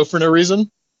Ohio for no reason.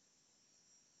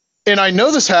 And I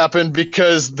know this happened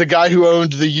because the guy who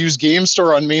owned the used game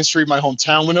store on Main Street, my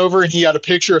hometown, went over and he had a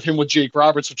picture of him with Jake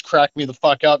Roberts, which cracked me the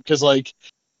fuck up because, like,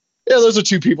 yeah, those are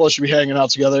two people that should be hanging out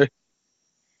together.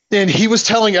 And he was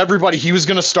telling everybody he was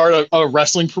going to start a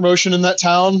wrestling promotion in that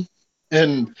town,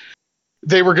 and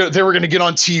they were going to get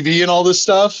on TV and all this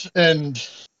stuff, and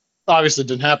obviously it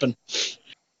didn't happen.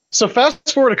 So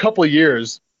fast forward a couple of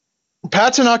years,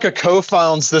 Pat Tanaka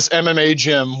co-founds this MMA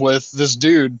gym with this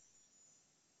dude.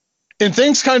 And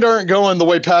things kind of aren't going the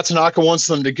way Pat Tanaka wants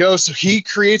them to go. So he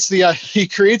creates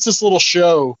this little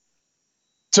show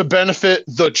to benefit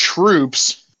the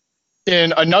troops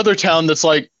in another town that's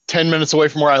like 10 minutes away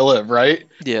from where I live, right?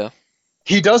 Yeah.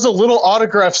 He does a little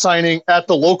autograph signing at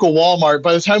the local Walmart.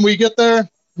 By the time we get there,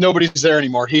 nobody's there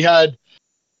anymore. He had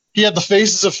the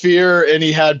Faces of Fear and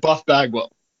he had Buff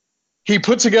Bagwell. He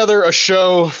put together a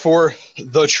show for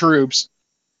the troops,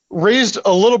 raised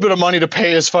a little bit of money to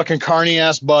pay his fucking carny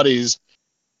ass buddies,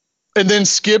 and then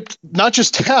skipped not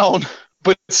just town,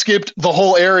 but skipped the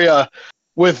whole area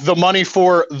with the money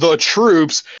for the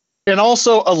troops, and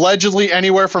also allegedly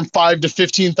anywhere from $5,000 to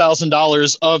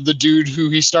 $15,000 of the dude who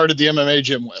he started the MMA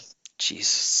gym with.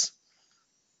 Jesus.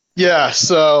 Yeah,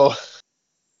 so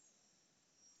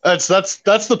that's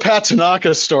the Pat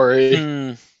Tanaka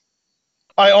story.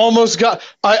 I almost got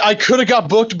I could have got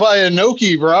booked by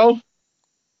Inoki, bro.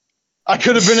 I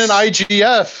could have been in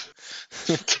IGF.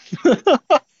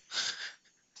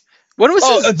 When was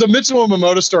the Mitsuo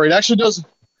Momoto story? It actually does.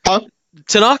 Huh?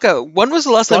 Tanaka, when was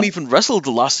the last time he even wrestled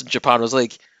the last in Japan? It was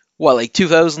like, what, like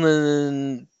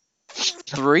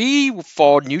 2003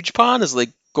 for New Japan? Is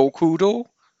like Gokudo?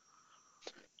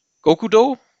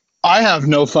 I have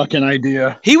no fucking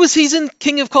idea. He's in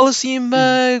King of Colosseum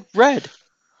Red.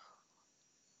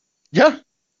 Yeah,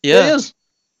 he is.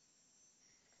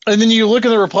 And then you look at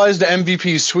the replies to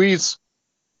MVP tweets,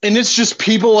 and it's just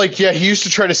people like, yeah, he used to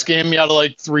try to scam me out of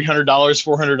like $300,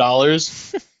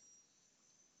 $400.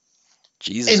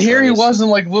 Jesus and here Christ. he was in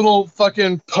like little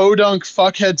fucking podunk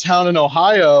fuckhead town in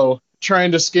Ohio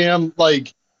trying to scam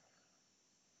like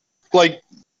it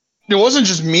wasn't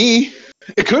just me.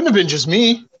 It couldn't have been just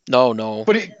me. No.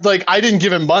 But I didn't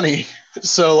give him money,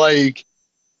 so like.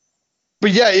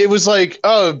 But yeah, it was like,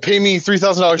 oh, pay me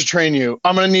 $3,000 to train you.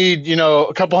 I'm gonna need, you know,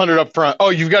 a couple hundred up front.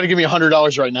 Oh, you've got to give me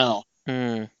 $100 right now.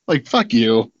 Like, fuck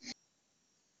you.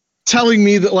 Telling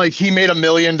me that like he made $1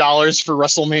 million for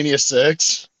WrestleMania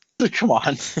 6. Come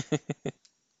on.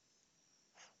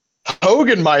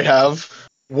 Hogan might have.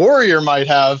 Warrior might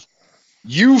have.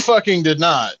 You fucking did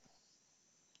not.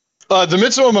 The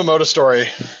Mitsuo Momoto story.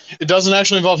 It doesn't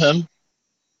actually involve him,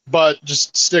 but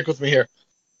just stick with me here.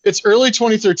 It's early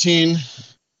 2013.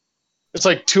 It's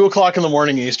like 2:00 in the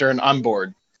morning Eastern. I'm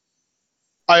bored.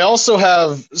 I also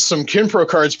have some Kinpro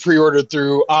cards pre-ordered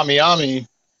through AmiAmi,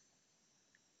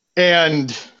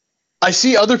 and I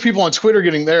see other people on Twitter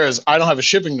getting theirs. I don't have a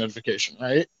shipping notification,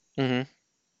 right?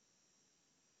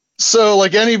 So,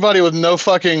 like anybody with no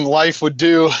fucking life would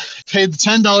do, paid the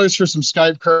 $10 for some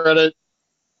Skype credit.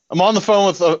 I'm on the phone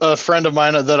with a friend of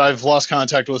mine that I've lost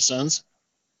contact with since.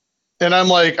 And I'm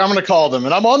like, I'm going to call them.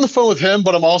 And I'm on the phone with him,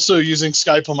 but I'm also using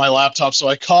Skype on my laptop. So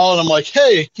I call and I'm like,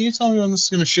 hey, can you tell me when this is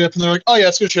going to ship? And they're like, oh, yeah,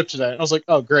 it's going to ship today. And I was like,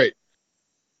 oh, great.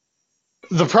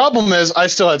 The problem is I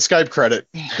still had Skype credit.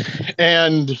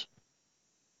 And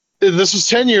this was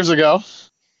 10 years ago.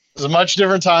 It was a much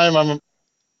different time. I'm a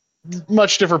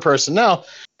much different person now.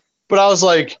 But I was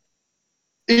like,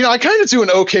 I kind of do an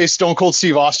okay Stone Cold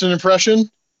Steve Austin impression.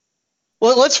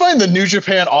 Let's find the New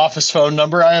Japan office phone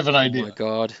number. I have an Oh idea. my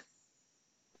god.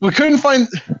 We couldn't find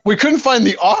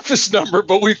the office number,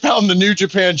 but we found the New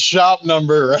Japan shop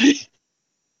number, right?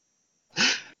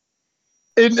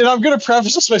 And I'm going to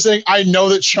preface this by saying I know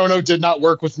that Chono did not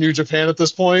work with New Japan at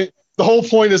this point. The whole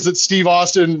point is that Steve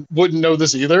Austin wouldn't know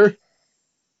this either.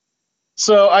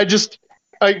 So I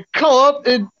call up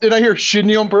and I hear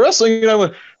Shinyon Pro Wrestling, and I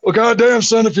went, well, goddamn,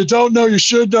 son, if you don't know, you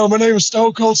should know. My name is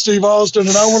Stone Cold Steve Austin,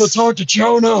 and I want to talk to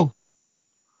Chono.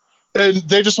 And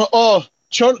they just went, oh,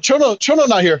 Chono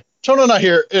not here. Chono not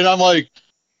here. And I'm like,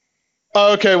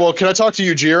 oh, okay, well, can I talk to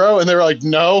Yujiro? And they were like,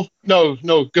 no,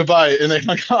 goodbye. And they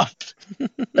hung up.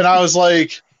 And I was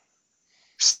like,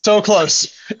 so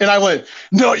close. And I went,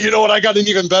 no, you know what? I got an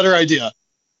even better idea.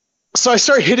 So I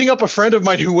started hitting up a friend of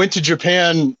mine who went to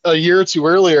Japan a year or two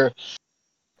earlier.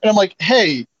 And I'm like,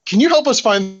 hey, can you help us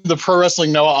find the Pro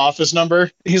Wrestling Noah office number?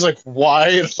 And he's like, why?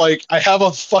 And I'm like, I have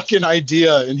a fucking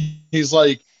idea. And he's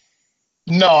like,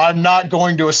 no, I'm not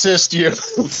going to assist you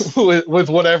with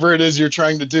whatever it is you're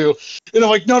trying to do. And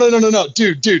I'm like, no,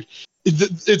 dude,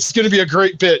 it's going to be a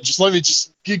great bit. Just let me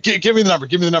give me the number.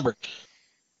 Give me the number.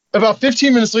 About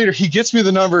 15 minutes later, he gets me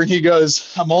the number and he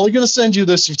goes, I'm only going to send you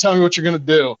this if you tell me what you're going to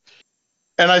do.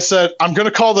 And I said, I'm going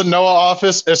to call the Noah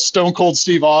office as Stone Cold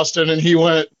Steve Austin. And he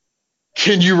went,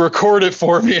 can you record it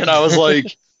for me? And I was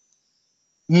like,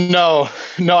 no,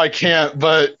 I can't.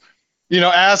 But,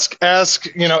 ask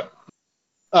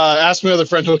my other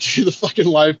friend who will give you the fucking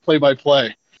live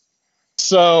play-by-play.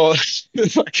 So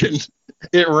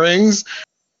it rings,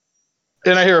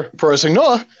 and I hear Pro Wrestling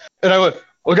Noah, and I went,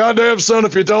 well, goddamn, son,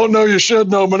 if you don't know, you should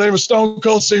know. My name is Stone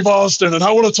Cold Steve Austin, and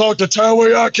I want to talk to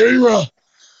Taue Akira.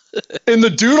 And the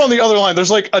dude on the other line,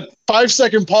 there's like a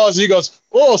 5-second pause, and he goes,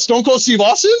 oh, Stone Cold Steve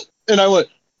Austin? And I went,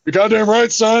 you're goddamn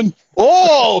right, son.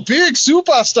 Oh, big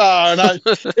superstar.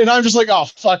 And I'm just like, oh,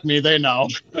 fuck me, they know.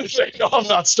 They know I'm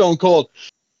not Stone Cold.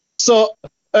 So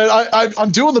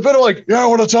I'm doing the bit of like, yeah, I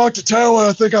want to talk to Taylor.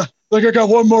 I think I got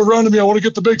one more run in me. I want to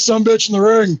get the big sumbitch in the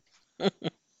ring.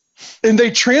 And they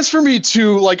transfer me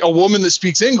to like a woman that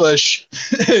speaks English,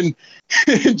 and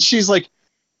she's like,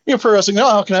 Pro Wrestling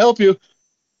Now, how can I help you?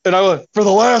 And I went, for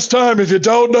the last time, if you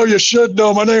don't know, you should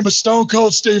know. My name is Stone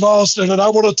Cold Steve Austin, and I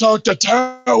want to talk to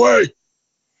Taue.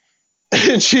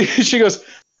 And she goes,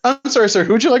 I'm sorry, sir.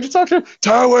 Who'd you like to talk to?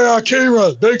 Taue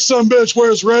Akira, big sumbitch,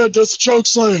 wears red, does the choke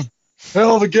slam.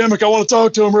 Hell of a gimmick. I want to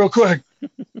talk to him real quick.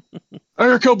 I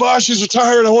hear Kobashi's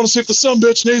retired. I want to see if the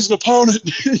sumbitch needs an opponent.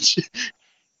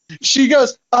 She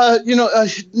goes,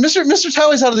 Mr.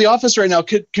 Taue's out of the office right now.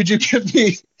 Could you give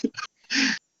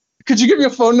me a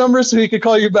phone number so he could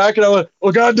call you back? And I went,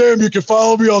 well, goddamn, you can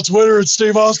follow me on Twitter at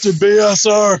Steve Austin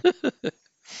BSR.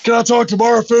 Can I talk to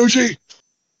Marufuji?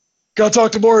 Can I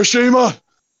talk to Morishima?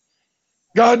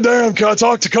 Goddamn, can I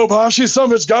talk to Kobashi?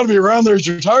 Something's got to be around there. He's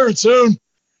retiring soon.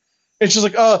 And she's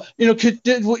like,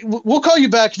 we'll call you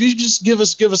back if you just give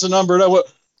us a number. And I went,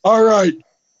 all right,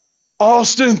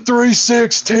 Austin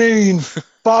 316.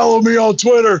 Follow me on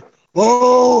Twitter.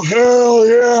 Oh, hell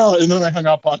yeah. And then they hung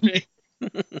up on me.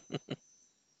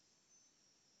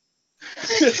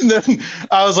 And then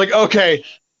I was like, okay,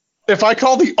 if I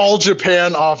call the All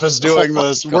Japan office doing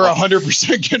this, we're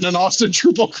 100% getting an Austin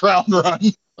Triple Crown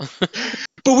run.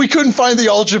 But we couldn't find the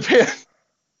All Japan.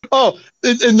 Oh,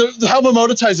 and how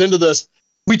Momota ties into this,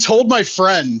 we told my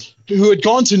friend who had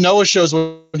gone to Noah shows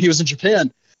when he was in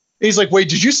Japan. He's like, wait,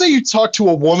 did you say you talked to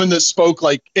a woman that spoke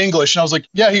like English? And I was like,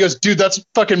 yeah. He goes, dude, that's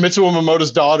fucking Mitsuo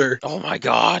Momota's daughter. Oh my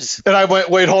god. And I went,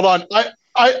 wait, hold on.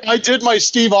 I did my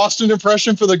Steve Austin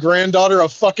impression for the granddaughter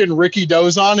of fucking Ricky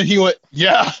Dozon, and he went,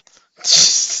 yeah.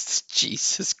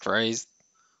 Jesus Christ.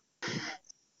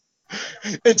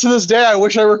 And to this day, I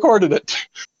wish I recorded it,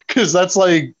 because that's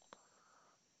like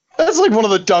one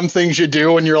of the dumb things you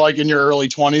do when you're like in your early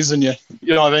 20s and you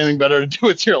don't have anything better to do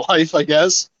with your life, I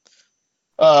guess.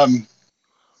 But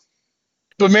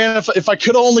man, if I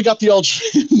could have only got the Ultra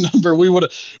number, we would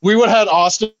have had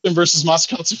Austin versus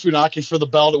Masakatsu Funaki for the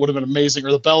belt. It would have been amazing,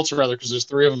 or the belts rather, because there's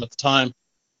 3 of them at the time.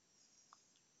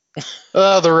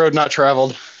 The road not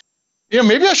traveled. Yeah,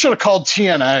 maybe I should have called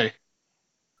TNA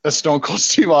as Stone Cold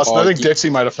Steve Austin. I Or think Dixie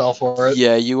might have fell for it.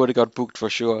 yeah, you would have got booked for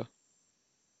sure.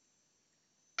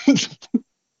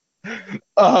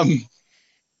 Um,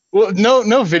 well,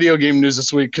 no video game news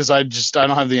this week because I don't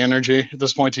have the energy at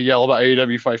this point to yell about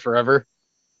AEW Fight Forever,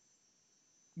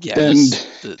 Yeah, and I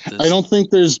this don't think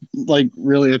there's like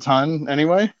really a ton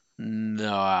anyway.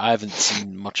 no, I haven't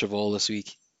seen much of all this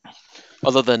week,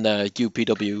 other than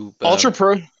UPW. Ultra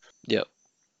Pro, Yeah.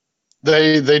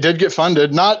 they did get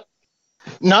funded, not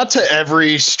to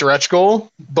every stretch goal,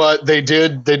 but they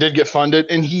did get funded,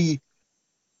 and he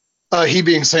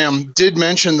being Sam did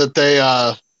mention that they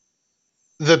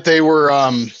were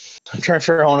I'm trying to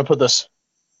figure out how I want to put this.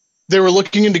 They were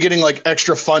looking into getting like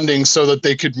extra funding so that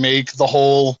they could make the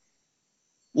whole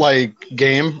like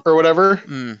game or whatever,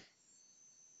 Mm.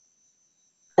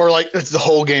 or like it's the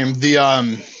whole game, the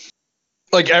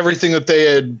like everything that they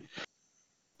had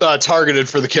targeted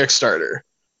for the Kickstarter.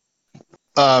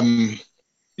 Um,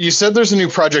 you said there's a new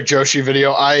Project Joshi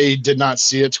video. I did not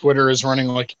see it. Twitter is running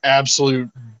like absolute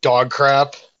dog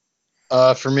crap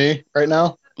for me right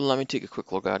now. Let me take a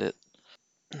quick look at it.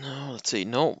 No, let's see.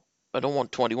 No, I don't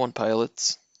want 21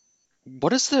 Pilots.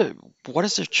 What is their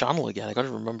channel again? I gotta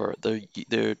remember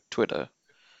their Twitter.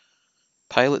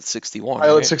 Pilot 61,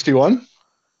 Pilot right? 61.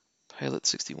 Pilot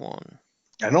 61.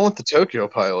 I don't want the Tokyo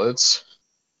Pilots.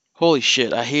 Holy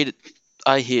shit! I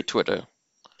hate Twitter.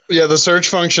 Yeah, the search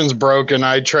function's broken.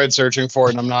 I tried searching for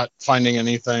it, and I'm not finding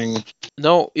anything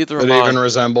No, either that am even I.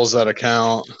 resembles that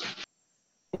account.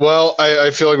 Well,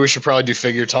 I feel like we should probably do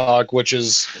figure talk, which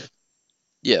is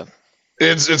Yeah.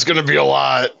 it's going to be a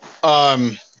lot.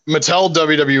 Mattel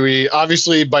WWE.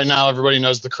 Obviously, by now everybody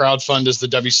knows the crowdfund is the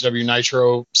WCW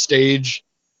Nitro stage.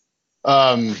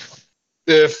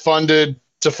 If funded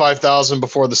to 5,000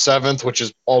 before the 7th, which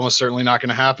is almost certainly not going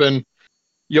to happen,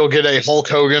 you'll get a Hulk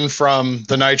Hogan from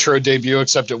the Nitro debut,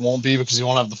 except it won't be because he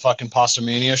won't have the fucking Pasta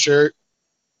Mania shirt.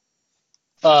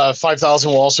 5,000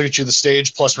 will also get you the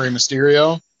stage plus Rey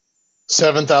Mysterio.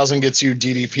 7,000 gets you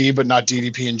DDP, but not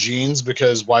DDP in jeans,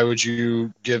 because why would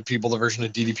you give people the version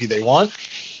of DDP they want?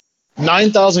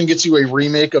 9,000 gets you a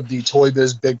remake of the Toy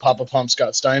Biz Big Papa Pump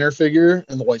Scott Steiner figure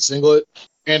in the white singlet.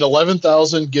 And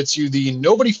 11,000 gets you the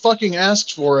nobody fucking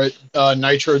asked for it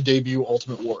Nitro debut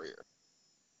Ultimate Warrior.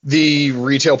 The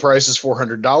retail price is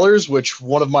 $400, which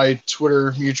one of my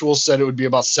Twitter mutuals said it would be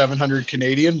about 700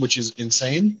 Canadian, which is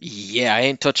insane. Yeah, I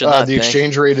ain't touching that The thing.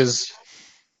 exchange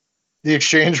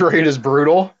rate is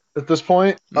brutal at this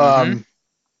point. Mm-hmm.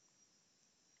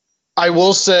 I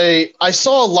will say I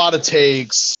saw a lot of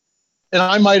takes, and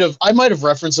I might have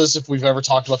referenced this if we've ever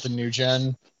talked about the new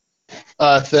gen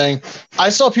thing. I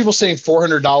saw people saying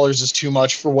 $400 is too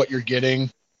much for what you're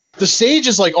getting. The stage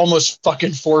is like almost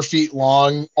fucking 4 feet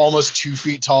long, almost 2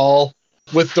 feet tall,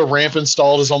 with the ramp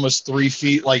installed is almost 3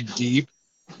 feet like deep.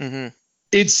 Mm-hmm.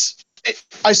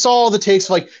 I saw all the takes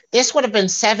like this would have been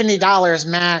 $70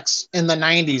 max in the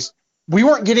 90s. We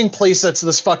weren't getting playsets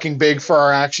this fucking big for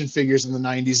our action figures in the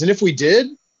 90s, and if we did,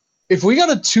 if we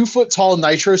got a 2 foot tall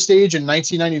Nitro stage in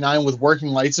 1999 with working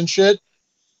lights and shit,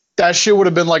 that shit would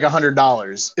have been like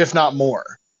 $100, if not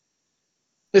more.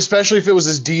 Especially if it was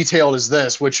as detailed as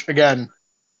this, which again,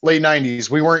 late 90s,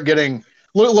 we weren't getting.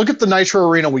 Look at the Nitro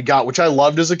Arena we got, which I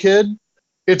loved as a kid.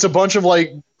 It's a bunch of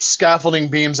like scaffolding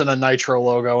beams and a Nitro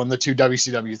logo and the two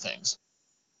WCW things.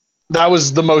 That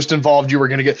was the most involved you were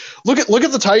going to get. Look at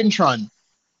the Titantron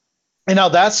and how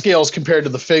that scales compared to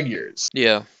the figures.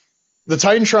 Yeah. The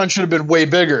Titantron should have been way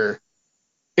bigger.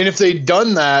 And if they'd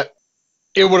done that,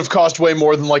 it would have cost way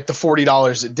more than like the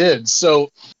 $40 it did.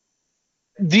 So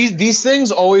these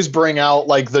things always bring out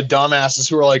like the dumbasses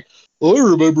who are like, oh,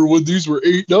 I remember when these were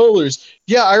 $8.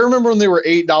 Yeah, I remember when they were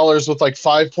 $8 with like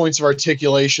 5 points of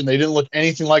articulation. They didn't look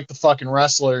anything like the fucking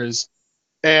wrestlers.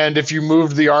 And if you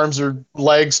moved the arms or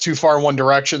legs too far in one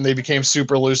direction, they became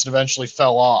super loose and eventually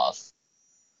fell off.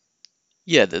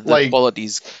 Yeah, the Like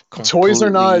quality's toys are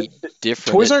not completely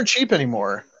different. toys aren't cheap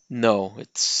anymore. No,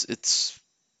 it's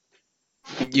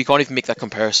you can't even make that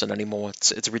comparison anymore.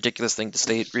 It's a ridiculous thing to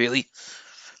state, really.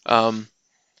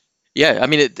 Yeah, I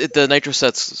mean, the Nitro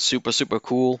set's super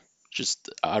cool. Just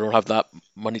I don't have that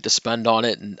money to spend on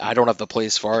it, and I don't have the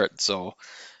place for it, so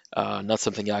not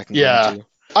something I can go Yeah, into.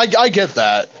 I get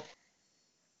that.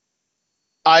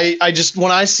 I just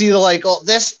when I see the like, oh,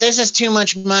 this is too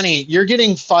much money. You're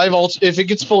getting if it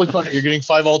gets fully funded, you're getting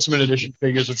 5 Ultimate Edition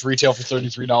figures, which retail for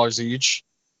 $33 each,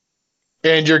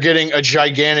 and you're getting a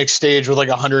gigantic stage with like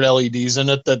 100 LEDs in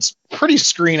it. That's pretty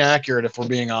screen accurate, if we're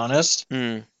being honest.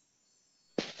 Hmm.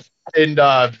 And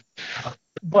but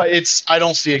I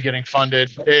don't see it getting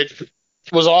funded. It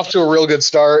was off to a real good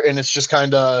start, and it's just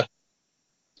kind of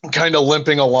kind of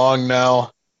limping along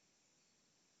now.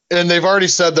 And they've already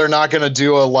said they're not going to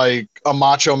do a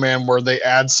Macho Man where they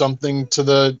add something to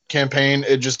the campaign.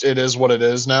 It is what it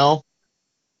is now.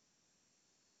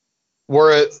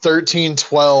 We're at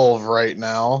 1312 right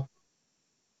now,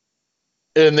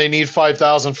 and they need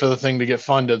 5,000 for the thing to get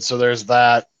funded. So there's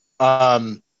that.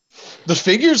 The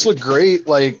figures look great.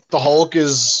 Like the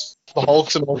Hulk's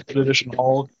an Ultimate Edition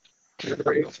Hulk.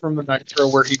 Great from the Nitro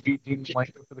where he beat Dean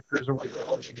Malenko for the cruiserweight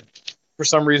belt. For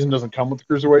some reason, doesn't come with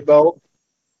the cruiserweight belt.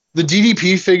 The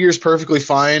DDP figure is perfectly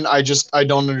fine. I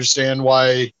don't understand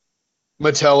why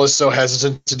Mattel is so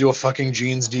hesitant to do a fucking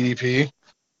jeans DDP.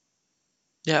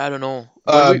 Yeah, I don't know.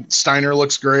 Steiner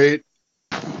looks great.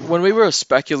 When we were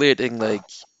speculating like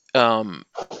um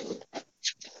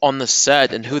on the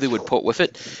set and who they would put with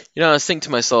it, I was thinking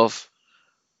to myself,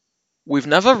 we've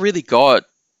never really got,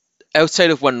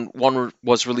 outside of when one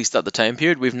was released at the time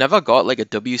period, we've never got like a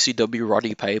WCW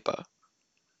Roddy Piper.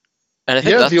 And I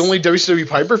think the only WCW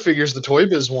Piper figure is the Toy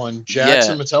Biz one. Jax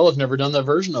and Mattel have never done that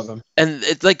version of him. And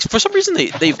it's like, for some reason,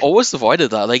 they've always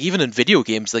avoided that. Like, even in video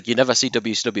games, like, you never see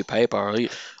WCW Piper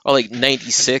or like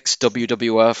 96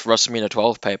 WWF WrestleMania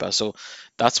 12 Piper. So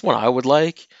that's one I would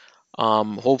like.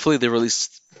 Hopefully they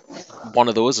release one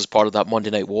of those as part of that Monday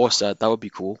Night War set. That would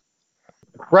be cool.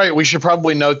 Right, we should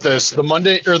probably note this. The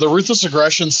Ruthless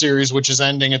Aggression series, which is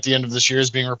ending at the end of this year,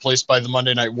 is being replaced by the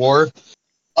Monday Night War.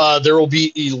 There will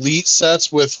be elite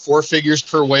sets with 4 figures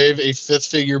per wave, a 5th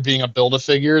figure being a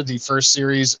Build-A-Figure. The first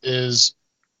series is,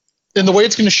 and the way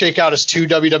it's going to shake out is 2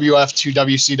 WWF, 2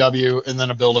 WCW, and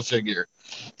then a Build-A-Figure.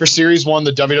 For Series 1,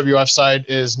 the WWF side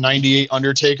is 98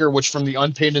 Undertaker, which from the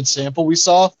unpainted sample we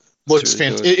saw, looks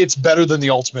really fantastic. It's better than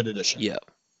the Ultimate Edition. Yeah.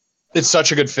 It's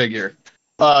such a good figure.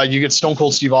 You get Stone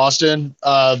Cold Steve Austin.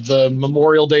 The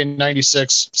Memorial Day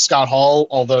 96 Scott Hall,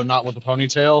 although not with a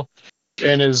ponytail.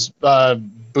 And his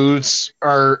boots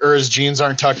or his jeans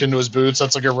aren't tucked into his boots.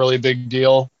 That's like a really big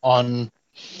deal on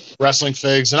wrestling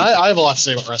figs. And I have a lot to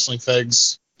say about wrestling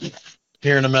figs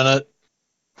here in a minute.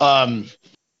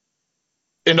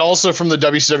 And also from the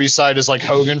WCW side is like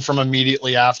Hogan from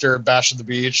immediately after Bash at the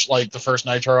Beach, like the first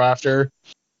Nitro after,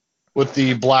 with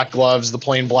the black gloves, the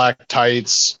plain black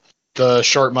tights, the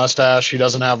short mustache. He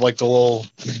doesn't have like the little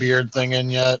beard thing in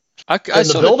yet. And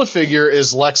the Build-A-Figure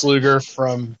is Lex Luger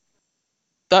from...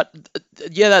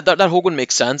 That Hogan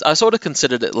makes sense. I sort of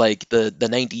considered it like the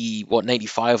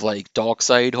 95 like Dark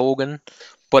Side Hogan,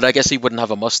 but I guess he wouldn't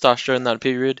have a mustache during that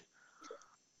period.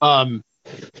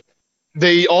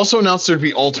 They also announced there'd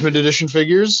be Ultimate Edition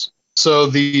figures. So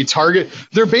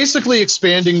they're basically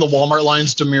expanding the Walmart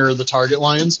lines to mirror the Target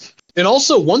lines. And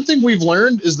also, one thing we've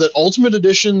learned is that Ultimate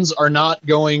Editions are not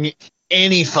going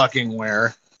any fucking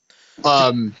where.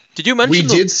 Did you mention we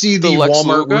did see the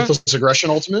Walmart Luger? Ruthless Aggression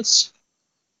Ultimates?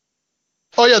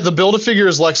 Oh yeah, the Build-A-Figure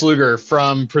is Lex Luger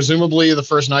from presumably the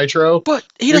first Nitro. But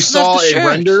he doesn't have the shirt. We saw a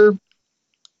render.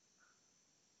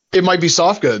 It might be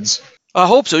soft goods. I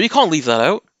hope so. You can't leave that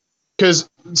out. Because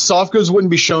soft goods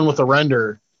wouldn't be shown with a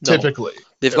render, typically.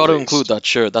 They've got to include that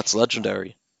shirt. That's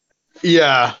legendary.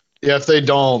 Yeah. Yeah, if they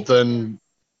don't, then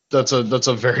that's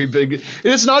a very big... And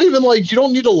it's not even like, you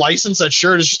don't need to license that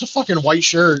shirt. It's just a fucking white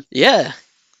shirt. Yeah.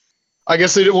 I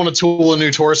guess they didn't want to tool a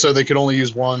new torso they could only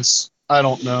use once. I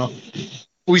don't know.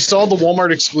 We saw the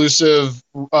Walmart exclusive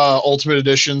Ultimate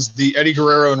Editions, the Eddie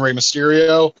Guerrero and Rey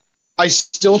Mysterio. I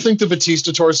still think the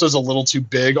Batista torso is a little too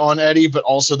big on Eddie, but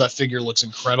also that figure looks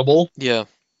incredible. Yeah.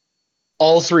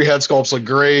 All 3 head sculpts look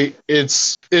great.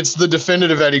 It's the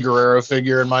definitive Eddie Guerrero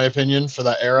figure, in my opinion, for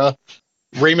that era.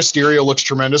 Rey Mysterio looks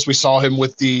tremendous. We saw him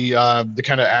with the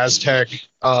kind of Aztec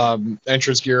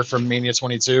entrance gear from Mania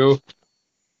 22.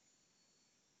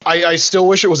 I still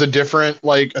wish it was a different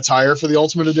like attire for the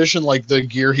Ultimate Edition, like the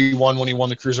gear he won when he won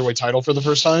the Cruiserweight title for the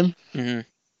first time. Mm-hmm.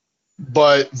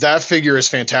 But that figure is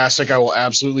fantastic. I will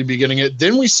absolutely be getting it.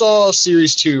 Then we saw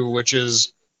Series 2, which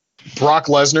is Brock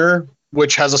Lesnar,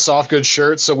 which has a soft goods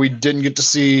shirt, so we didn't get to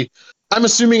see... I'm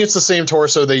assuming it's the same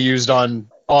torso they used on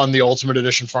the Ultimate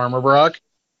Edition Farmer Brock.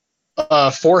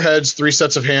 4 heads, 3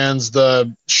 sets of hands,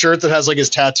 the shirt that has like his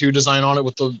tattoo design on it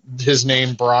with his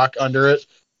name Brock under it.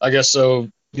 I guess so...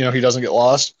 he doesn't get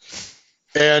lost.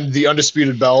 And the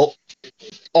Undisputed Belt.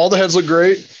 All the heads look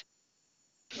great.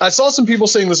 I saw some people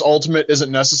saying this Ultimate isn't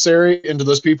necessary, and to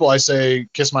those people I say,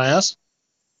 kiss my ass.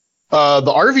 The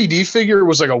RVD figure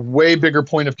was like a way bigger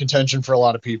point of contention for a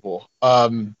lot of people.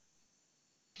 Couple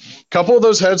of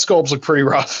those head sculpts look pretty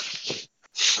rough.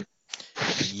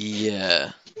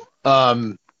 Yeah.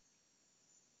 The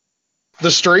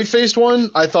straight-faced one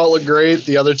I thought looked great.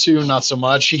 The other 2, not so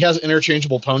much. He has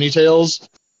interchangeable ponytails.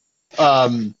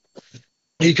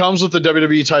 He comes with the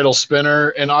WWE title spinner,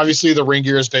 and obviously the ring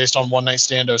gear is based on One Night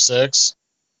Stand '06.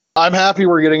 I'm happy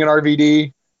we're getting an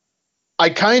RVD. I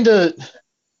kind of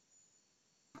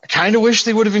wish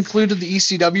they would have included the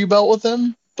ECW belt with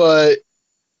him, but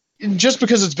just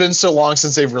because it's been so long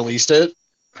since they've released it,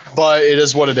 but it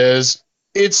is what it is.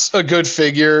 It's a good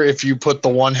figure if you put the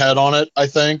one head on it, I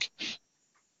think.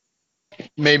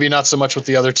 Maybe not so much with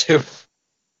the other two.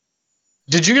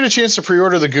 Did you get a chance to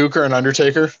pre-order the Gooker and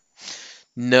Undertaker?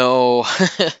 No.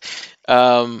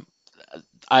 um,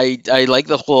 I like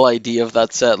the whole idea of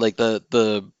that set. Like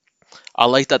the I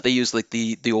like that they use like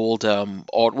the old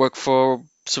artwork for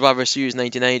Survivor Series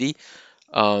 1990.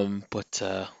 But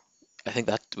I think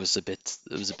that was a bit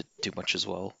too much as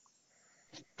well.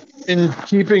 In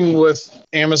keeping with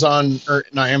Amazon, or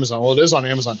not Amazon, well, it is on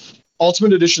Amazon.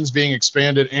 Ultimate Edition's being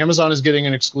expanded. Amazon is getting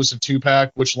an exclusive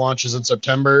 2-pack, which launches in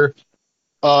September,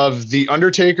 of the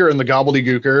Undertaker and the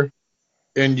Gobbledygooker.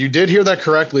 And you did hear that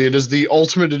correctly. It is the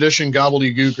Ultimate Edition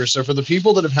Gobbledygooker. So for the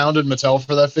people that have hounded Mattel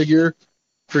for that figure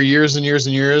for years and years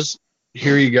and years,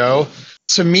 here you go.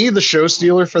 To me, the show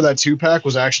stealer for that 2-pack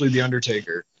was actually the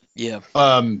Undertaker. Yeah.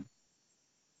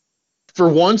 For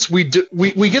once, we get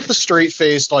the straight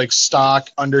faced like stock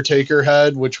Undertaker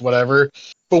head, which whatever,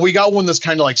 but we got one that's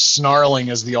kind of like snarling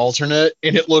as the alternate,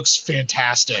 and it looks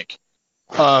fantastic.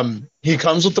 He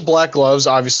comes with the black gloves,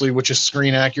 obviously, which is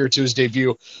screen accurate to his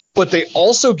debut, but they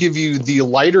also give you the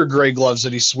lighter gray gloves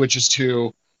that he switches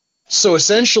to. So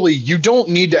essentially, you don't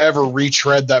need to ever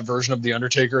retread that version of the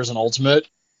Undertaker as an Ultimate,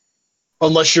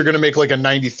 unless you're going to make like a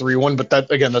 '93 one. But that,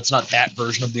 again, that's not that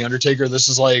version of the Undertaker. This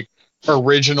is like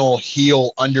original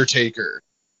heel Undertaker.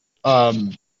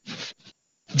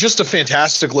 Just a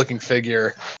fantastic looking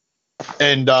figure.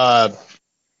 And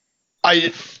I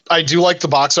do like the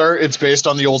box art. It's based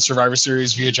on the old Survivor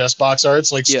Series VHS box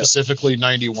arts, like specifically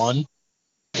 91,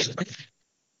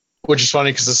 which is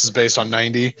funny because this is based on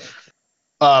 90.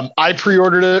 I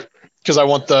pre-ordered it because I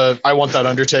want that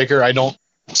Undertaker. I don't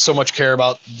so much care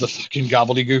about the fucking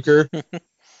gobbledygooker.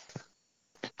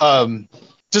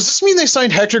 Does this mean they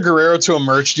signed Hector Guerrero to a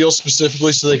merch deal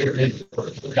specifically so they can make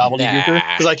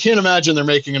gobbledygooker? Because I can't imagine they're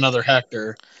making another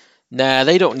Hector. Nah,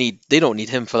 they don't need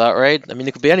him for that, right? I mean,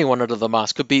 it could be anyone under the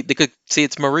mask. They could say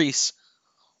it's Maurice.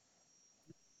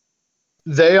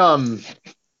 They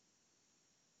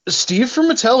Steve from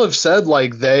Mattel have said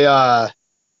like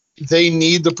they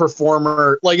need the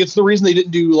performer. Like it's the reason they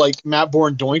didn't do like Matt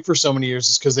Bourne Doink for so many years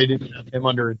is because they didn't have him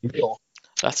under a deal.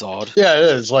 That's odd. Yeah, it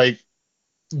is. Like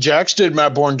Jax did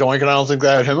Matt Bourne Doink, and I don't think they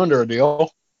had him under a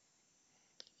deal.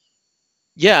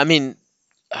 Yeah, I mean,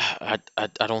 I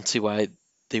don't see why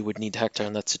they would need Hector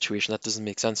in that situation. That doesn't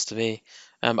make sense to me.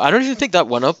 I don't even think that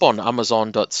went up on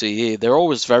Amazon.ca. They're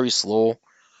always very slow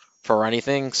for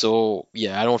anything. So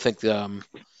yeah, I don't think that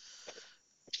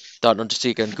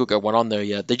Undertaker and Guga went on there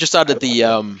yet. They just added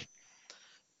the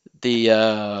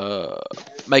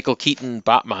Michael Keaton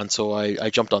Batman, so I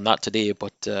jumped on that today,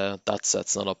 but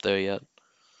that's not up there yet.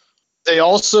 They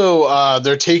also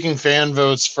they're taking fan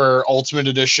votes for Ultimate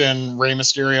Edition Rey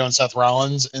Mysterio and Seth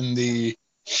Rollins in the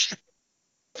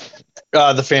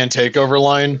fan takeover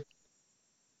line.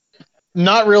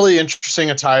 Not really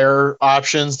interesting attire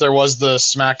options. There was the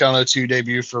SmackDown 02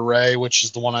 debut for Rey, which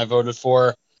is the one I voted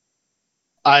for.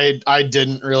 I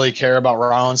didn't really care about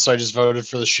Rollins, so I just voted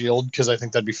for the Shield because I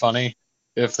think that'd be funny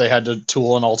if they had to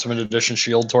tool an Ultimate Edition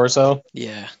Shield torso.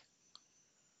 Yeah.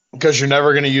 Because you're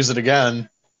never going to use it again.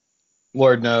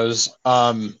 Lord knows.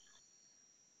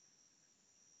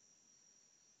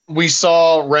 We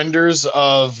saw renders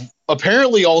of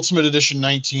apparently Ultimate Edition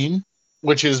 19,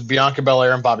 which is Bianca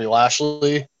Belair and Bobby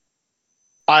Lashley.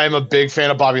 I am a big fan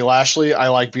of Bobby Lashley. I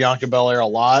like Bianca Belair a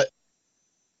lot.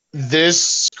 This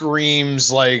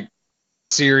screams like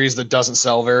series that doesn't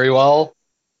sell very well.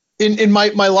 In my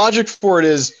logic for it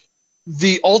is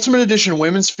the Ultimate Edition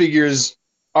women's figures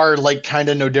are like kind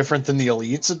of no different than the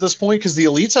Elites at this point because the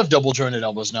Elites have double jointed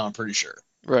elbows now, I'm pretty sure.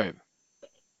 Right.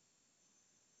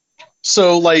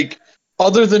 So like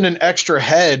other than an extra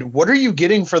head, what are you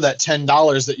getting for that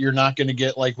 $10 that you're not going to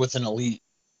get like with an Elite?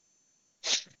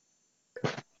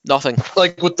 Nothing.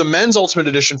 Like with the men's Ultimate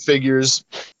Edition figures,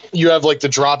 you have like the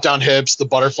drop down hips, the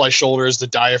butterfly shoulders, the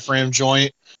diaphragm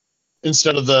joint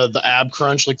instead of the ab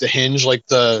crunch, like the hinge, like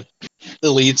the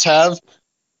Elites have.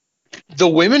 The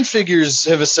women figures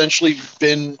have essentially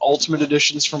been Ultimate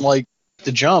Editions from like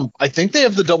the jump. I think they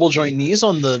have the double joint knees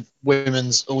on the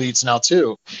women's Elites now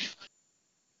too.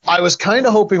 I was kind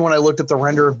of hoping when I looked at the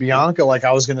render of Bianca, like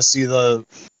I was going to see the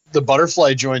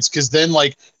butterfly joints, because then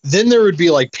there would be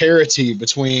like parity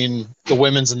between the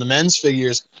women's and the men's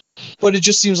figures. But it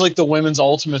just seems like the women's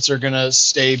Ultimates are going to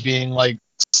stay being like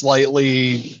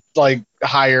slightly like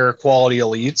higher quality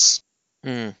elites,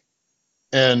 Mm.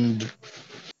 and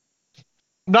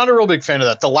not a real big fan of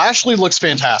that. The Lashley looks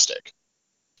fantastic.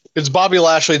 It's Bobby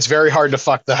Lashley. It's very hard to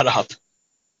fuck that up.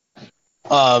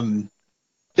 And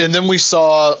then we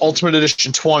saw Ultimate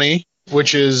Edition 20,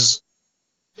 which is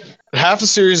half the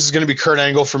series is going to be Kurt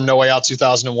Angle from No Way Out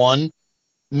 2001.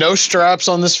 No straps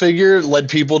on this figure led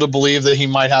people to believe that he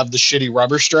might have the shitty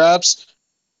rubber straps.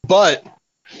 But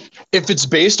if it's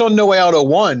based on No Way Out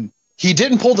 01, he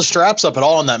didn't pull the straps up at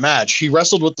all in that match. He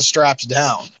wrestled with the straps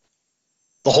down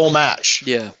the whole match.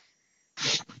 Yeah.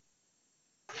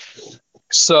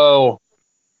 So,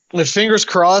 fingers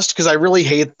crossed, because I really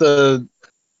hate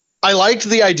I liked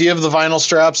the idea of the vinyl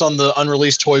straps on the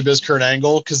unreleased Toy Biz Kurt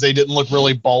Angle because they didn't look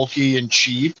really bulky and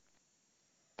cheap.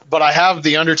 But I have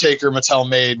the Undertaker Mattel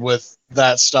made with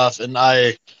that stuff, and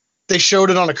they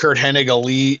showed it on a Kurt Hennig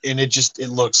Elite, and it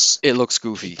looks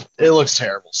goofy. It looks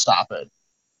terrible. Stop it.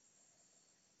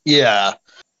 Yeah.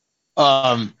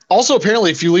 Also, apparently,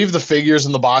 if you leave the figures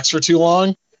in the box for too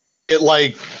long, it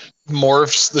like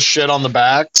morphs the shit on the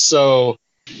back. So,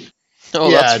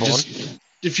 That's fun. just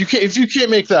if you can't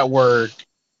make that work,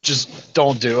 just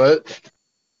don't do it.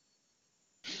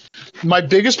 My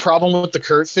biggest problem with the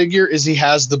Kurt figure is he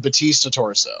has the Batista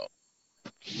torso.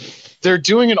 They're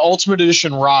doing an Ultimate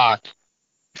Edition Rock,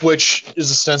 which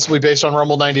is ostensibly based on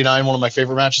Rumble 99, one of my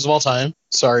favorite matches of all time.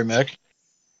 Sorry, Mick.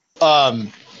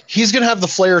 He's going to have the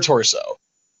Flair torso.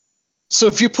 So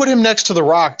if you put him next to The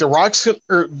Rock,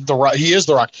 he is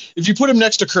The Rock. If you put him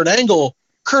next to Kurt Angle's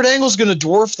going to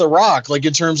dwarf The Rock, like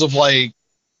in terms of like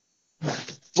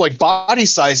body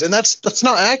size, and that's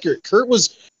not accurate. Kurt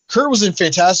was in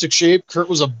fantastic shape. Kurt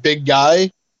was a big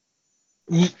guy.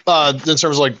 In terms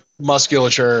of like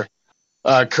musculature,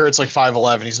 Kurt's like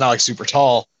 5'11". He's not like super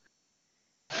tall,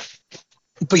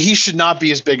 but he should not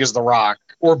be as big as The Rock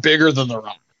or bigger than The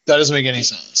Rock. That doesn't make any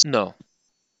sense. No.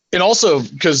 And also,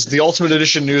 because the Ultimate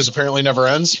Edition news apparently never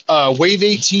ends, Wave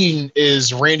 18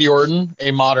 is Randy Orton,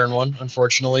 a modern one,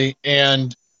 unfortunately,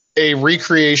 and a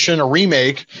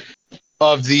remake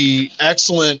of the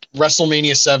excellent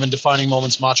WrestleMania 7 defining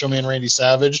moments Macho Man Randy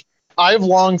Savage. I've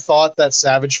long thought that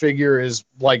Savage figure is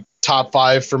like top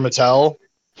 5 for Mattel.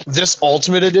 This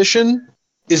Ultimate Edition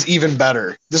is even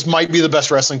better. This might be the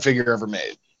best wrestling figure ever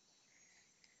made.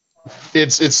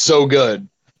 It's so good.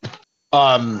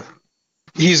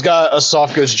 He's got a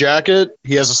soft goods jacket.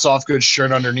 He has a soft goods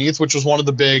shirt underneath, which was one of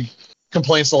the big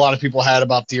complaints a lot of people had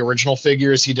about the original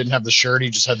figures. He didn't have the shirt. He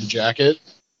just had the jacket.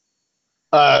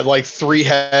 Like 3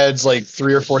 heads, like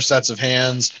 3 or 4 sets of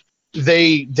hands.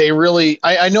 They really,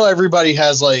 I know everybody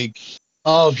has like,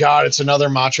 oh God, it's another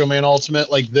Macho Man Ultimate.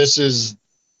 Like this is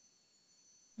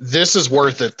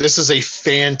worth it. This is a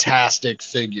fantastic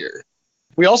figure.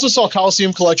 We also saw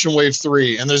Coliseum Collection Wave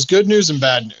 3, and there's good news and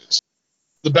bad news.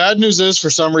 The bad news is, for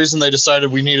some reason, they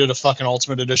decided we needed a fucking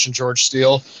Ultimate Edition George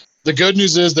Steele. The good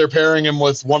news is they're pairing him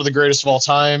with one of the greatest of all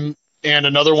time and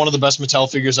another one of the best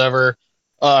Mattel figures ever,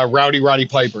 Roddy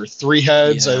Piper. 3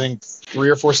 heads, yeah. I think 3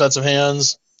 or 4 sets of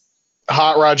hands.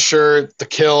 Hot Rod shirt, the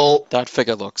kill. That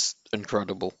figure looks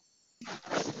incredible.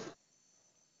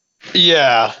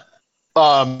 Yeah.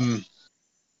 Yeah,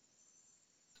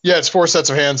 it's 4 sets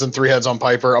of hands and 3 heads on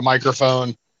Piper, a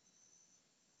microphone.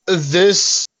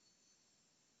 This...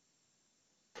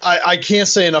 I can't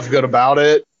say enough good about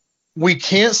it. We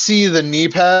can't see the knee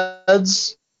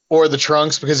pads or the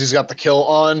trunks because he's got the kill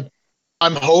on.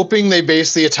 I'm hoping they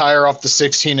base the attire off the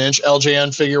 16-inch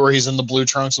LJN figure where he's in the blue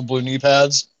trunks and blue knee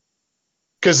pads.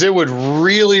 Because it would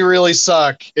really, really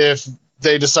suck if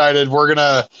they decided we're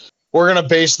gonna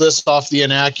base this off the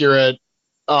inaccurate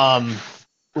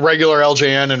regular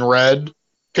LJN in red,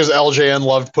 because LJN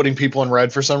loved putting people in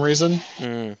red for some reason.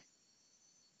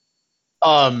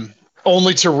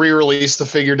 Only to re-release the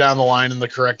figure down the line in the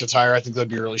correct attire. I think that'd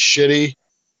be really shitty.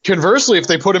 Conversely, if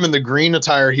they put him in the green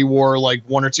attire he wore like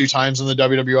 1 or 2 times in the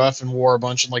WWF and wore a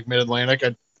bunch in like Mid-Atlantic,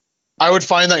 I would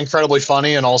find that incredibly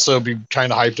funny and also be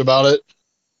kind of hyped about it.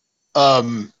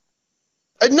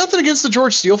 Nothing against the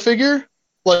George Steele figure.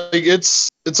 Like it's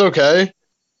okay.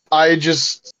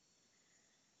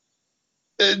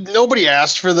 Nobody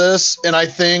asked for this, and I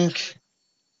think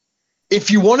if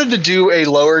you wanted to do a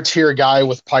lower tier guy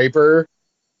with Piper,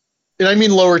 and I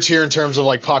mean lower tier in terms of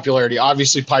like popularity,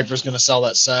 obviously Piper's going to sell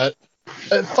that set.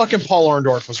 Fucking Paul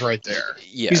Orndorff was right there.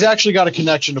 Yeah. He's actually got a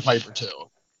connection to Piper too.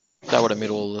 That would have made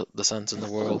all the sense in the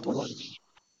world.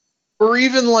 Or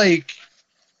even like,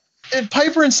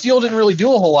 Piper and Steele didn't really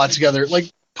do a whole lot together. Like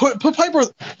put Piper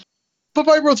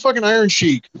with fucking Iron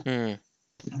Sheik.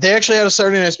 They actually had a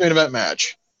Saturday Night's Main Event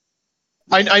match.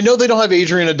 I know they don't have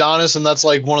Adrian Adonis, and that's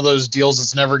like one of those deals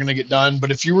that's never going to get done.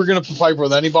 But if you were going to put Piper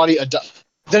with anybody,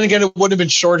 then again, it wouldn't have been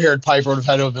short-haired Piper; it would have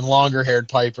had to have been longer-haired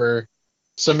Piper.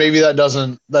 So maybe that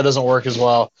doesn't work as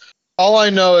well. All I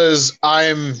know is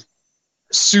I'm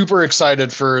super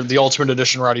excited for the Ultimate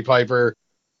Edition Roddy Piper.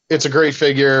 It's a great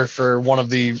figure for one of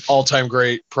the all-time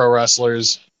great pro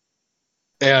wrestlers,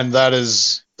 and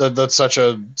that's such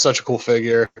a cool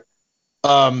figure.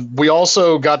 We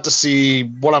also got to see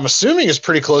what I'm assuming is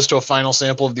pretty close to a final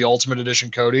sample of the Ultimate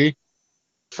Edition Cody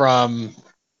from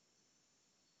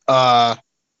uh,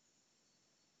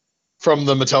 from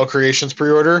the Mattel Creations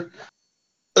pre-order.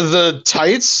 The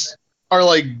tights are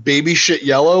like baby shit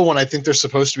yellow when I think they're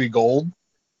supposed to be gold.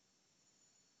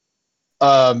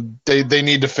 They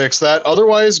need to fix that.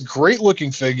 Otherwise, great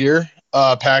looking figure.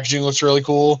 Packaging looks really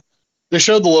cool. They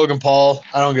showed the Logan Paul.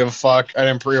 I don't give a fuck. I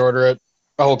didn't pre-order it.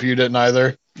 I hope you didn't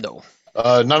either. No.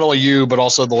 Not only you, but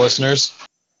also the listeners.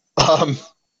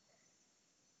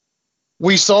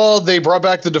 We saw they brought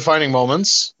back the defining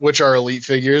moments, which are elite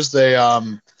figures. They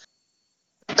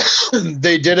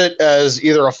they did it as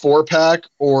either a 4-pack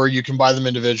or you can buy them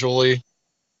individually.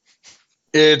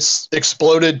 It's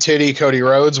exploded titty Cody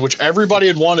Rhodes, which everybody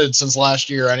had wanted since last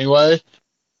year anyway.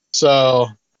 So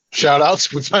shout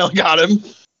outs, we finally got him.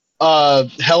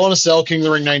 Hell in a Cell King of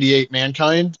the Ring 98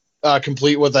 Mankind,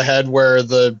 complete with a head where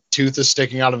the tooth is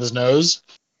sticking out of his nose.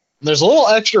 And there's a little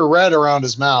extra red around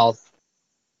his mouth.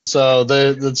 So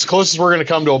the closest we're going to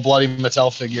come to a bloody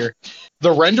Mattel figure.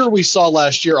 The render we saw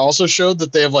last year also showed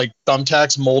that they have like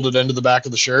thumbtacks molded into the back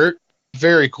of the shirt.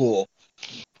 Very cool.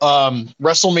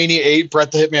 WrestleMania 8,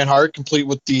 Bret the Hitman Hart, complete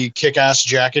with the kick-ass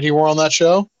jacket he wore on that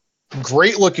show.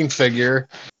 Great looking figure.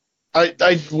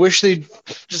 I wish they'd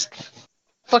just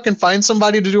fucking find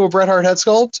somebody to do a Bret Hart head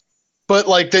sculpt. But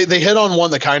like they hit on one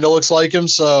that kind of looks like him,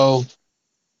 so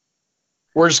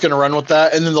we're just going to run with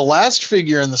that. And then the last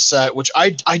figure in the set, which I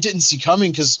didn't see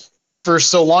coming because for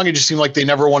so long it just seemed like they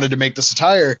never wanted to make this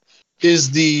attire,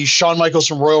 is the Shawn Michaels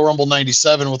from Royal Rumble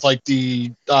 97 with like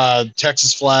the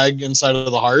Texas flag inside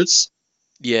of the hearts.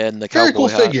 Yeah, and the Very cowboy cool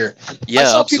hat. figure.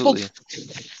 Yeah, absolutely.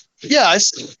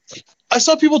 I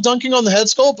saw people dunking on the head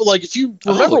sculpt, but like if you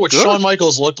remember what good. Shawn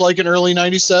Michaels looked like in early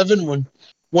 97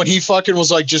 when he fucking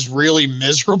was like just really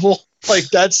miserable, like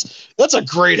that's a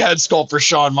great head sculpt for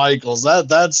Shawn Michaels.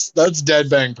 That's dead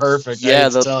bang perfect. Yeah, I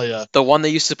hate to tell you. the one they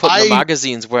used to put in the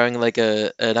magazines wearing like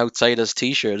an Outsiders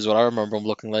t-shirt is what I remember him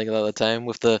looking like at the time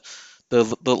with the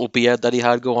little beard that he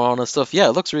had going on and stuff. Yeah,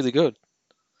 it looks really good.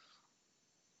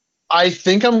 I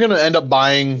think I'm gonna end up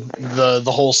buying the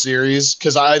whole series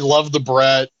because I love the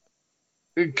Bret.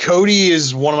 Cody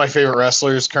is one of my favorite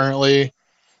wrestlers currently.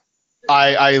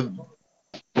 I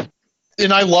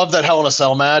love that Hell in a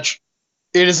Cell match.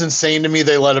 It is insane to me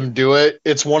they let him do it.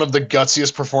 It's one of the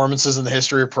gutsiest performances in the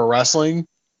history of pro wrestling.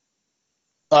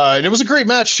 And it was a great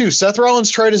match too. Seth Rollins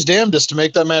tried his damnedest to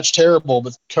make that match terrible,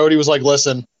 but Cody was like,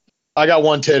 "Listen, I got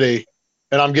one titty,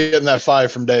 and I'm getting that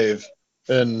 5 from Dave."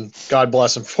 And God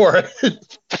bless him for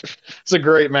it. It's a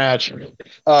great match.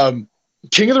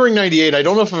 King of the Ring 98, I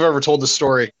don't know if I've ever told this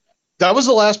story. That was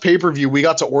the last pay-per-view we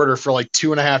got to order for like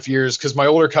 2.5 years because my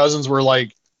older cousins were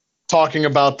like talking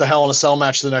about the Hell in a Cell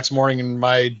match the next morning, and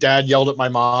my dad yelled at my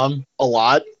mom a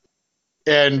lot.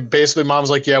 And basically, mom's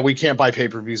like, "Yeah, we can't buy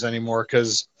pay-per-views anymore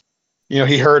because,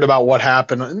 he heard about what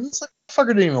happened." And it's like, "Fucker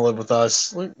didn't even live with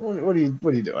us. Like, what are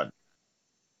you doing?"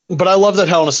 But I love that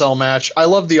Hell in a Cell match. I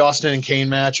love the Austin and Kane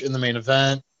match in the main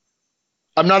event.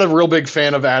 I'm not a real big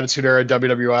fan of Attitude Era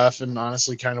WWF, and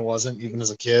honestly, kind of wasn't even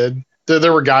as a kid.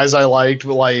 There were guys I liked,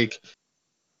 but like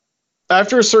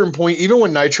after a certain point, even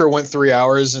when Nitro went 3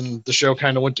 hours and the show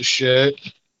kind of went to shit,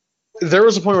 there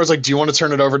was a point where it's like, "Do you want to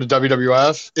turn it over to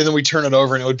WWF?" And then we turn it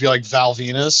over, and it would be like Val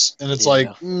Venus, and it's like,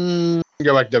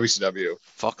 go back to WCW.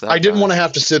 Fuck that. I didn't want to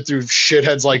have to sit through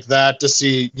shitheads like that to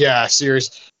see. Yeah,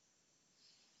 serious.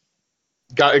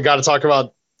 Got to talk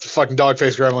about fucking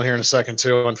Dogface Gremlin here in a second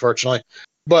too, unfortunately.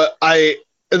 But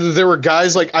there were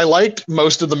guys like I liked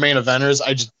most of the main eventers.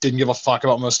 I just didn't give a fuck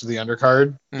about most of the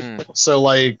undercard. So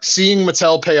like seeing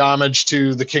Mattel pay homage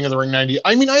to the King of the Ring 90.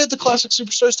 I mean, I had the Classic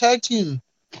Superstars tag team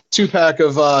 2-pack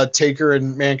of Taker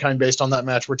and Mankind based on that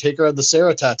match where Taker had the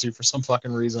Sarah tattoo for some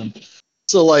fucking reason.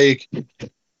 So like,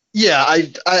 yeah,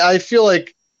 I feel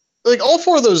like all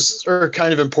 4 of those are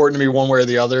kind of important to me one way or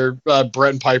the other.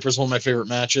 Bret and Piper is one of my favorite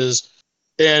matches,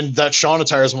 and that Shawn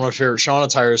attire is one of my favorite Shawn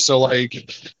attires. So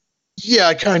like, yeah,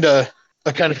 I kind of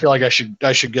feel like I should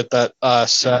get that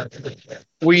set.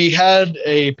 We had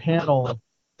a panel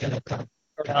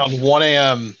around 1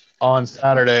 a.m. on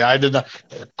Saturday. I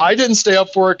didn't stay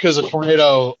up for it because a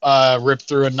tornado ripped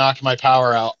through and knocked my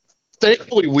power out.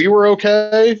 thankfully we were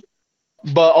okay,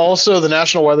 but also the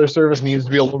National Weather Service needs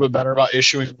to be a little bit better about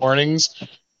issuing warnings.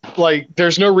 Like,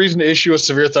 there's no reason to issue a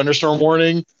severe thunderstorm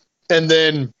warning, and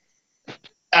then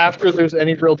after there's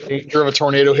any real danger of a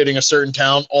tornado hitting a certain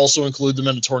town, also include them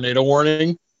in a tornado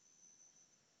warning.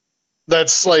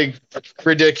 That's like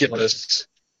ridiculous.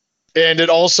 And it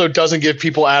also doesn't give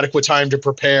people adequate time to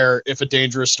prepare if a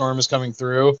dangerous storm is coming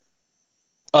through.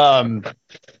 Um,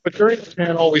 but during the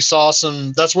panel, we saw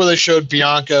some. That's where they showed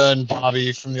Bianca and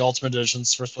Bobby from the Ultimate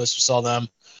Editions. First place we saw them.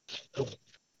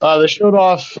 They showed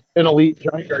off an Elite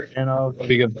Giant Gargano.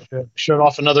 Showed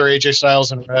off another AJ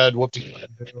Styles in red. Whoop de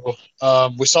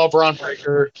we saw Braun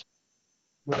Breaker,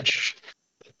 which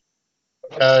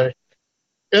okay.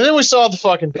 And then we saw the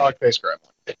fucking dog face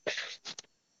gremlin.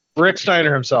 Rick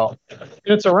Steiner himself. And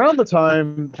it's around the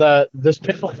time that this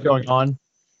panel is going on.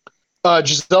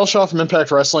 Giselle Shaw from Impact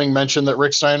Wrestling mentioned that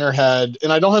Rick Steiner had,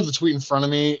 and I don't have the tweet in front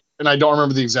of me, and I don't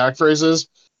remember the exact phrases,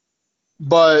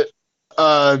 but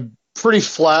pretty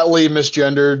flatly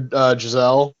misgendered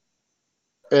Giselle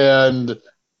and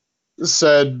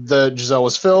said that Giselle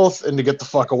was filth and to get the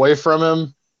fuck away from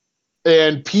him.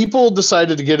 And people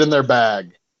decided to get in their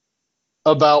bag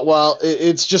about, well,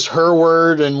 it's just her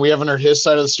word and we haven't heard his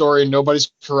side of the story and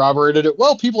nobody's corroborated it.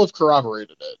 Well, people have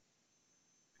corroborated it.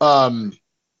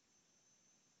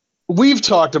 We've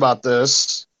talked about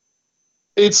this.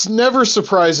 It's never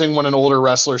surprising when an older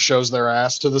wrestler shows their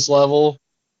ass to this level.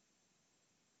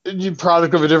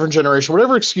 Product of a different generation,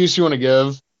 whatever excuse you want to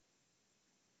give.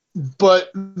 But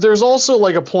there's also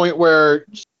like a point where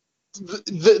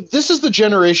this is the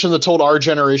generation that told our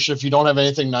generation, if you don't have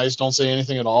anything nice, don't say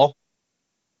anything at all.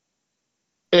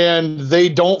 And they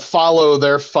don't follow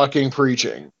their fucking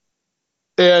preaching.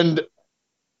 And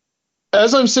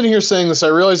as I'm sitting here saying this, I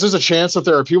realize there's a chance that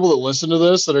there are people that listen to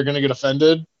this that are going to get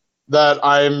offended that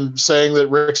I'm saying that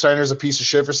Rick Steiner is a piece of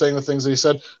shit for saying the things that he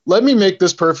said. Let me make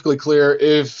this perfectly clear.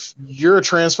 If you're a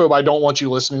transphobe, I don't want you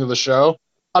listening to the show.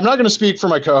 I'm not going to speak for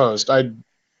my co-host. I'm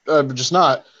just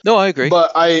not. No, I agree.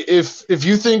 But if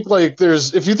you think like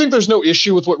if you think there's no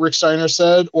issue with what Rick Steiner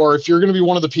said, or if you're going to be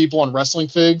one of the people on Wrestling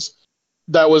Figs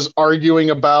that was arguing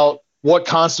about what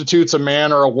constitutes a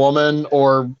man or a woman,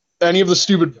 or any of the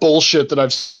stupid bullshit that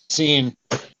I've seen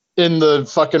in the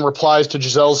fucking replies to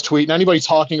Giselle's tweet, and anybody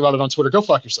talking about it on Twitter, go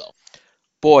fuck yourself.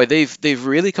 Boy, they've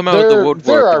really come out of the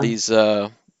woodwork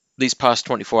these past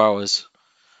 24 hours.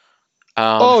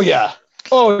 Oh yeah.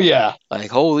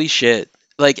 Like, holy shit.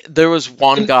 Like, there was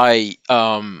one guy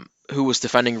who was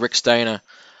defending Rick Steiner,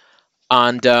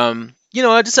 and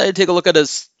I decided to take a look at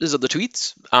his other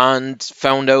tweets and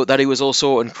found out that he was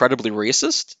also incredibly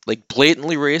racist, like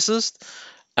blatantly racist.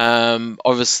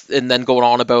 Obviously, and then going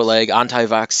on about like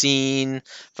anti-vaccine,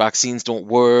 vaccines don't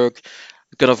work,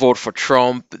 gonna vote for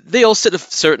Trump. They all sit a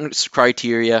certain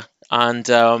criteria,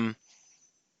 and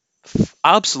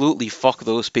absolutely fuck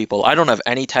those people. I don't have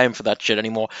any time for that shit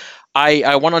anymore.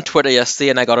 I went on Twitter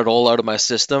yesterday and I got it all out of my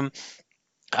system.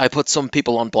 I put some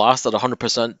people on blast that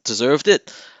 100% deserved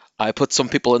it. I put some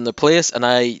people in their place, and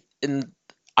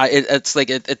it's like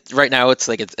it right now. It's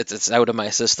like it's out of my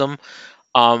system.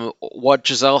 What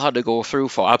Giselle had to go through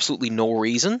for absolutely no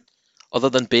reason, other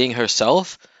than being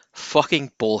herself,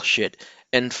 fucking bullshit.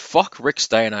 And fuck Rick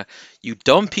Steiner, you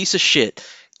dumb piece of shit.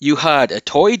 You had a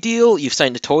toy deal, you've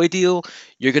signed a toy deal,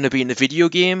 you're gonna be in a video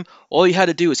game. All you had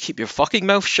to do is keep your fucking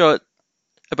mouth shut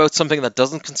about something that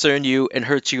doesn't concern you and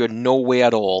hurts you in no way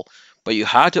at all. But you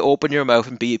had to open your mouth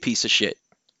and be a piece of shit.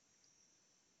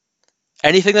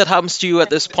 Anything that happens to you at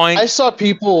this point, I saw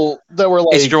people that were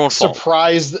it's like your own fault.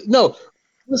 surprised. No,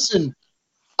 listen,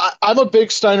 I'm a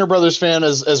big Steiner Brothers fan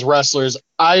as wrestlers.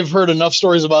 I've heard enough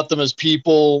stories about them as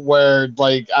people where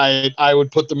like I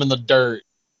would put them in the dirt.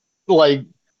 Like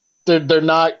they're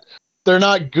not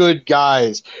good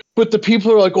guys. But the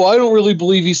people are like, well, I don't really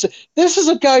believe he said. This is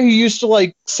a guy who used to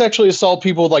like sexually assault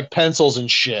people with like pencils and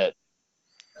shit.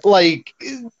 Like,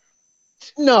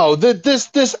 no,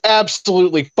 this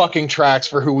absolutely fucking tracks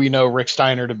for who we know Rick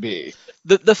Steiner to be.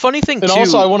 The funny thing, and too,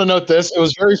 also I want to note this: it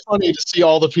was very funny to see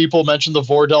all the people mention the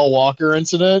Vordell Walker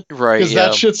incident, right? Because Yeah,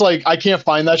 that shit's like I can't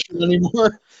find that shit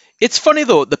anymore. it's funny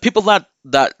though. The people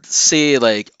that say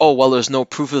like, oh well, there's no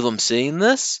proof of them saying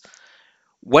this.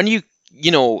 When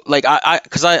like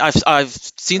because I've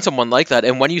seen someone like that,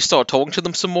 and when you start talking to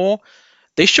them some more,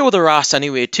 they show their ass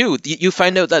anyway too. You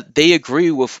find out that they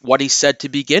agree with what he said to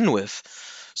begin with.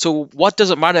 So what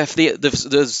does it matter if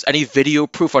there's any video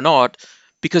proof or not?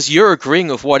 Because you're agreeing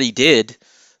with what he did.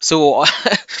 So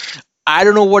I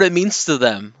don't know what it means to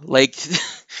them. Like,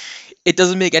 it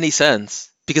doesn't make any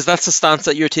sense because that's the stance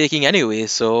that you're taking anyway.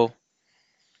 So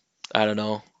I don't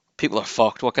know. People are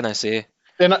fucked. What can I say?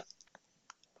 And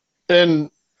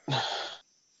and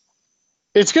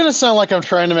it's gonna sound like I'm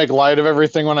trying to make light of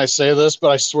everything when I say this, but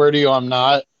I swear to you, I'm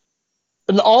not.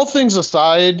 And all things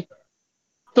aside,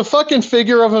 the fucking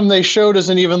figure of him they showed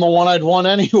isn't even the one I'd want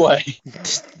anyway.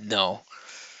 No.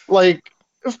 Like,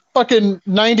 fucking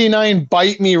 99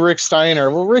 bite me Rick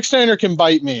Steiner. Well, Rick Steiner can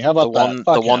bite me. How about that? The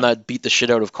Fuck one him. that beat the shit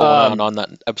out of Conan Um, on that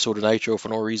episode of Nitro for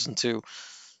no reason too.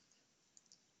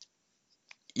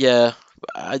 Yeah,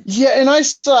 I, yeah, and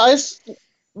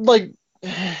like,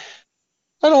 I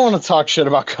don't want to talk shit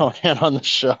about Conan on the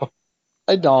show.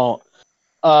 I don't.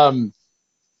 Um,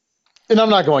 and I'm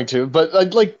not going to,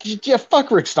 but like, yeah,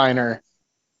 fuck Rick Steiner.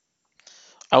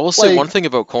 I will say one Like, thing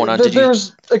about Conan.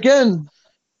 there's, again,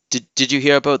 Did you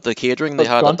hear about the catering they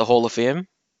had at gone. the Hall of Fame?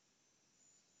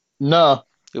 No.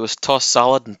 It was tossed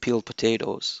salad and peeled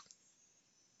potatoes.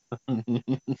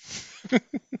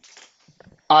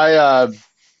 I, uh,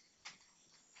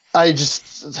 I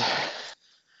just,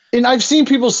 and I've seen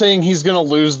people saying he's going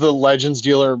to lose the Legends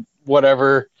deal or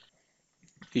whatever.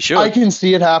 He I should. can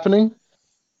see it happening,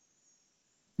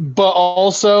 but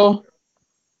also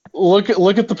look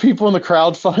at the people in the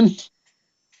crowd fund.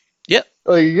 Yep.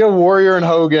 Like, you got Warrior and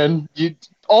Hogan. You,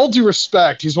 all due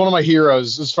respect, he's one of my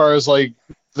heroes as far as like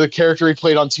the character he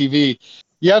played on TV.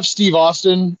 You have Steve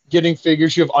Austin getting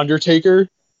figures. You have Undertaker,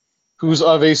 who's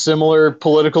of a similar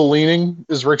political leaning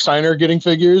as Rick Steiner, getting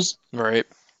figures. Right.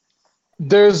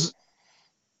 There's,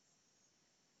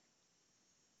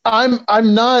 I'm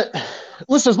not.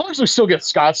 Listen, as long as we still get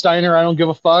Scott Steiner, I don't give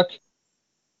a fuck.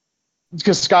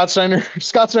 Because Scott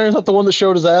Steiner's not the one that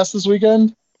showed his ass this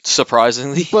weekend.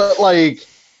 Surprisingly. But like,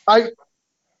 I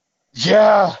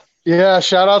yeah, yeah.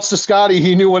 Shout outs to Scotty.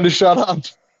 He knew when to shut up.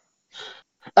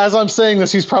 As I'm saying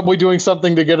this, he's probably doing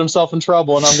something to get himself in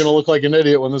trouble, and I'm going to look like an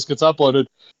idiot when this gets uploaded.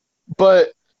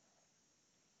 But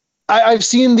I've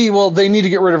seen they need to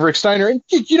get rid of Rick Steiner, and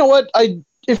you know what?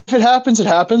 If it happens, it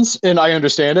happens, and I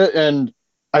understand it, and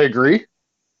I agree.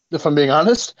 If I'm being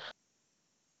honest.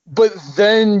 But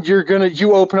then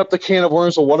you open up the can of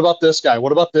worms. Well, what about this guy?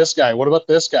 What about this guy? What about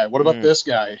this guy? What about this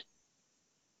guy?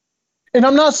 And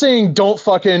I'm not saying don't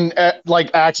fucking like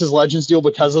axe his Legends deal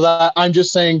because of that. I'm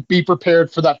just saying be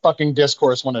prepared for that fucking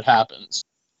discourse when it happens.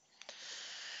 But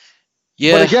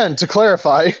Yeah. again, to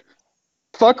clarify,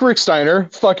 fuck Rick Steiner.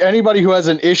 Fuck anybody who has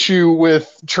an issue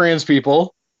with trans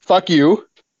people. Fuck you.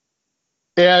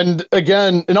 And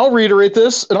again, and I'll reiterate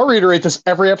this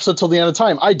every episode till the end of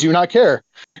time. I do not care.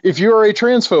 If you are a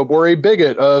transphobe or a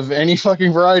bigot of any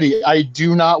fucking variety, I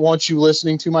do not want you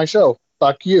listening to my show.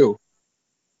 Fuck you.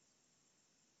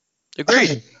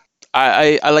 Agreed.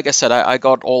 I like I said, I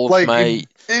got all of Like,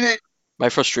 my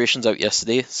frustrations out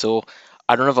yesterday, so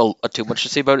I don't have too much to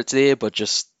say about it today, but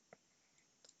just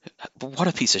what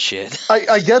a piece of shit.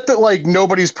 I get that like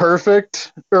nobody's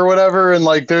perfect or whatever, and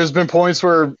like there's been points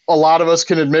where a lot of us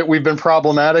can admit we've been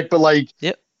problematic, but like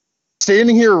Yep.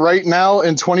 standing here right now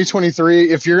in 2023,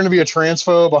 if you're going to be a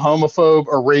transphobe, a homophobe,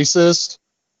 a racist,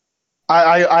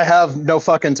 I have no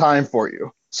fucking time for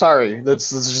you. Sorry, that's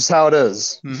just how it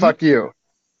is. Mhm. Fuck you.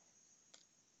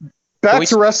 Back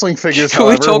to wrestling figures, Can we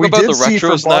however, talk we about did the see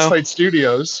from retros Boss now? Fight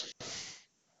Studios.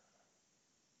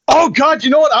 Oh God, you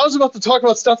know what? I was about to talk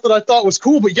about stuff that I thought was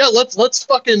cool, but yeah, let's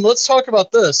talk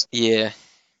about this. Yeah.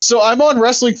 So I'm on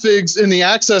Wrestling Figs in the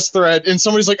Access thread, and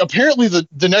somebody's like, apparently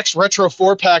the next Retro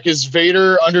 4-pack is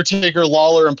Vader, Undertaker,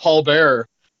 Lawler, and Paul Bearer.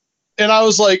 And I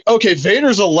was like, okay,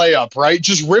 Vader's a layup, right?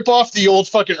 Just rip off the old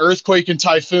fucking Earthquake and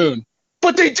Typhoon.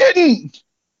 But they didn't!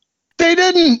 They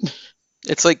didn't!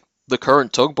 It's like the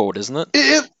current tugboat, isn't it?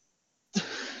 It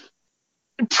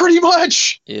pretty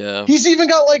much. Yeah. He's even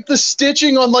got like the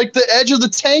stitching on like the edge of the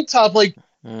tank top. Like,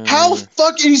 how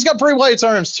fucking, he's got Bray Wyatt's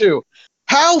arms too.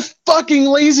 How fucking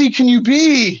lazy can you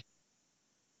be?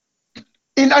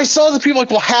 And I saw the people like,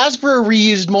 well, Hasbro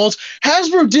reused molds.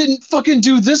 Hasbro didn't fucking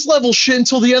do this level shit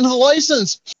until the end of the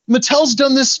license. Mattel's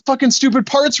done this fucking stupid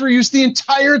parts reuse the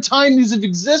entire time these have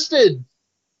existed.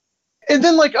 And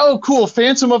then like, oh, cool,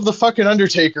 Phantom of the fucking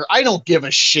Undertaker. I don't give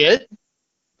a shit.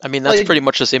 I mean, that's like, pretty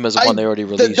much the same as the one they already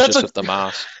released, just with the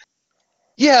mask.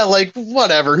 Yeah, like,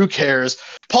 whatever, who cares?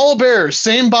 Paul Bearer,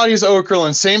 same body as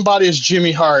Okerlund, same body as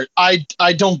Jimmy Hart. I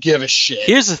don't give a shit.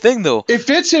 Here's the thing, though. It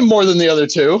fits him more than the other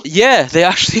two. Yeah, they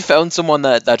actually found someone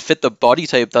that fit the body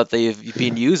type that they've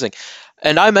been using.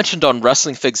 And I mentioned on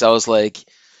Wrestling Figs, I was like,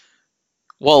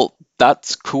 well,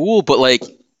 that's cool, but like,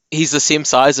 he's the same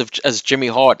size as Jimmy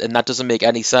Hart, and that doesn't make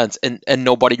any sense. And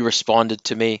nobody responded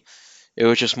to me. It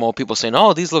was just more people saying,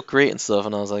 oh, these look great and stuff.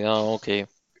 And I was like, oh, okay.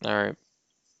 All right.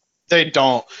 They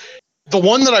don't. The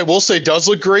one that I will say does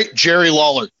look great, Jerry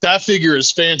Lawler. That figure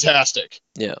is fantastic.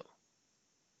 Yeah.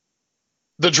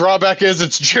 The drawback is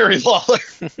it's Jerry Lawler.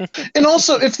 And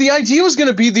also, if the idea was going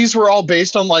to be these were all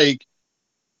based on like,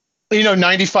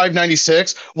 95,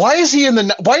 96, why isn't he in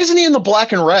the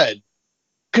black and red?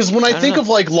 Because when I I don't think know. of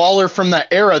like Lawler from that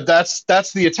era, that's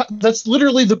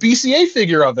literally the BCA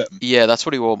figure of him. Yeah, that's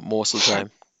what he wore most of the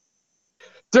time.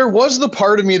 There was the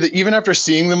part of me that even after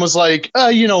seeing them was like,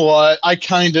 you know what? I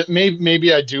kind of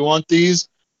maybe I do want these,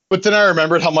 but then I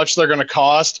remembered how much they're going to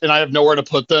cost, and I have nowhere to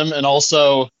put them, and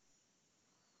also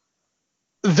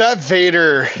that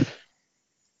Vader.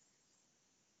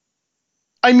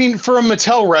 I mean, for a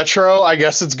Mattel retro, I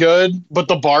guess it's good, but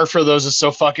the bar for those is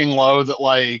so fucking low that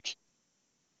like,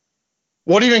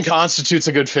 what even constitutes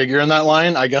a good figure in that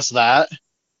line? I guess that.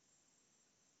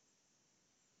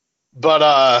 But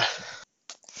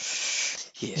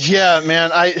Yeah. yeah, man,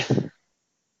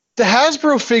 the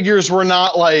Hasbro figures were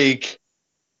not like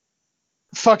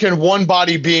fucking one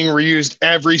body being reused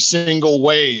every single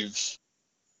wave.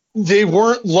 They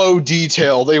weren't low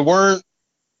detail. They weren't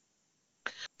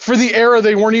for the era.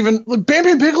 They weren't even. Like, Bam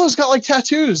Bam Bigelow's got like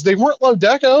tattoos. They weren't low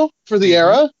deco for the Mm-hmm.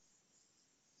 era.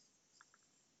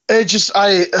 It just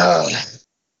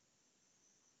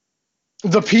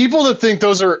the people that think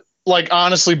those are like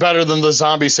honestly better than the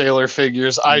Zombie Sailor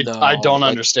figures. I No, don't like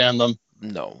understand them.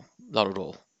 no, not at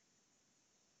all.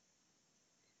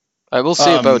 I will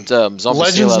say Um, about Zombie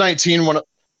Legends Sailor, 19 one.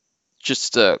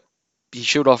 just he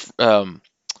showed off.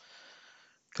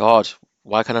 God,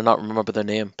 why can I not remember their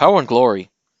name? Power and Glory.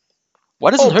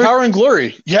 Why doesn't Oh, Her? Power and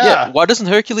Glory. Yeah, Yeah, why doesn't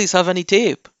Hercules have any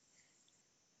tape?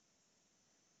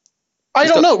 I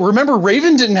He's don't got. know. Remember,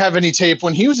 Raven didn't have any tape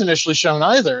when he was initially shown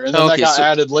either, and then that Okay, got so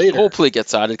added later. hopefully it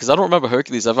gets added because I don't remember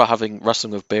Hercules ever having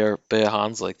wrestling with bare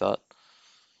hands like that.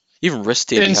 Even wrist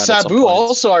tape he And had at some Sabu points.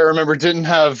 also, I remember, didn't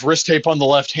have wrist tape on the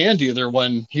left hand either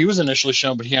when he was initially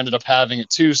shown, but he ended up having it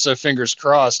too. So fingers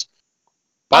crossed.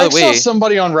 By I the saw way,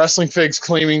 somebody on Wrestling Figs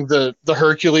claiming the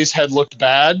Hercules head looked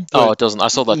bad, oh, but it doesn't. I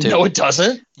saw that too. no, it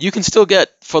doesn't. You can still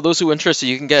get, for those who are interested,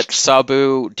 you can get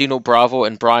Sabu, Dino Bravo,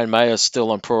 and Brian Myers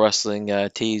still on Pro Wrestling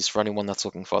tees for anyone that's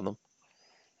looking for them.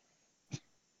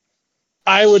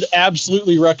 I would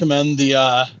absolutely recommend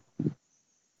the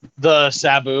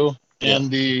Sabu Yeah.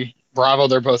 and the Bravo.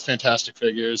 They're both fantastic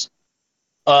figures.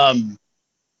 Um,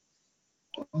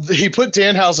 he put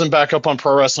Danhausen back up on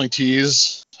Pro Wrestling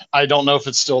Tees. I don't know if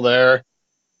it's still there.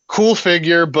 Cool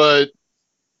figure, but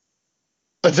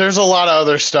there's a lot of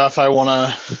other stuff I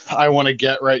wanna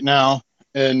get right now,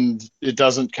 and it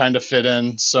doesn't kind of fit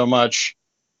in so much.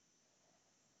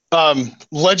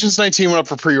 Legends 19 went up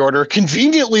for pre-order.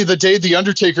 Conveniently, the day the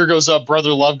Undertaker goes up,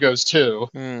 Brother Love goes too.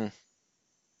 Hmm.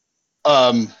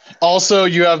 Um, Also,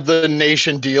 you have the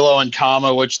Nation D'Lo and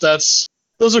Kama, which those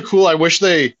are cool. I wish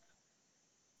they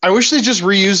just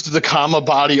reused the Kama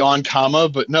body on Kama,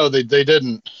 but no, they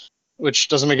didn't, which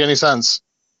doesn't make any sense.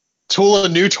 Tool a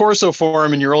new torso for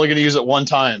him, and you're only going to use it one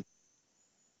time.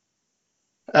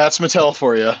 That's Mattel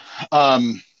for you.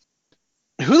 Um,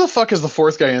 who the fuck is the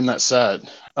fourth guy in that set?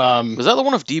 Was that the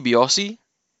one of DiBiase?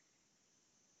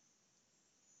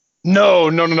 No,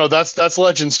 no, no, no. That's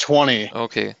Legends 20.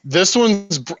 Okay. This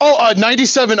one's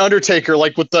 97 Undertaker,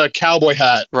 like with the cowboy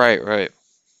hat. Right, right.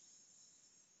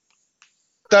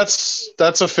 That's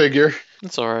a figure.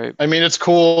 That's alright. I mean, it's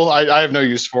cool. I have no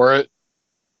use for it.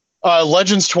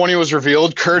 Legends 20 was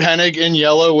revealed. Kurt Hennig in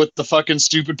yellow with the fucking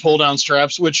stupid pull down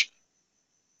straps, which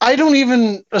I don't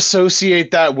even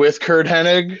associate that with Kurt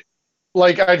Hennig.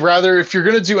 Like, I'd rather, if you're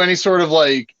going to do any sort of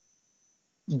like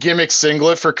gimmick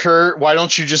singlet for Kurt, why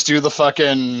don't you just do the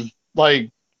fucking like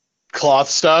cloth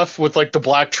stuff with like the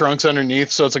black trunks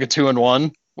underneath so it's like a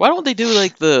 2-in-1? Why don't they do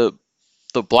like the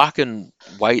black and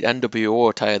white NWO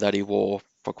attire that he wore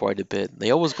for quite a bit?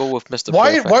 They always go with Mr.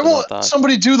 Why Perfect and won't not that.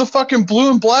 somebody do the fucking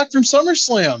blue and black from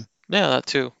SummerSlam? Yeah, that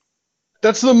too.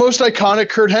 That's the most iconic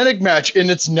Kurt Hennig match, and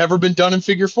it's never been done in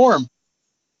figure form.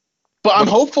 But I'm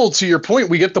But hopeful, to your point,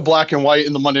 we get the black and white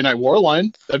in the Monday Night War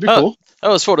line. That'd be uh, cool. I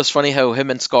always thought it was funny how him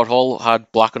and Scott Hall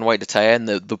had black and white attire, and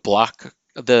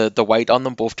the white on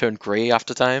them both turned grey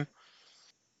after time.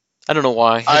 I don't know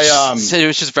why. I It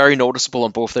was just very noticeable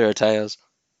on both their attires.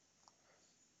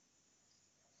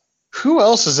 Who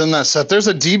else is in that set? There's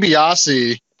a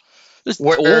DiBiase There's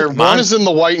where old one man. is in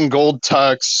the white and gold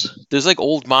tux. There's like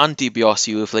old man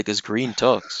DiBiase with like his green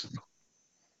tux.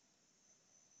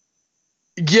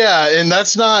 Yeah, and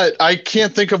that's not. I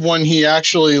can't think of when he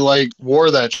actually like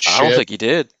wore that I don't shit think he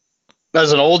did.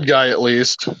 as an old guy, at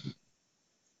least.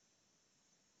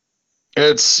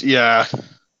 It's yeah.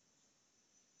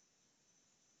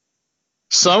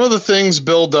 Some of the things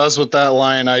Bill does with that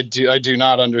line, I do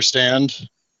not understand.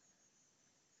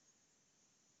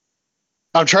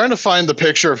 I'm trying to find the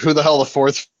picture of who the hell the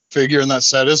fourth figure in that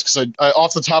set is because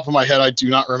off the top of my head, I do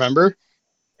not remember.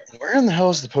 Where in the hell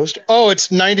is the poster? Oh,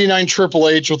 it's 99 Triple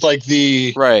H with like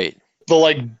Right. the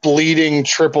like bleeding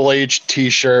Triple H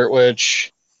T-shirt,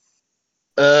 which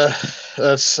uh,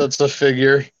 that's a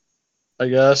figure, I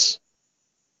guess.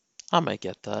 I might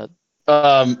get that.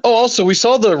 Oh, also we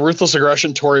saw the Ruthless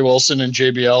Aggression Tori Wilson and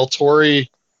JBL. Tori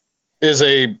is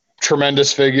a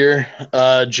tremendous figure.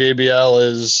 JBL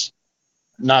is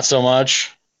not so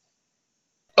much.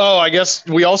 Oh, I guess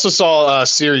we also saw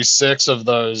Series 6 of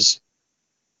those,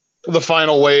 the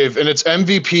final wave, and it's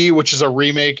MVP, which is a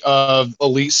remake of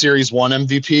Elite Series 1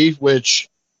 MVP, which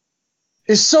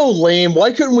is so lame.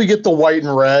 Why couldn't we get the white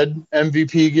and red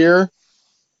MVP gear?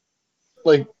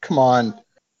 Like, come on.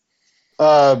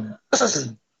 Uh,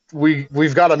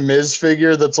 we've got a Miz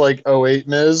figure that's like '08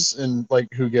 Miz, and like,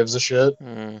 who gives a shit?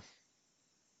 Mm.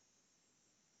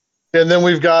 And then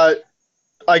we've got,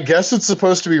 I guess it's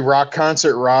supposed to be Rock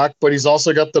Concert Rock, but he's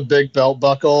also got the big belt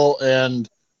buckle, and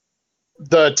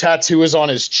the tattoo is on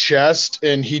his chest,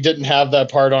 and he didn't have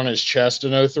that part on his chest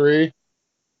in '03,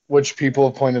 which people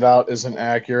have pointed out isn't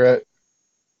accurate.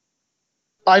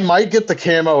 I might get the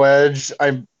camo edge.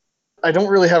 I don't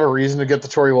really have a reason to get the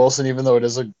Tori Wilson, even though it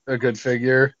is a good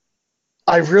figure.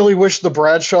 I really wish the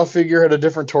Bradshaw figure had a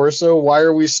different torso. Why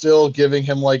are we still giving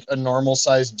him like a normal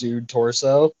sized dude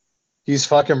torso? He's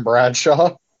fucking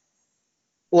Bradshaw.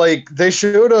 Like, they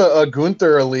showed a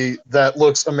Gunther Elite that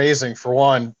looks amazing for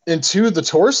one, and two, the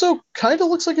torso kind of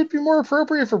looks like it'd be more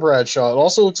appropriate for Bradshaw. It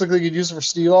also looks like they could use it for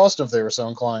Steve Austin if they were so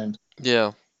inclined,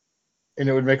 Yeah. and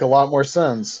it would make a lot more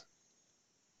sense.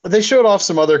 They showed off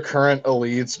some other current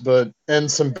elites, but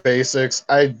and some basics.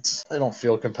 I don't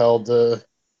feel compelled to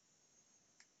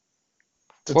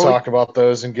What were, talk about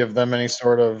those and give them any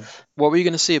sort of. what were you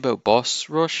going to say about Boss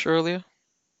Rush earlier?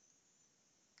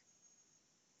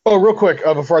 Oh, real quick,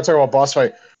 before I talk about boss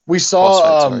fight, we Boss fight,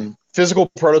 saw sorry. physical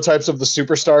prototypes of the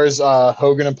superstars,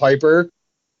 Hogan and Piper,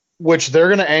 which they're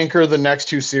going to anchor the next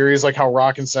two series, like how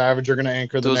Rock and Savage are going to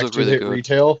anchor the Those next look two really hit good.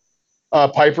 retail.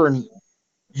 Piper and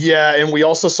yeah, and we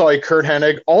also saw a Kurt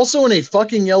Hennig, also in a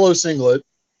fucking yellow singlet,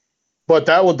 but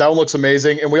that one looks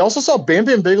amazing. And we also saw Bam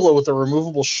Bam Bigelow with a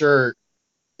removable shirt,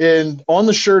 and on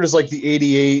the shirt is like the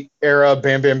 '88 era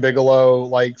Bam Bam Bigelow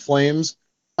like flames.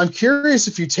 I'm curious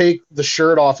if you take the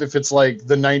shirt off, if it's like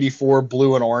the '94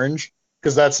 blue and orange,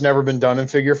 because that's never been done in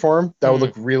figure form. That would Hmm.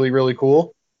 look really really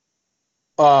cool.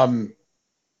 Um,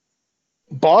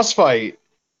 Boss Fight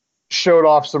showed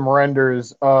off some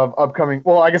renders of upcoming.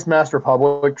 Well, I guess Master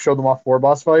Republic showed them off for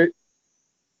Boss Fight.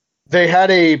 They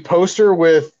had a poster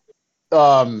with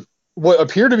what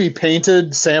appear to be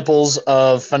painted samples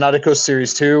of Fanatico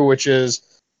Series 2, which is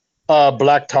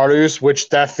Black Tarus, which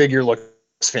that figure looks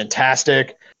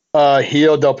fantastic.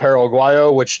 Hio del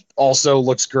Paraguayo, which also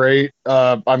looks great.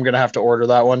 I'm going to have to order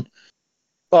that one.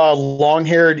 Long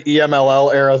haired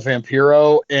EMLL era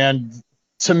Vampiro. And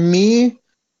to me,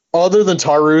 other than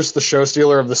Tarus, the show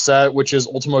stealer of the set, which is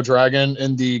Ultimo Dragon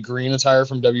in the green attire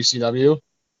from WCW,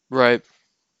 Right.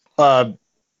 uh,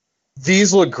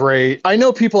 these look great. I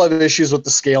know people have issues with the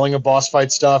scaling of boss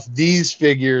fight stuff. These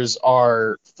figures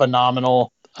are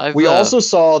phenomenal. I've We uh also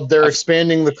saw they're I've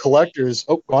expanding the collectors.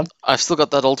 Oh, go on. I've still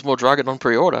got that Ultimo Dragon on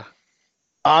pre-order.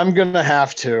 I'm gonna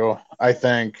have to, I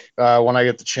think, when I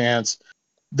get the chance.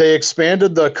 They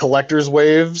expanded the collectors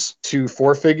waves to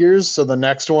 4 figures, so the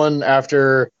next one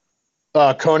after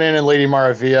Conan and Lady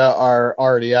Maravilla are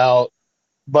already out,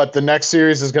 but the next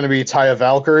series is going to be Taya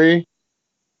Valkyrie,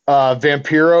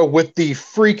 Vampiro with the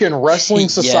freaking Wrestling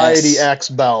Society Yes. X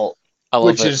belt, I love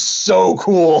which it. is so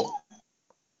cool.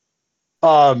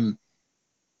 Um,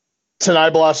 Tanai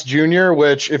Blas Jr.,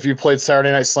 which if you played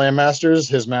Saturday Night Slam Masters,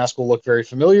 his mask will look very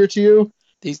familiar to you,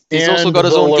 He's also and got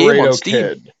his the own game on Laredo Steam.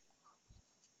 Kid.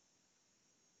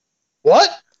 What?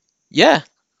 Yeah.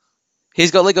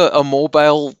 He's got like a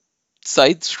mobile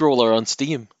side scroller on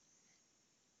Steam.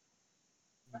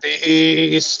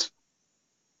 Beast.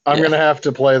 I'm Yeah. gonna have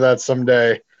to play that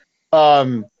someday.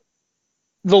 Um,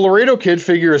 the Laredo Kid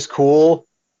figure is cool.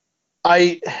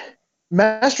 I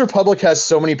Master Public has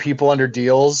so many people under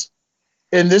deals,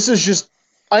 and this is just.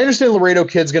 I understand Laredo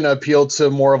Kid's gonna appeal to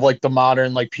more of like the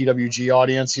modern like PWG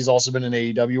audience. He's also been in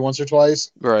AEW once or twice.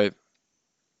 Right.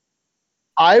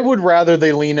 I would rather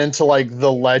they lean into like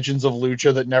the legends of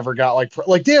Lucha that never got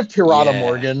like they have Pirata Yeah.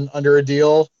 Morgan under a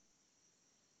deal.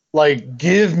 Like,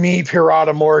 give me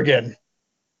Pirata Morgan.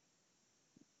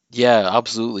 Yeah,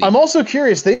 absolutely. I'm also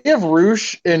curious. They have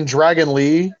Roosh and Dragon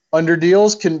Lee under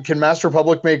deals. Can Master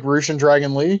Republic make Roosh and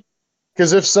Dragon Lee?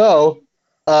 Because if so,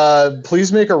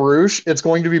 Please make a Roosh. It's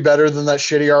going to be better than that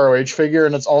shitty ROH figure,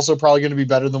 and it's also probably going to be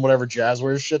better than whatever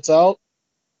Jazzwares shits out.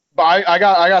 But I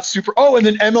got super. Oh, and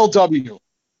then MLW.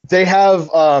 They have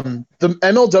the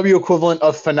MLW equivalent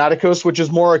of Fanaticos, which is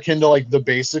more akin to like the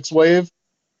Basics wave.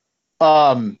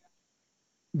 Um,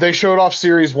 they showed off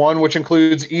Series One, which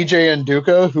includes EJ and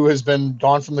Duca, who has been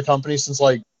gone from the company since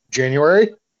like January.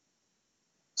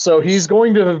 So he's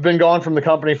going to have been gone from the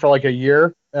company for like a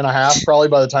year and a half, probably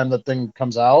by the time that thing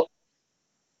comes out.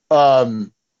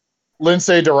 Um,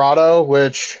 Lindsay Dorado,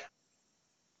 which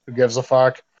who gives a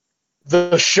fuck?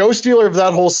 The show stealer of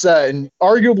that whole set, and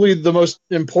arguably the most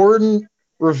important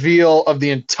reveal of the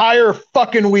entire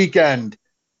fucking weekend,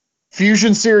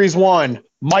 Fusion Series 1,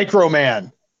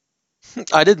 Microman.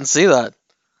 I didn't see that.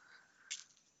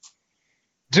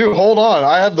 Dude, hold on.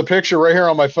 I have the picture right here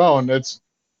on my phone. It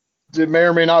may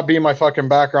or may not be my fucking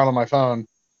background on my phone.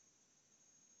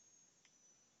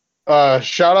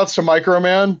 Shout outs to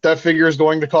Microman. That figure is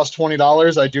going to cost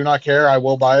 $20. I do not care. I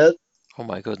will buy it. Oh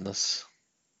my goodness.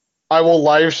 I will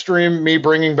live stream me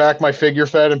bringing back my figure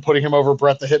fed and putting him over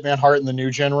Bret the Hitman Hart in the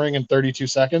new gen ring in 32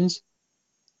 seconds.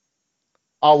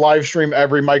 I'll live stream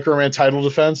every Microman title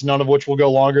defense, none of which will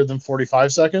go longer than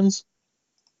 45 seconds.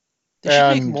 They should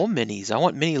make And more minis. I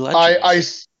want mini I, I,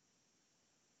 legends.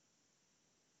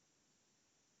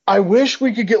 I wish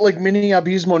we could get like mini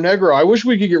Abismo Negro. I wish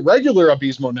we could get regular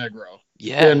Abismo Negro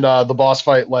Yeah. in the Boss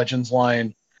Fight Legends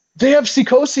line. They have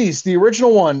Psychosis, the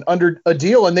original one, under a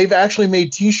deal, and they've actually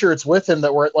made T-shirts with him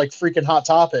that were at like freaking Hot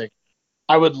Topic.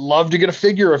 I would love to get a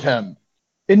figure of him,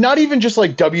 and not even just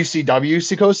like WCW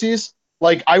Psychosis.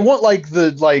 Like I want like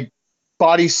the like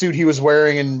bodysuit he was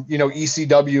wearing in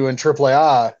ECW and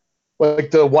AAA,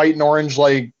 like the white and orange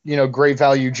like great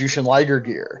value Jushin Liger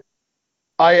gear.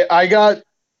 I got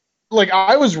like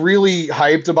I was really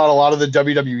hyped about a lot of the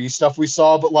WWE stuff we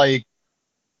saw, but like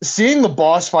seeing the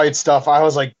boss fight stuff, I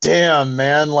was like, damn,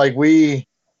 man, like we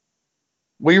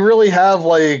really have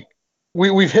like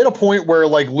we've hit a point where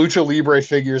like lucha libre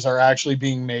figures are actually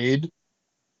being made.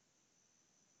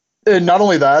 And not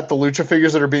only that, the lucha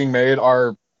figures that are being made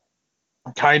are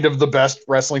kind of the best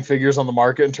wrestling figures on the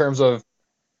market in terms of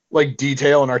like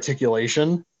detail and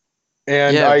articulation.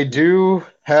 And Yeah. I do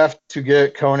have to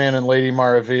get Conan and Lady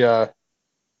Maravilla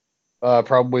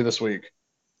probably this week.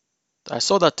 I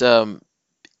saw that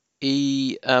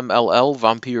EMLL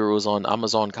Vampire was on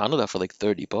Amazon Canada for like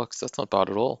 $30. That's not bad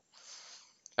at all.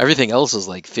 Everything else is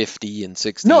like 50 and No,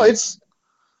 60. it's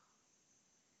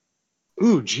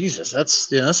ooh Jesus,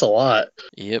 that's a lot.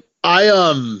 Yep.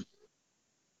 I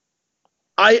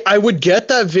I would get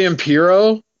that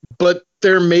Vampiro, but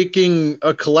they're making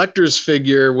a collector's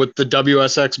figure with the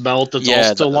WSX belt that's Yeah,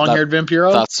 also long-haired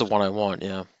Vampiro. that's the one I want,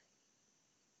 yeah.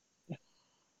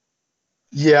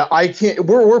 Yeah, I can't.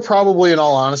 We're probably in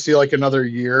all honesty like another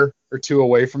year or two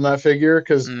away from that figure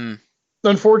because Mm,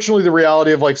 unfortunately the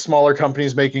reality of like smaller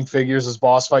companies making figures is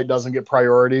boss fight doesn't get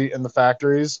priority in the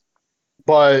factories.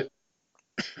 But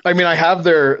I mean, I have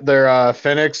their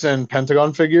Phoenix and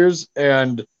Pentagon figures,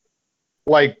 and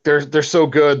like they're so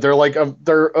good.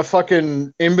 They're a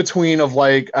fucking in between of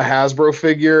like a Hasbro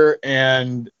figure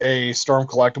and a Storm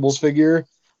Collectibles figure.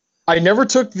 I never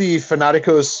took the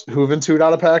Fanaticos Juventud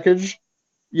out of package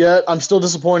yet. I'm still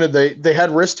disappointed. They had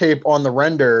wrist tape on the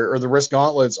render or the wrist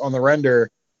gauntlets on the render,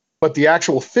 but the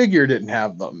actual figure didn't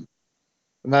have them.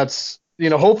 And that's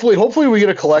hopefully we get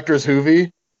a collector's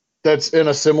Hoovy that's in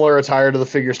a similar attire to the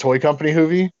figures toy company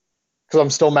Hoovy because I'm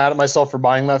still mad at myself for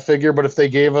buying that figure. But if they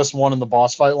gave us one in the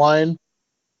boss fight line,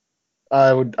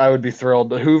 I would be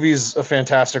thrilled. Hoovy's a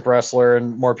fantastic wrestler,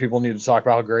 and more people need to talk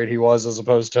about how great he was, as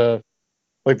opposed to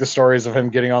like the stories of him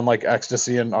getting on like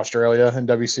ecstasy in Australia in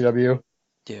WCW.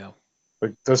 yeah.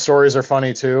 Like those stories are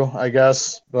funny too, I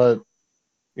guess. But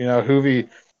Hoovy.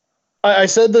 I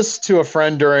said this to a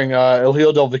friend during El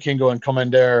Hijo del Vikingo and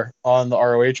Commander on the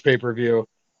ROH pay per view.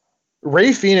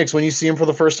 Ray Phoenix, when you see him for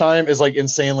the first time, is like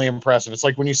insanely impressive. It's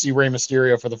like when you see Rey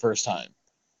Mysterio for the first time.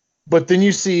 But then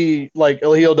you see like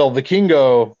El Hijo del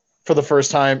Vikingo for the first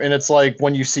time, and it's like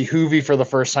when you see Hoovy for the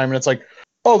first time, and it's like,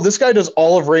 oh, this guy does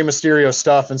all of Rey Mysterio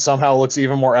stuff and somehow looks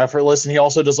even more effortless. And he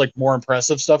also does like more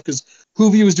impressive stuff because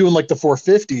Hoovy was doing like the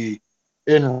 450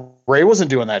 and Ray wasn't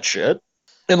doing that shit.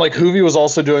 And like Hoovy was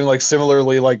also doing like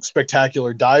similarly like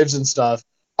spectacular dives and stuff.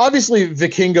 Obviously,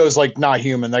 Vikingo's like not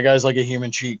human. That guy's like a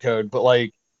human cheat code. But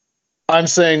like I'm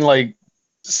saying, like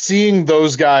seeing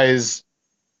those guys,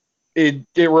 it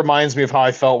reminds me of how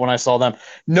I felt when I saw them.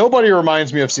 Nobody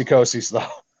reminds me of Psychosis though.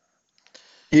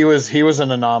 He was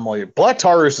an anomaly. Black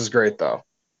Taurus is great though.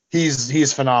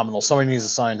 He's phenomenal. Somebody needs to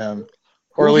sign him,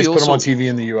 or at Hoovy least put him on also TV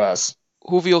in the U.S.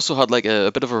 Hoovy also had like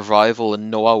a bit of a revival in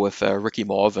Noah with Ricky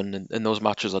Marvin, and those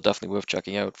matches are definitely worth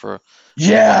checking out for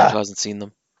anyone who Yeah, hasn't seen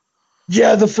them.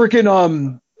 yeah, the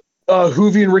freaking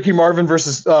Hoovy and Ricky Marvin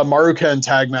versus Maruken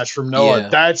tag match from Noah. Yeah,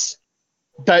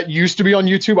 That used to be on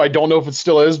YouTube. I don't know if it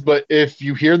still is, but if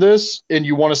you hear this and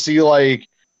you want to see like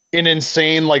an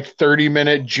insane like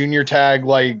 30-minute junior tag,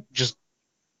 like just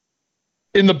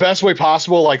in the best way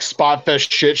possible, like spot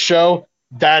fest shit show,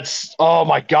 that's oh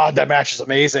my god, that match is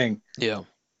amazing. yeah.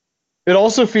 It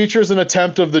also features an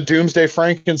attempt of the Doomsday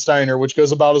Frankensteiner, which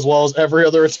goes about as well as every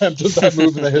other attempt of that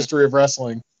move in the history of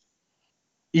wrestling.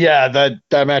 Yeah,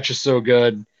 that match is so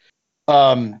good.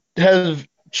 Have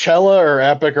Cella or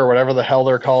Epic or whatever the hell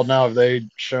they're called now, have they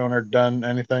shown or done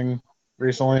anything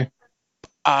recently?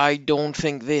 I don't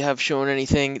think they have shown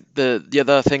anything. The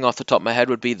other thing off the top of my head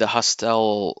would be the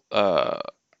Hastel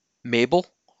Mabel,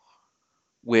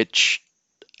 which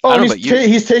I Oh, don't and know about you.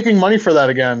 he's taking money for that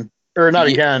again, or not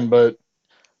Yeah, again, but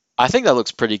I think that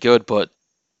looks pretty good, but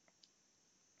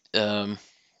um,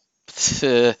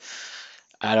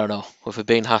 I don't know. With it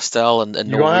being Hastel and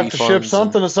you're no gonna have to ship refunds and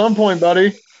something at some point,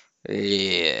 buddy.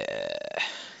 yeah,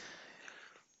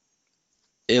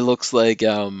 it looks like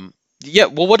yeah.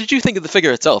 Well, what did you think of the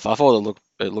figure itself? I thought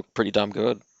it looked pretty damn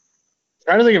good.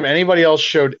 I don't think if anybody else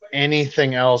showed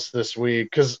anything else this week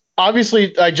because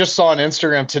obviously I just saw on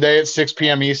Instagram today at 6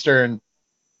 p.m. Eastern.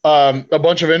 A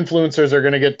bunch of influencers are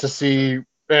going to get to see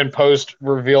and post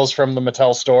reveals from the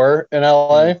Mattel store in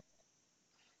Mm. LA.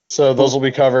 So But those will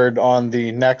be covered on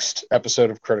the next episode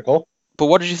of Critical. but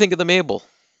what did you think of the Mabel?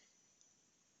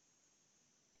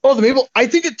 Oh, the Mabel. I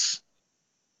think it's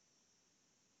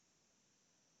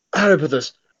how do I put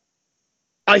this?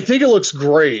 I think it looks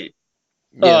great.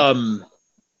 Yeah, Um,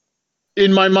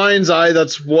 in my mind's eye,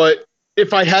 that's what.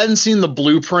 If I hadn't seen the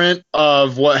blueprint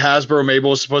of what Hasbro Mabel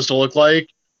was supposed to look like,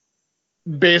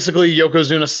 basically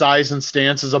Yokozuna's size and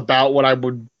stance is about what I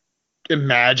would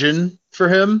imagine for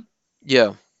him.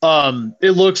 yeah,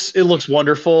 It looks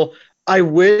wonderful. I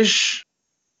wish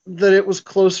that it was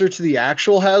closer to the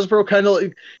actual Hasbro kind of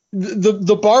like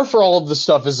the bar for all of this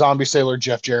stuff is Zombie Sailor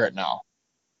Jeff Jarrett now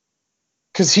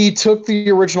because he took the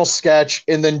original sketch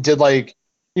and then did like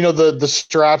the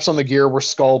straps on the gear were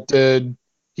sculpted.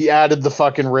 He added the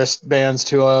fucking wristbands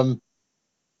to them.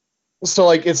 So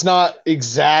like it's not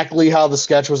exactly how the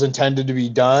sketch was intended to be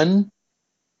done,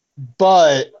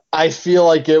 but I feel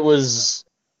like it's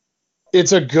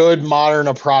a good modern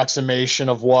approximation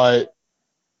of what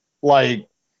like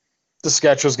the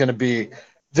sketch was going to be.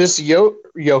 This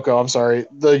Yoko, I'm sorry,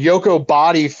 the Yoko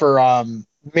body for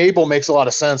Mabel makes a lot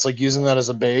of sense, like using that as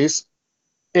a base.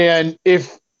 And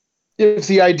if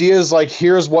the idea is like,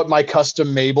 here's what my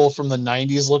custom Mabel from the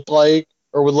 '90s looked like,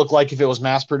 or would look like if it was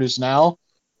mass produced now,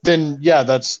 then yeah,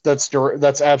 that's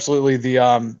absolutely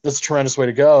that's a tremendous way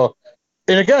to go.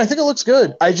 And again, I think it looks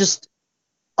good.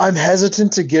 I'm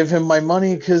hesitant to give him my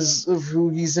money because of who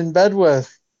he's in bed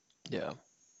with. yeah.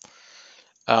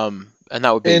 And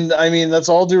that would be And I mean, that's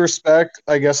all due respect,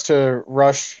 I guess, to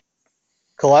Rush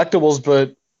Collectibles,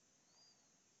 but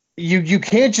you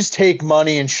can't just take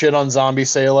money and shit on Zombie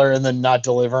Sailor and then not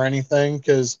deliver anything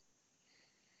because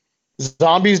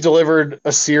Zombies delivered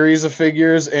a series of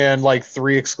figures and like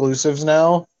 3 exclusives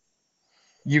now.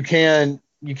 You can't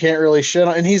really shit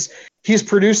on, and he's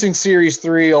producing Series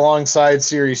 3 alongside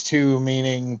Series 2,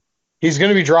 meaning he's going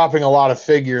to be dropping a lot of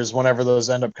figures whenever those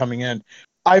end up coming in.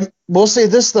 I will say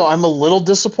this though, I'm a little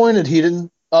disappointed he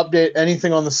didn't update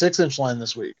anything on the 6-inch line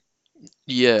this week.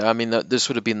 yeah. I mean, this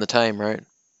would have been the time, right?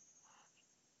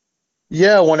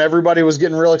 Yeah, when everybody was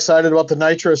getting real excited about the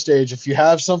Nitro stage, if you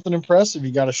have something impressive,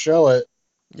 you got to show it.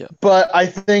 Yeah, But I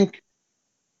think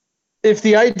if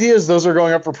the idea is those are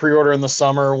going up for pre-order in the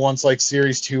summer once like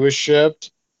Series 2 is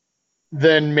shipped,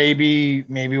 then maybe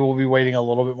we'll be waiting a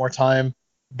little bit more time.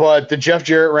 But the Jeff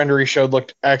Jarrett render he showed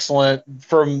looked excellent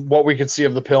from what we could see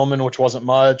of the Pillman, which wasn't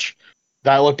much.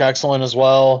 That looked excellent as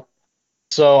well.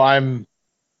 So I'm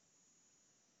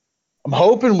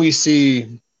hoping we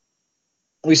see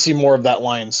more of that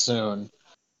line soon.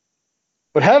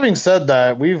 But having said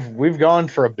that, we've gone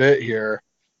for a bit here.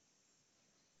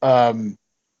 Um,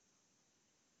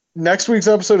 Next week's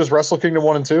episode is Wrestle Kingdom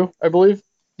 1 and 2, I believe,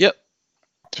 yep.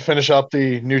 to finish up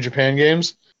the New Japan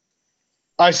games.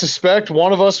 I suspect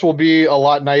one of us will be a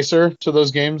lot nicer to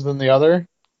those games than the other.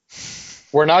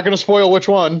 We're not going to spoil which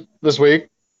one this week.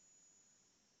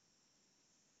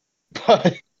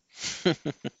 But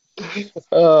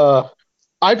uh,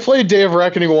 I played Day of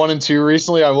Reckoning 1 and 2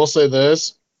 recently. I will say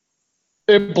this.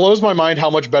 It blows my mind how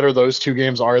much better those two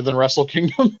games are than Wrestle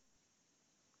Kingdom.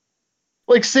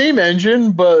 Like, same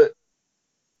engine, but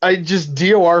I just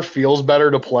DOR feels better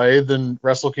to play than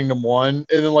Wrestle Kingdom 1, and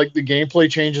then like the gameplay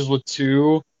changes with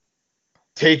 2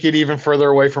 take it even further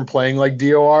away from playing like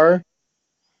DOR.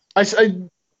 I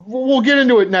we'll get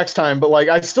into it next time, but like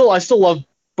I still love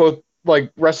both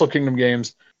like Wrestle Kingdom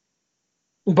games.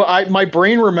 But my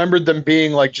brain remembered them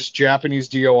being like just Japanese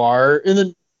DOR, and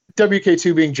then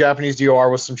WK2 being Japanese DOR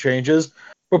with some changes.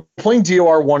 But playing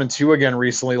DOR 1 and 2 again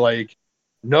recently, like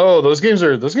no, those games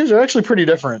are actually pretty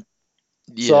different.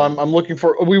 So Yeah. I'm looking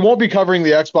for. We won't be covering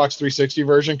the Xbox 360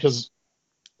 version because,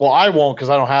 well, I won't because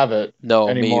I don't have it No,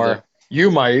 me anymore. either. You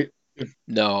might.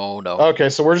 No, no. Okay,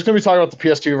 so we're just gonna be talking about the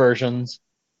PS2 versions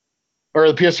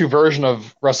or the PS2 version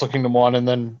of Wrestle Kingdom 1, and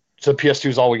then the PS2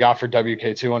 is all we got for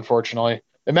WK2, unfortunately.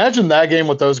 Imagine that game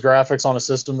with those graphics on a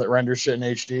system that renders shit in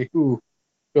HD. Ooh,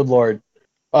 good lord.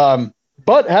 Um,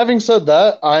 but having said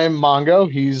that, I'm Mongo.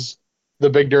 He's the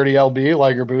big dirty LB,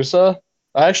 Liger Busa.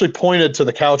 I actually pointed to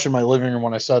the couch in my living room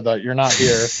when I said that. You're not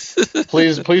here.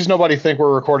 Please, nobody think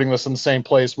we're recording this in the same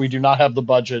place. We do not have the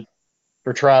budget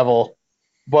for travel.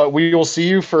 But we will see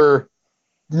you for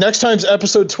next time's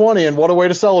episode 20, and what a way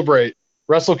to celebrate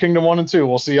Wrestle Kingdom 1 and 2.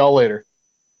 We'll see y'all later.